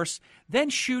 of course,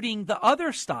 then shooting the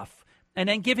other stuff and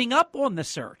then giving up on the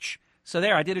search. So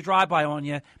there, I did a drive-by on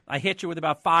you. I hit you with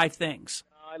about 5 things.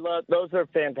 Those are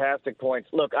fantastic points.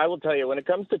 Look, I will tell you, when it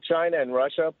comes to China and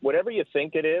Russia, whatever you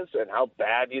think it is and how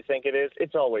bad you think it is,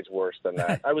 it's always worse than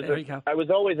that. I was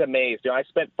always amazed. I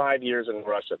spent 5 years in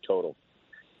Russia total.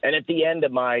 And at the end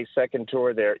of my second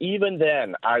tour there, even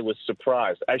then, I was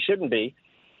surprised. I shouldn't be,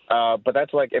 but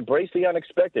that's like embrace the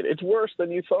unexpected. It's worse than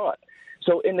you thought.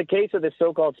 So in the case of this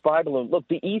so-called spy balloon, look,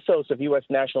 the ethos of U.S.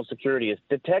 national security is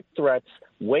detect threats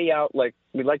way out, like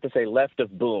we like to say, left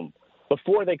of boom,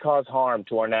 before they cause harm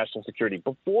to our national security,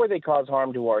 before they cause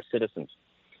harm to our citizens,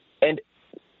 and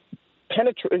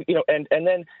penetrate, and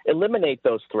then eliminate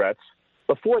those threats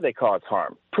before they cause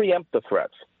harm, preempt the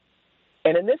threats.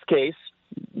 And in this case,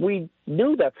 we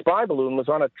knew that spy balloon was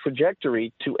on a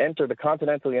trajectory to enter the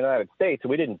continental United States, and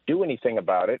we didn't do anything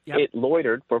about it. Yep. It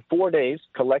loitered for 4 days,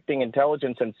 collecting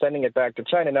intelligence and sending it back to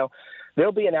China. Now,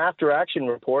 there'll be an after-action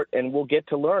report, and we'll get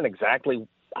to learn exactly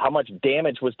how much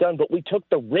damage was done, but we took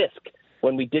the risk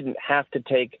when we didn't have to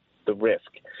take the risk.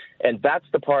 And that's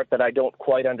the part that I don't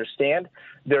quite understand.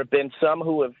 There have been some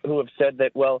who have said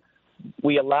that, well,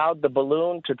 we allowed the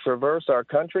balloon to traverse our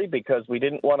country because we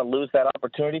didn't want to lose that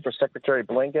opportunity for Secretary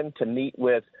Blinken to meet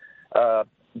with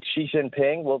Xi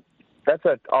Jinping. Well, that's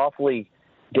an awfully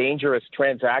dangerous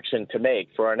transaction to make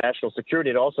for our national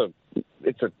security.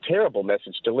 It's a terrible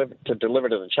message to deliver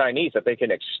to the Chinese that they can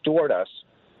extort us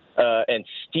and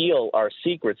steal our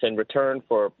secrets in return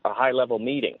for a high-level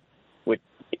meeting.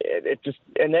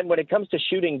 And then when it comes to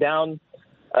shooting down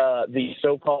the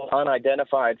so-called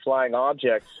unidentified flying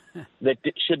objects that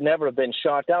should never have been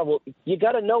shot down, well, you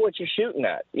got to know what you're shooting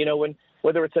at.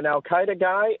 Whether it's an Al-Qaeda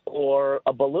guy or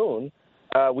a balloon,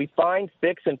 we find,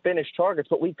 fix, and finish targets,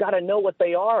 but we've got to know what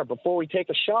they are before we take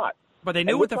a shot. But they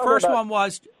knew what the first one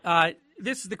was.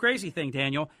 This is the crazy thing,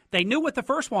 Daniel. They knew what the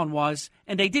first one was,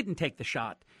 and they didn't take the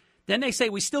shot. Then they say,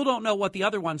 we still don't know what the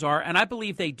other ones are, and I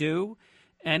believe they do.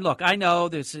 And look, I know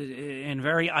this in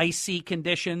very icy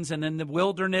conditions and in the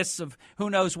wilderness of who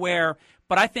knows where,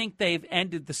 but I think they've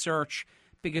ended the search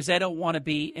because they don't want to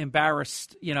be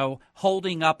embarrassed,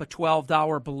 holding up a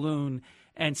 $12 balloon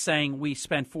and saying we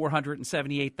spent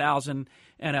 $478,000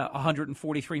 and a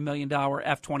 $143 million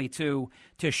F-22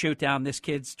 to shoot down this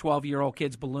 12-year-old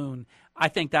kid's balloon. I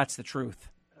think that's the truth.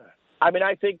 I mean,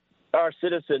 I think our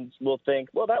citizens will think,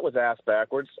 well, that was ass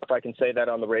backwards, if I can say that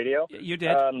on the radio. You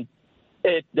did.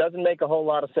 It doesn't make a whole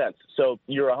lot of sense. So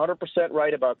you're 100%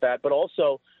 right about that. But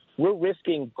also, we're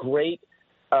risking great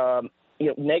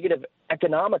negative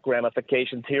economic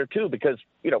ramifications here, too, because,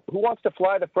 who wants to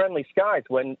fly the friendly skies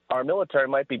when our military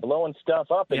might be blowing stuff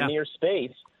up in near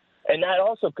space? And that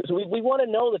also, because we want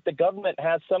to know that the government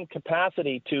has some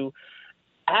capacity to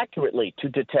accurately to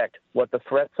detect what the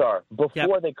threats are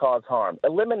before they cause harm,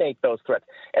 eliminate those threats.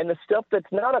 And the stuff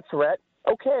that's not a threat,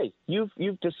 okay,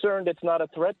 you've discerned it's not a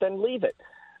threat, then leave it.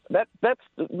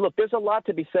 Look, there's a lot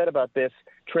to be said about this.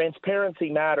 Transparency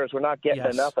matters. We're not getting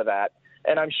enough of that.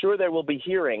 And I'm sure there will be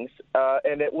hearings,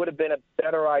 and it would have been a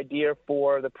better idea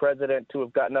for the president to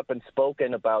have gotten up and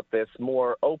spoken about this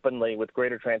more openly with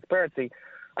greater transparency.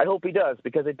 I hope he does,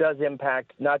 because it does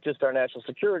impact not just our national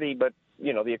security, but,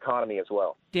 the economy as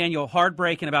well. Daniel, hard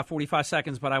break in about 45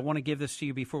 seconds, but I want to give this to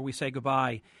you before we say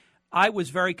goodbye. I was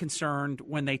very concerned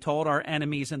when they told our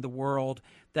enemies in the world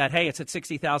that, hey, it's at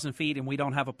 60,000 feet and we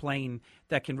don't have a plane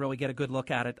that can really get a good look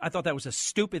at it. I thought that was a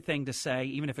stupid thing to say,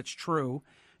 even if it's true.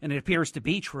 And it appears to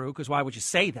be true, because why would you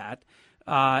say that?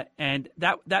 And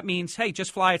that means, hey,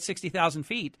 just fly at 60,000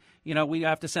 feet. We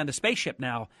have to send a spaceship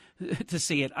now to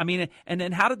see it. I mean, and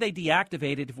then how did they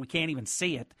deactivate it if we can't even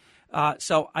see it?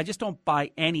 So I just don't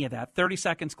buy any of that. 30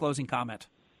 seconds, closing comment.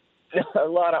 A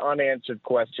lot of unanswered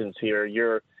questions here.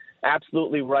 You're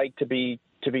absolutely right to be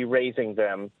raising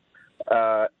them.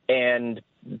 And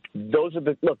those are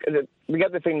the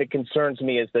other thing that concerns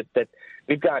me is that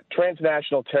we've got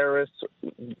transnational terrorists,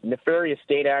 nefarious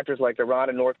state actors like Iran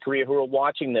and North Korea who are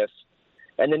watching this.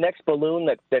 And the next balloon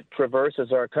that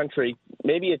traverses our country,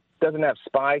 maybe it doesn't have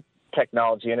spy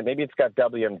technology in it. Maybe it's got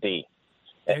WMD.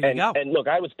 There you go. And look,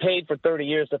 I was paid for 30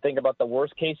 years to think about the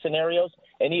worst case scenarios.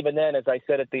 And even then, as I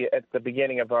said at the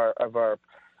beginning of our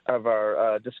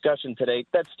discussion today,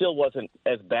 that still wasn't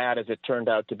as bad as it turned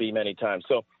out to be many times.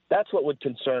 So that's what would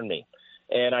concern me.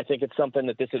 And I think it's something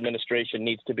that this administration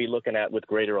needs to be looking at with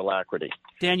greater alacrity.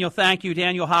 Daniel, thank you.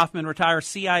 Daniel Hoffman, retired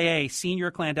CIA,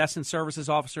 senior clandestine services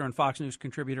officer and Fox News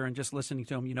contributor. And just listening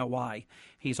to him, you know why.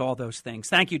 He's all those things.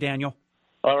 Thank you, Daniel.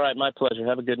 All right, my pleasure.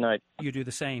 Have a good night. You do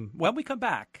the same. When we come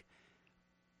back,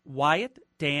 Wyatt,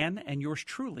 Dan, and yours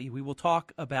truly, we will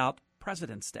talk about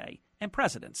President's Day and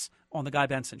presidents on The Guy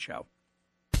Benson Show.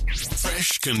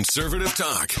 Fresh conservative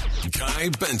talk. Guy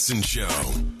Benson Show.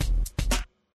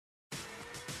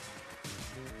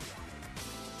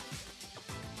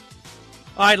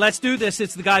 All right, let's do this.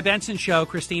 It's The Guy Benson Show.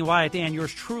 Christine Wyatt, Dan,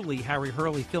 yours truly, Harry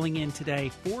Hurley, filling in today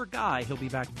for Guy. He'll be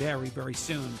back very, very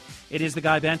soon. It is The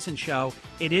Guy Benson Show.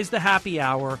 It is the happy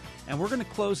hour, and we're going to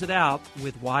close it out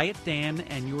with Wyatt, Dan,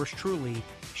 and yours truly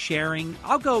sharing.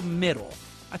 I'll go middle.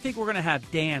 I think we're going to have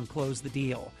Dan close the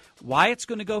deal. Wyatt's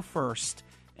going to go first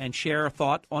and share a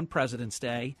thought on President's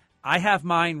Day. I have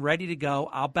mine ready to go.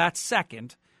 I'll bat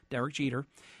second, Derek Jeter,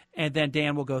 and then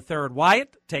Dan will go third.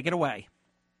 Wyatt, take it away.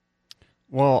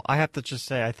 Well, I have to just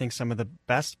say, I think some of the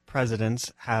best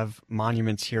presidents have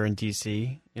monuments here in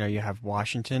D.C. You have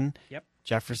Washington,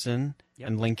 Jefferson,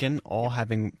 and Lincoln all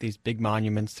having these big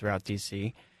monuments throughout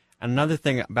D.C. And another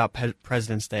thing about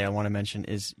President's Day I want to mention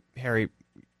is, Harry,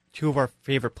 two of our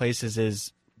favorite places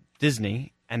is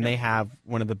Disney, and they have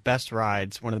one of the best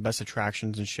rides, one of the best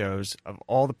attractions and shows of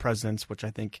all the presidents, which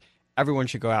I think everyone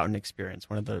should go out and experience.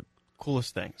 One of the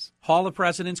coolest things. Hall of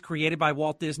Presidents created by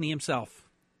Walt Disney himself.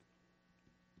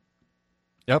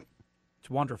 Yep. It's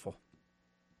wonderful.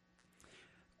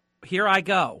 Here I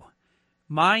go.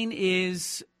 Mine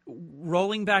is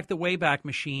rolling back the Wayback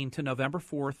Machine to November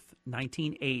 4th,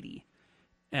 1980.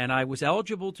 And I was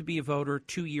eligible to be a voter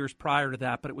 2 years prior to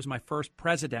that, but it was my first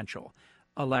presidential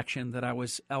election that I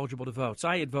was eligible to vote. So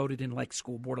I had voted in like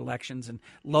school board elections and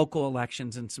local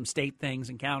elections and some state things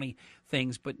and county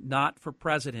things, but not for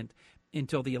president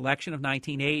until the election of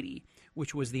 1980,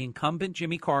 which was the incumbent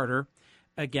Jimmy Carter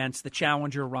against the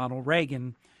challenger Ronald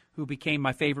Reagan, who became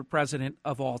my favorite president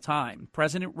of all time.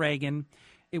 President Reagan,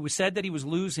 it was said that he was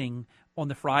losing on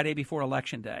the Friday before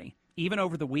Election Day. Even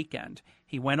over the weekend,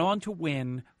 he went on to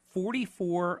win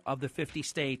 44 of the 50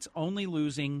 states, only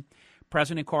losing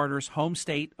President Carter's home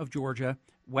state of Georgia,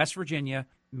 West Virginia,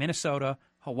 Minnesota,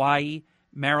 Hawaii,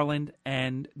 Maryland,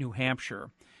 and New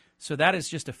Hampshire. So that is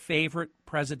just a favorite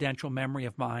presidential memory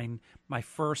of mine, my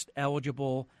first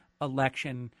eligible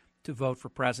election to vote for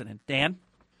president. Dan?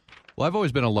 Well, I've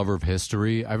always been a lover of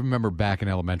history. I remember back in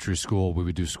elementary school, we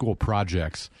would do school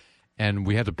projects, and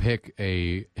we had to pick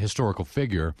a historical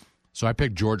figure. So I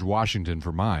picked George Washington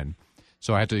for mine.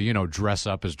 So I had to, dress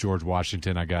up as George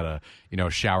Washington. I got a,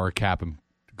 shower cap and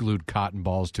glued cotton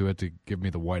balls to it to give me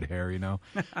the white hair, It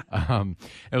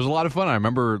was a lot of fun. I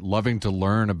remember loving to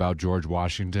learn about George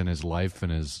Washington, his life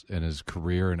and his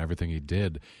career and everything he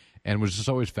did, and was just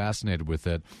always fascinated with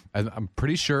it. I'm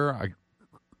pretty sure,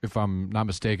 if I'm not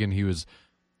mistaken, he was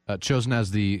chosen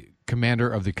as the commander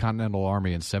of the Continental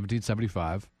Army in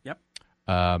 1775. Yep.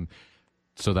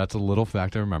 So that's a little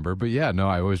fact I remember. But yeah, no,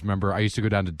 I always remember I used to go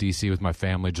down to D.C. with my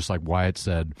family, just like Wyatt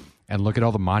said, and look at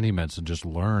all the monuments and just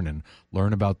learn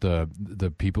about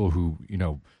the people who,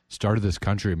 started this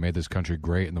country and made this country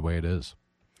great in the way it is.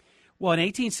 Well, in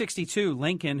 1862,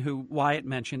 Lincoln, who Wyatt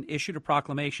mentioned, issued a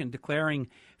proclamation declaring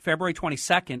February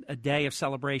 22nd a day of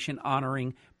celebration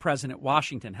honoring President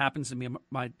Washington. Happens to be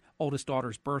my oldest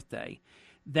daughter's birthday.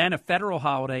 Then a federal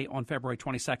holiday on February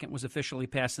 22nd was officially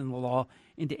passed into law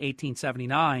into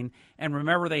 1879. And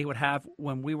remember, they would have,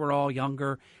 when we were all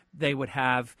younger, they would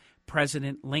have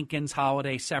President Lincoln's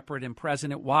holiday separate and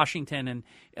President Washington and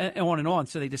on and on.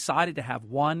 So they decided to have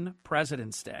one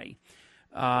President's Day.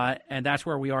 And that's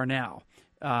where we are now.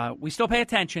 We still pay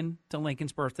attention to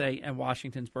Lincoln's birthday and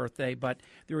Washington's birthday, but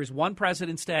there is one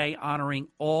President's Day honoring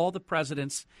all the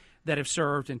presidents that have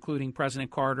served, including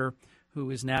President Carter, who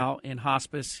is now in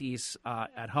hospice. He's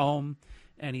at home,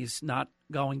 and he's not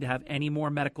going to have any more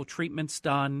medical treatments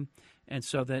done. And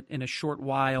so that in a short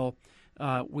while,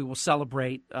 we will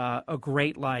celebrate a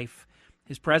great life.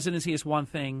 His presidency is one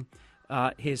thing.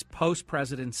 His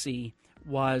post-presidency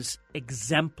was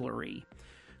exemplary.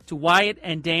 To Wyatt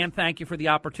and Dan, thank you for the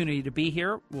opportunity to be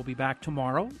here. We'll be back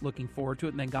tomorrow. Looking forward to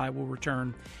it. And then Guy will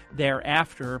return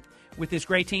thereafter. With this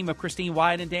great team of Christine,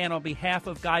 Wyatt, and Dan, on behalf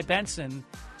of Guy Benson,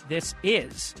 this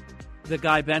is The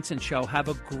Guy Benson Show. Have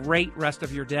a great rest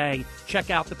of your day. Check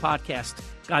out the podcast,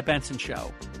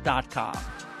 GuyBensonShow.com.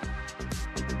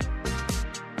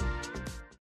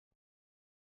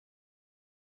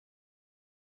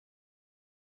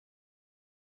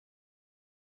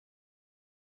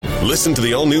 Listen to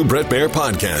the all-new Bret Baier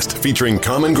podcast featuring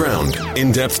Common Ground,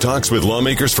 in-depth talks with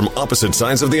lawmakers from opposite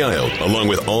sides of the aisle, along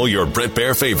with all your Bret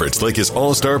Baier favorites like his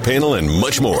all-star panel and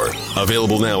much more.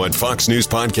 Available now at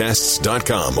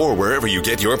FoxNewsPodcasts.com or wherever you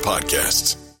get your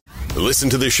podcasts. Listen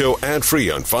to the show ad-free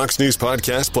on Fox News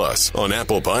Podcast Plus, on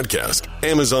Apple Podcast,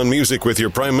 Amazon Music with your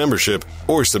Prime membership,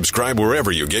 or subscribe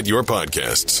wherever you get your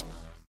podcasts.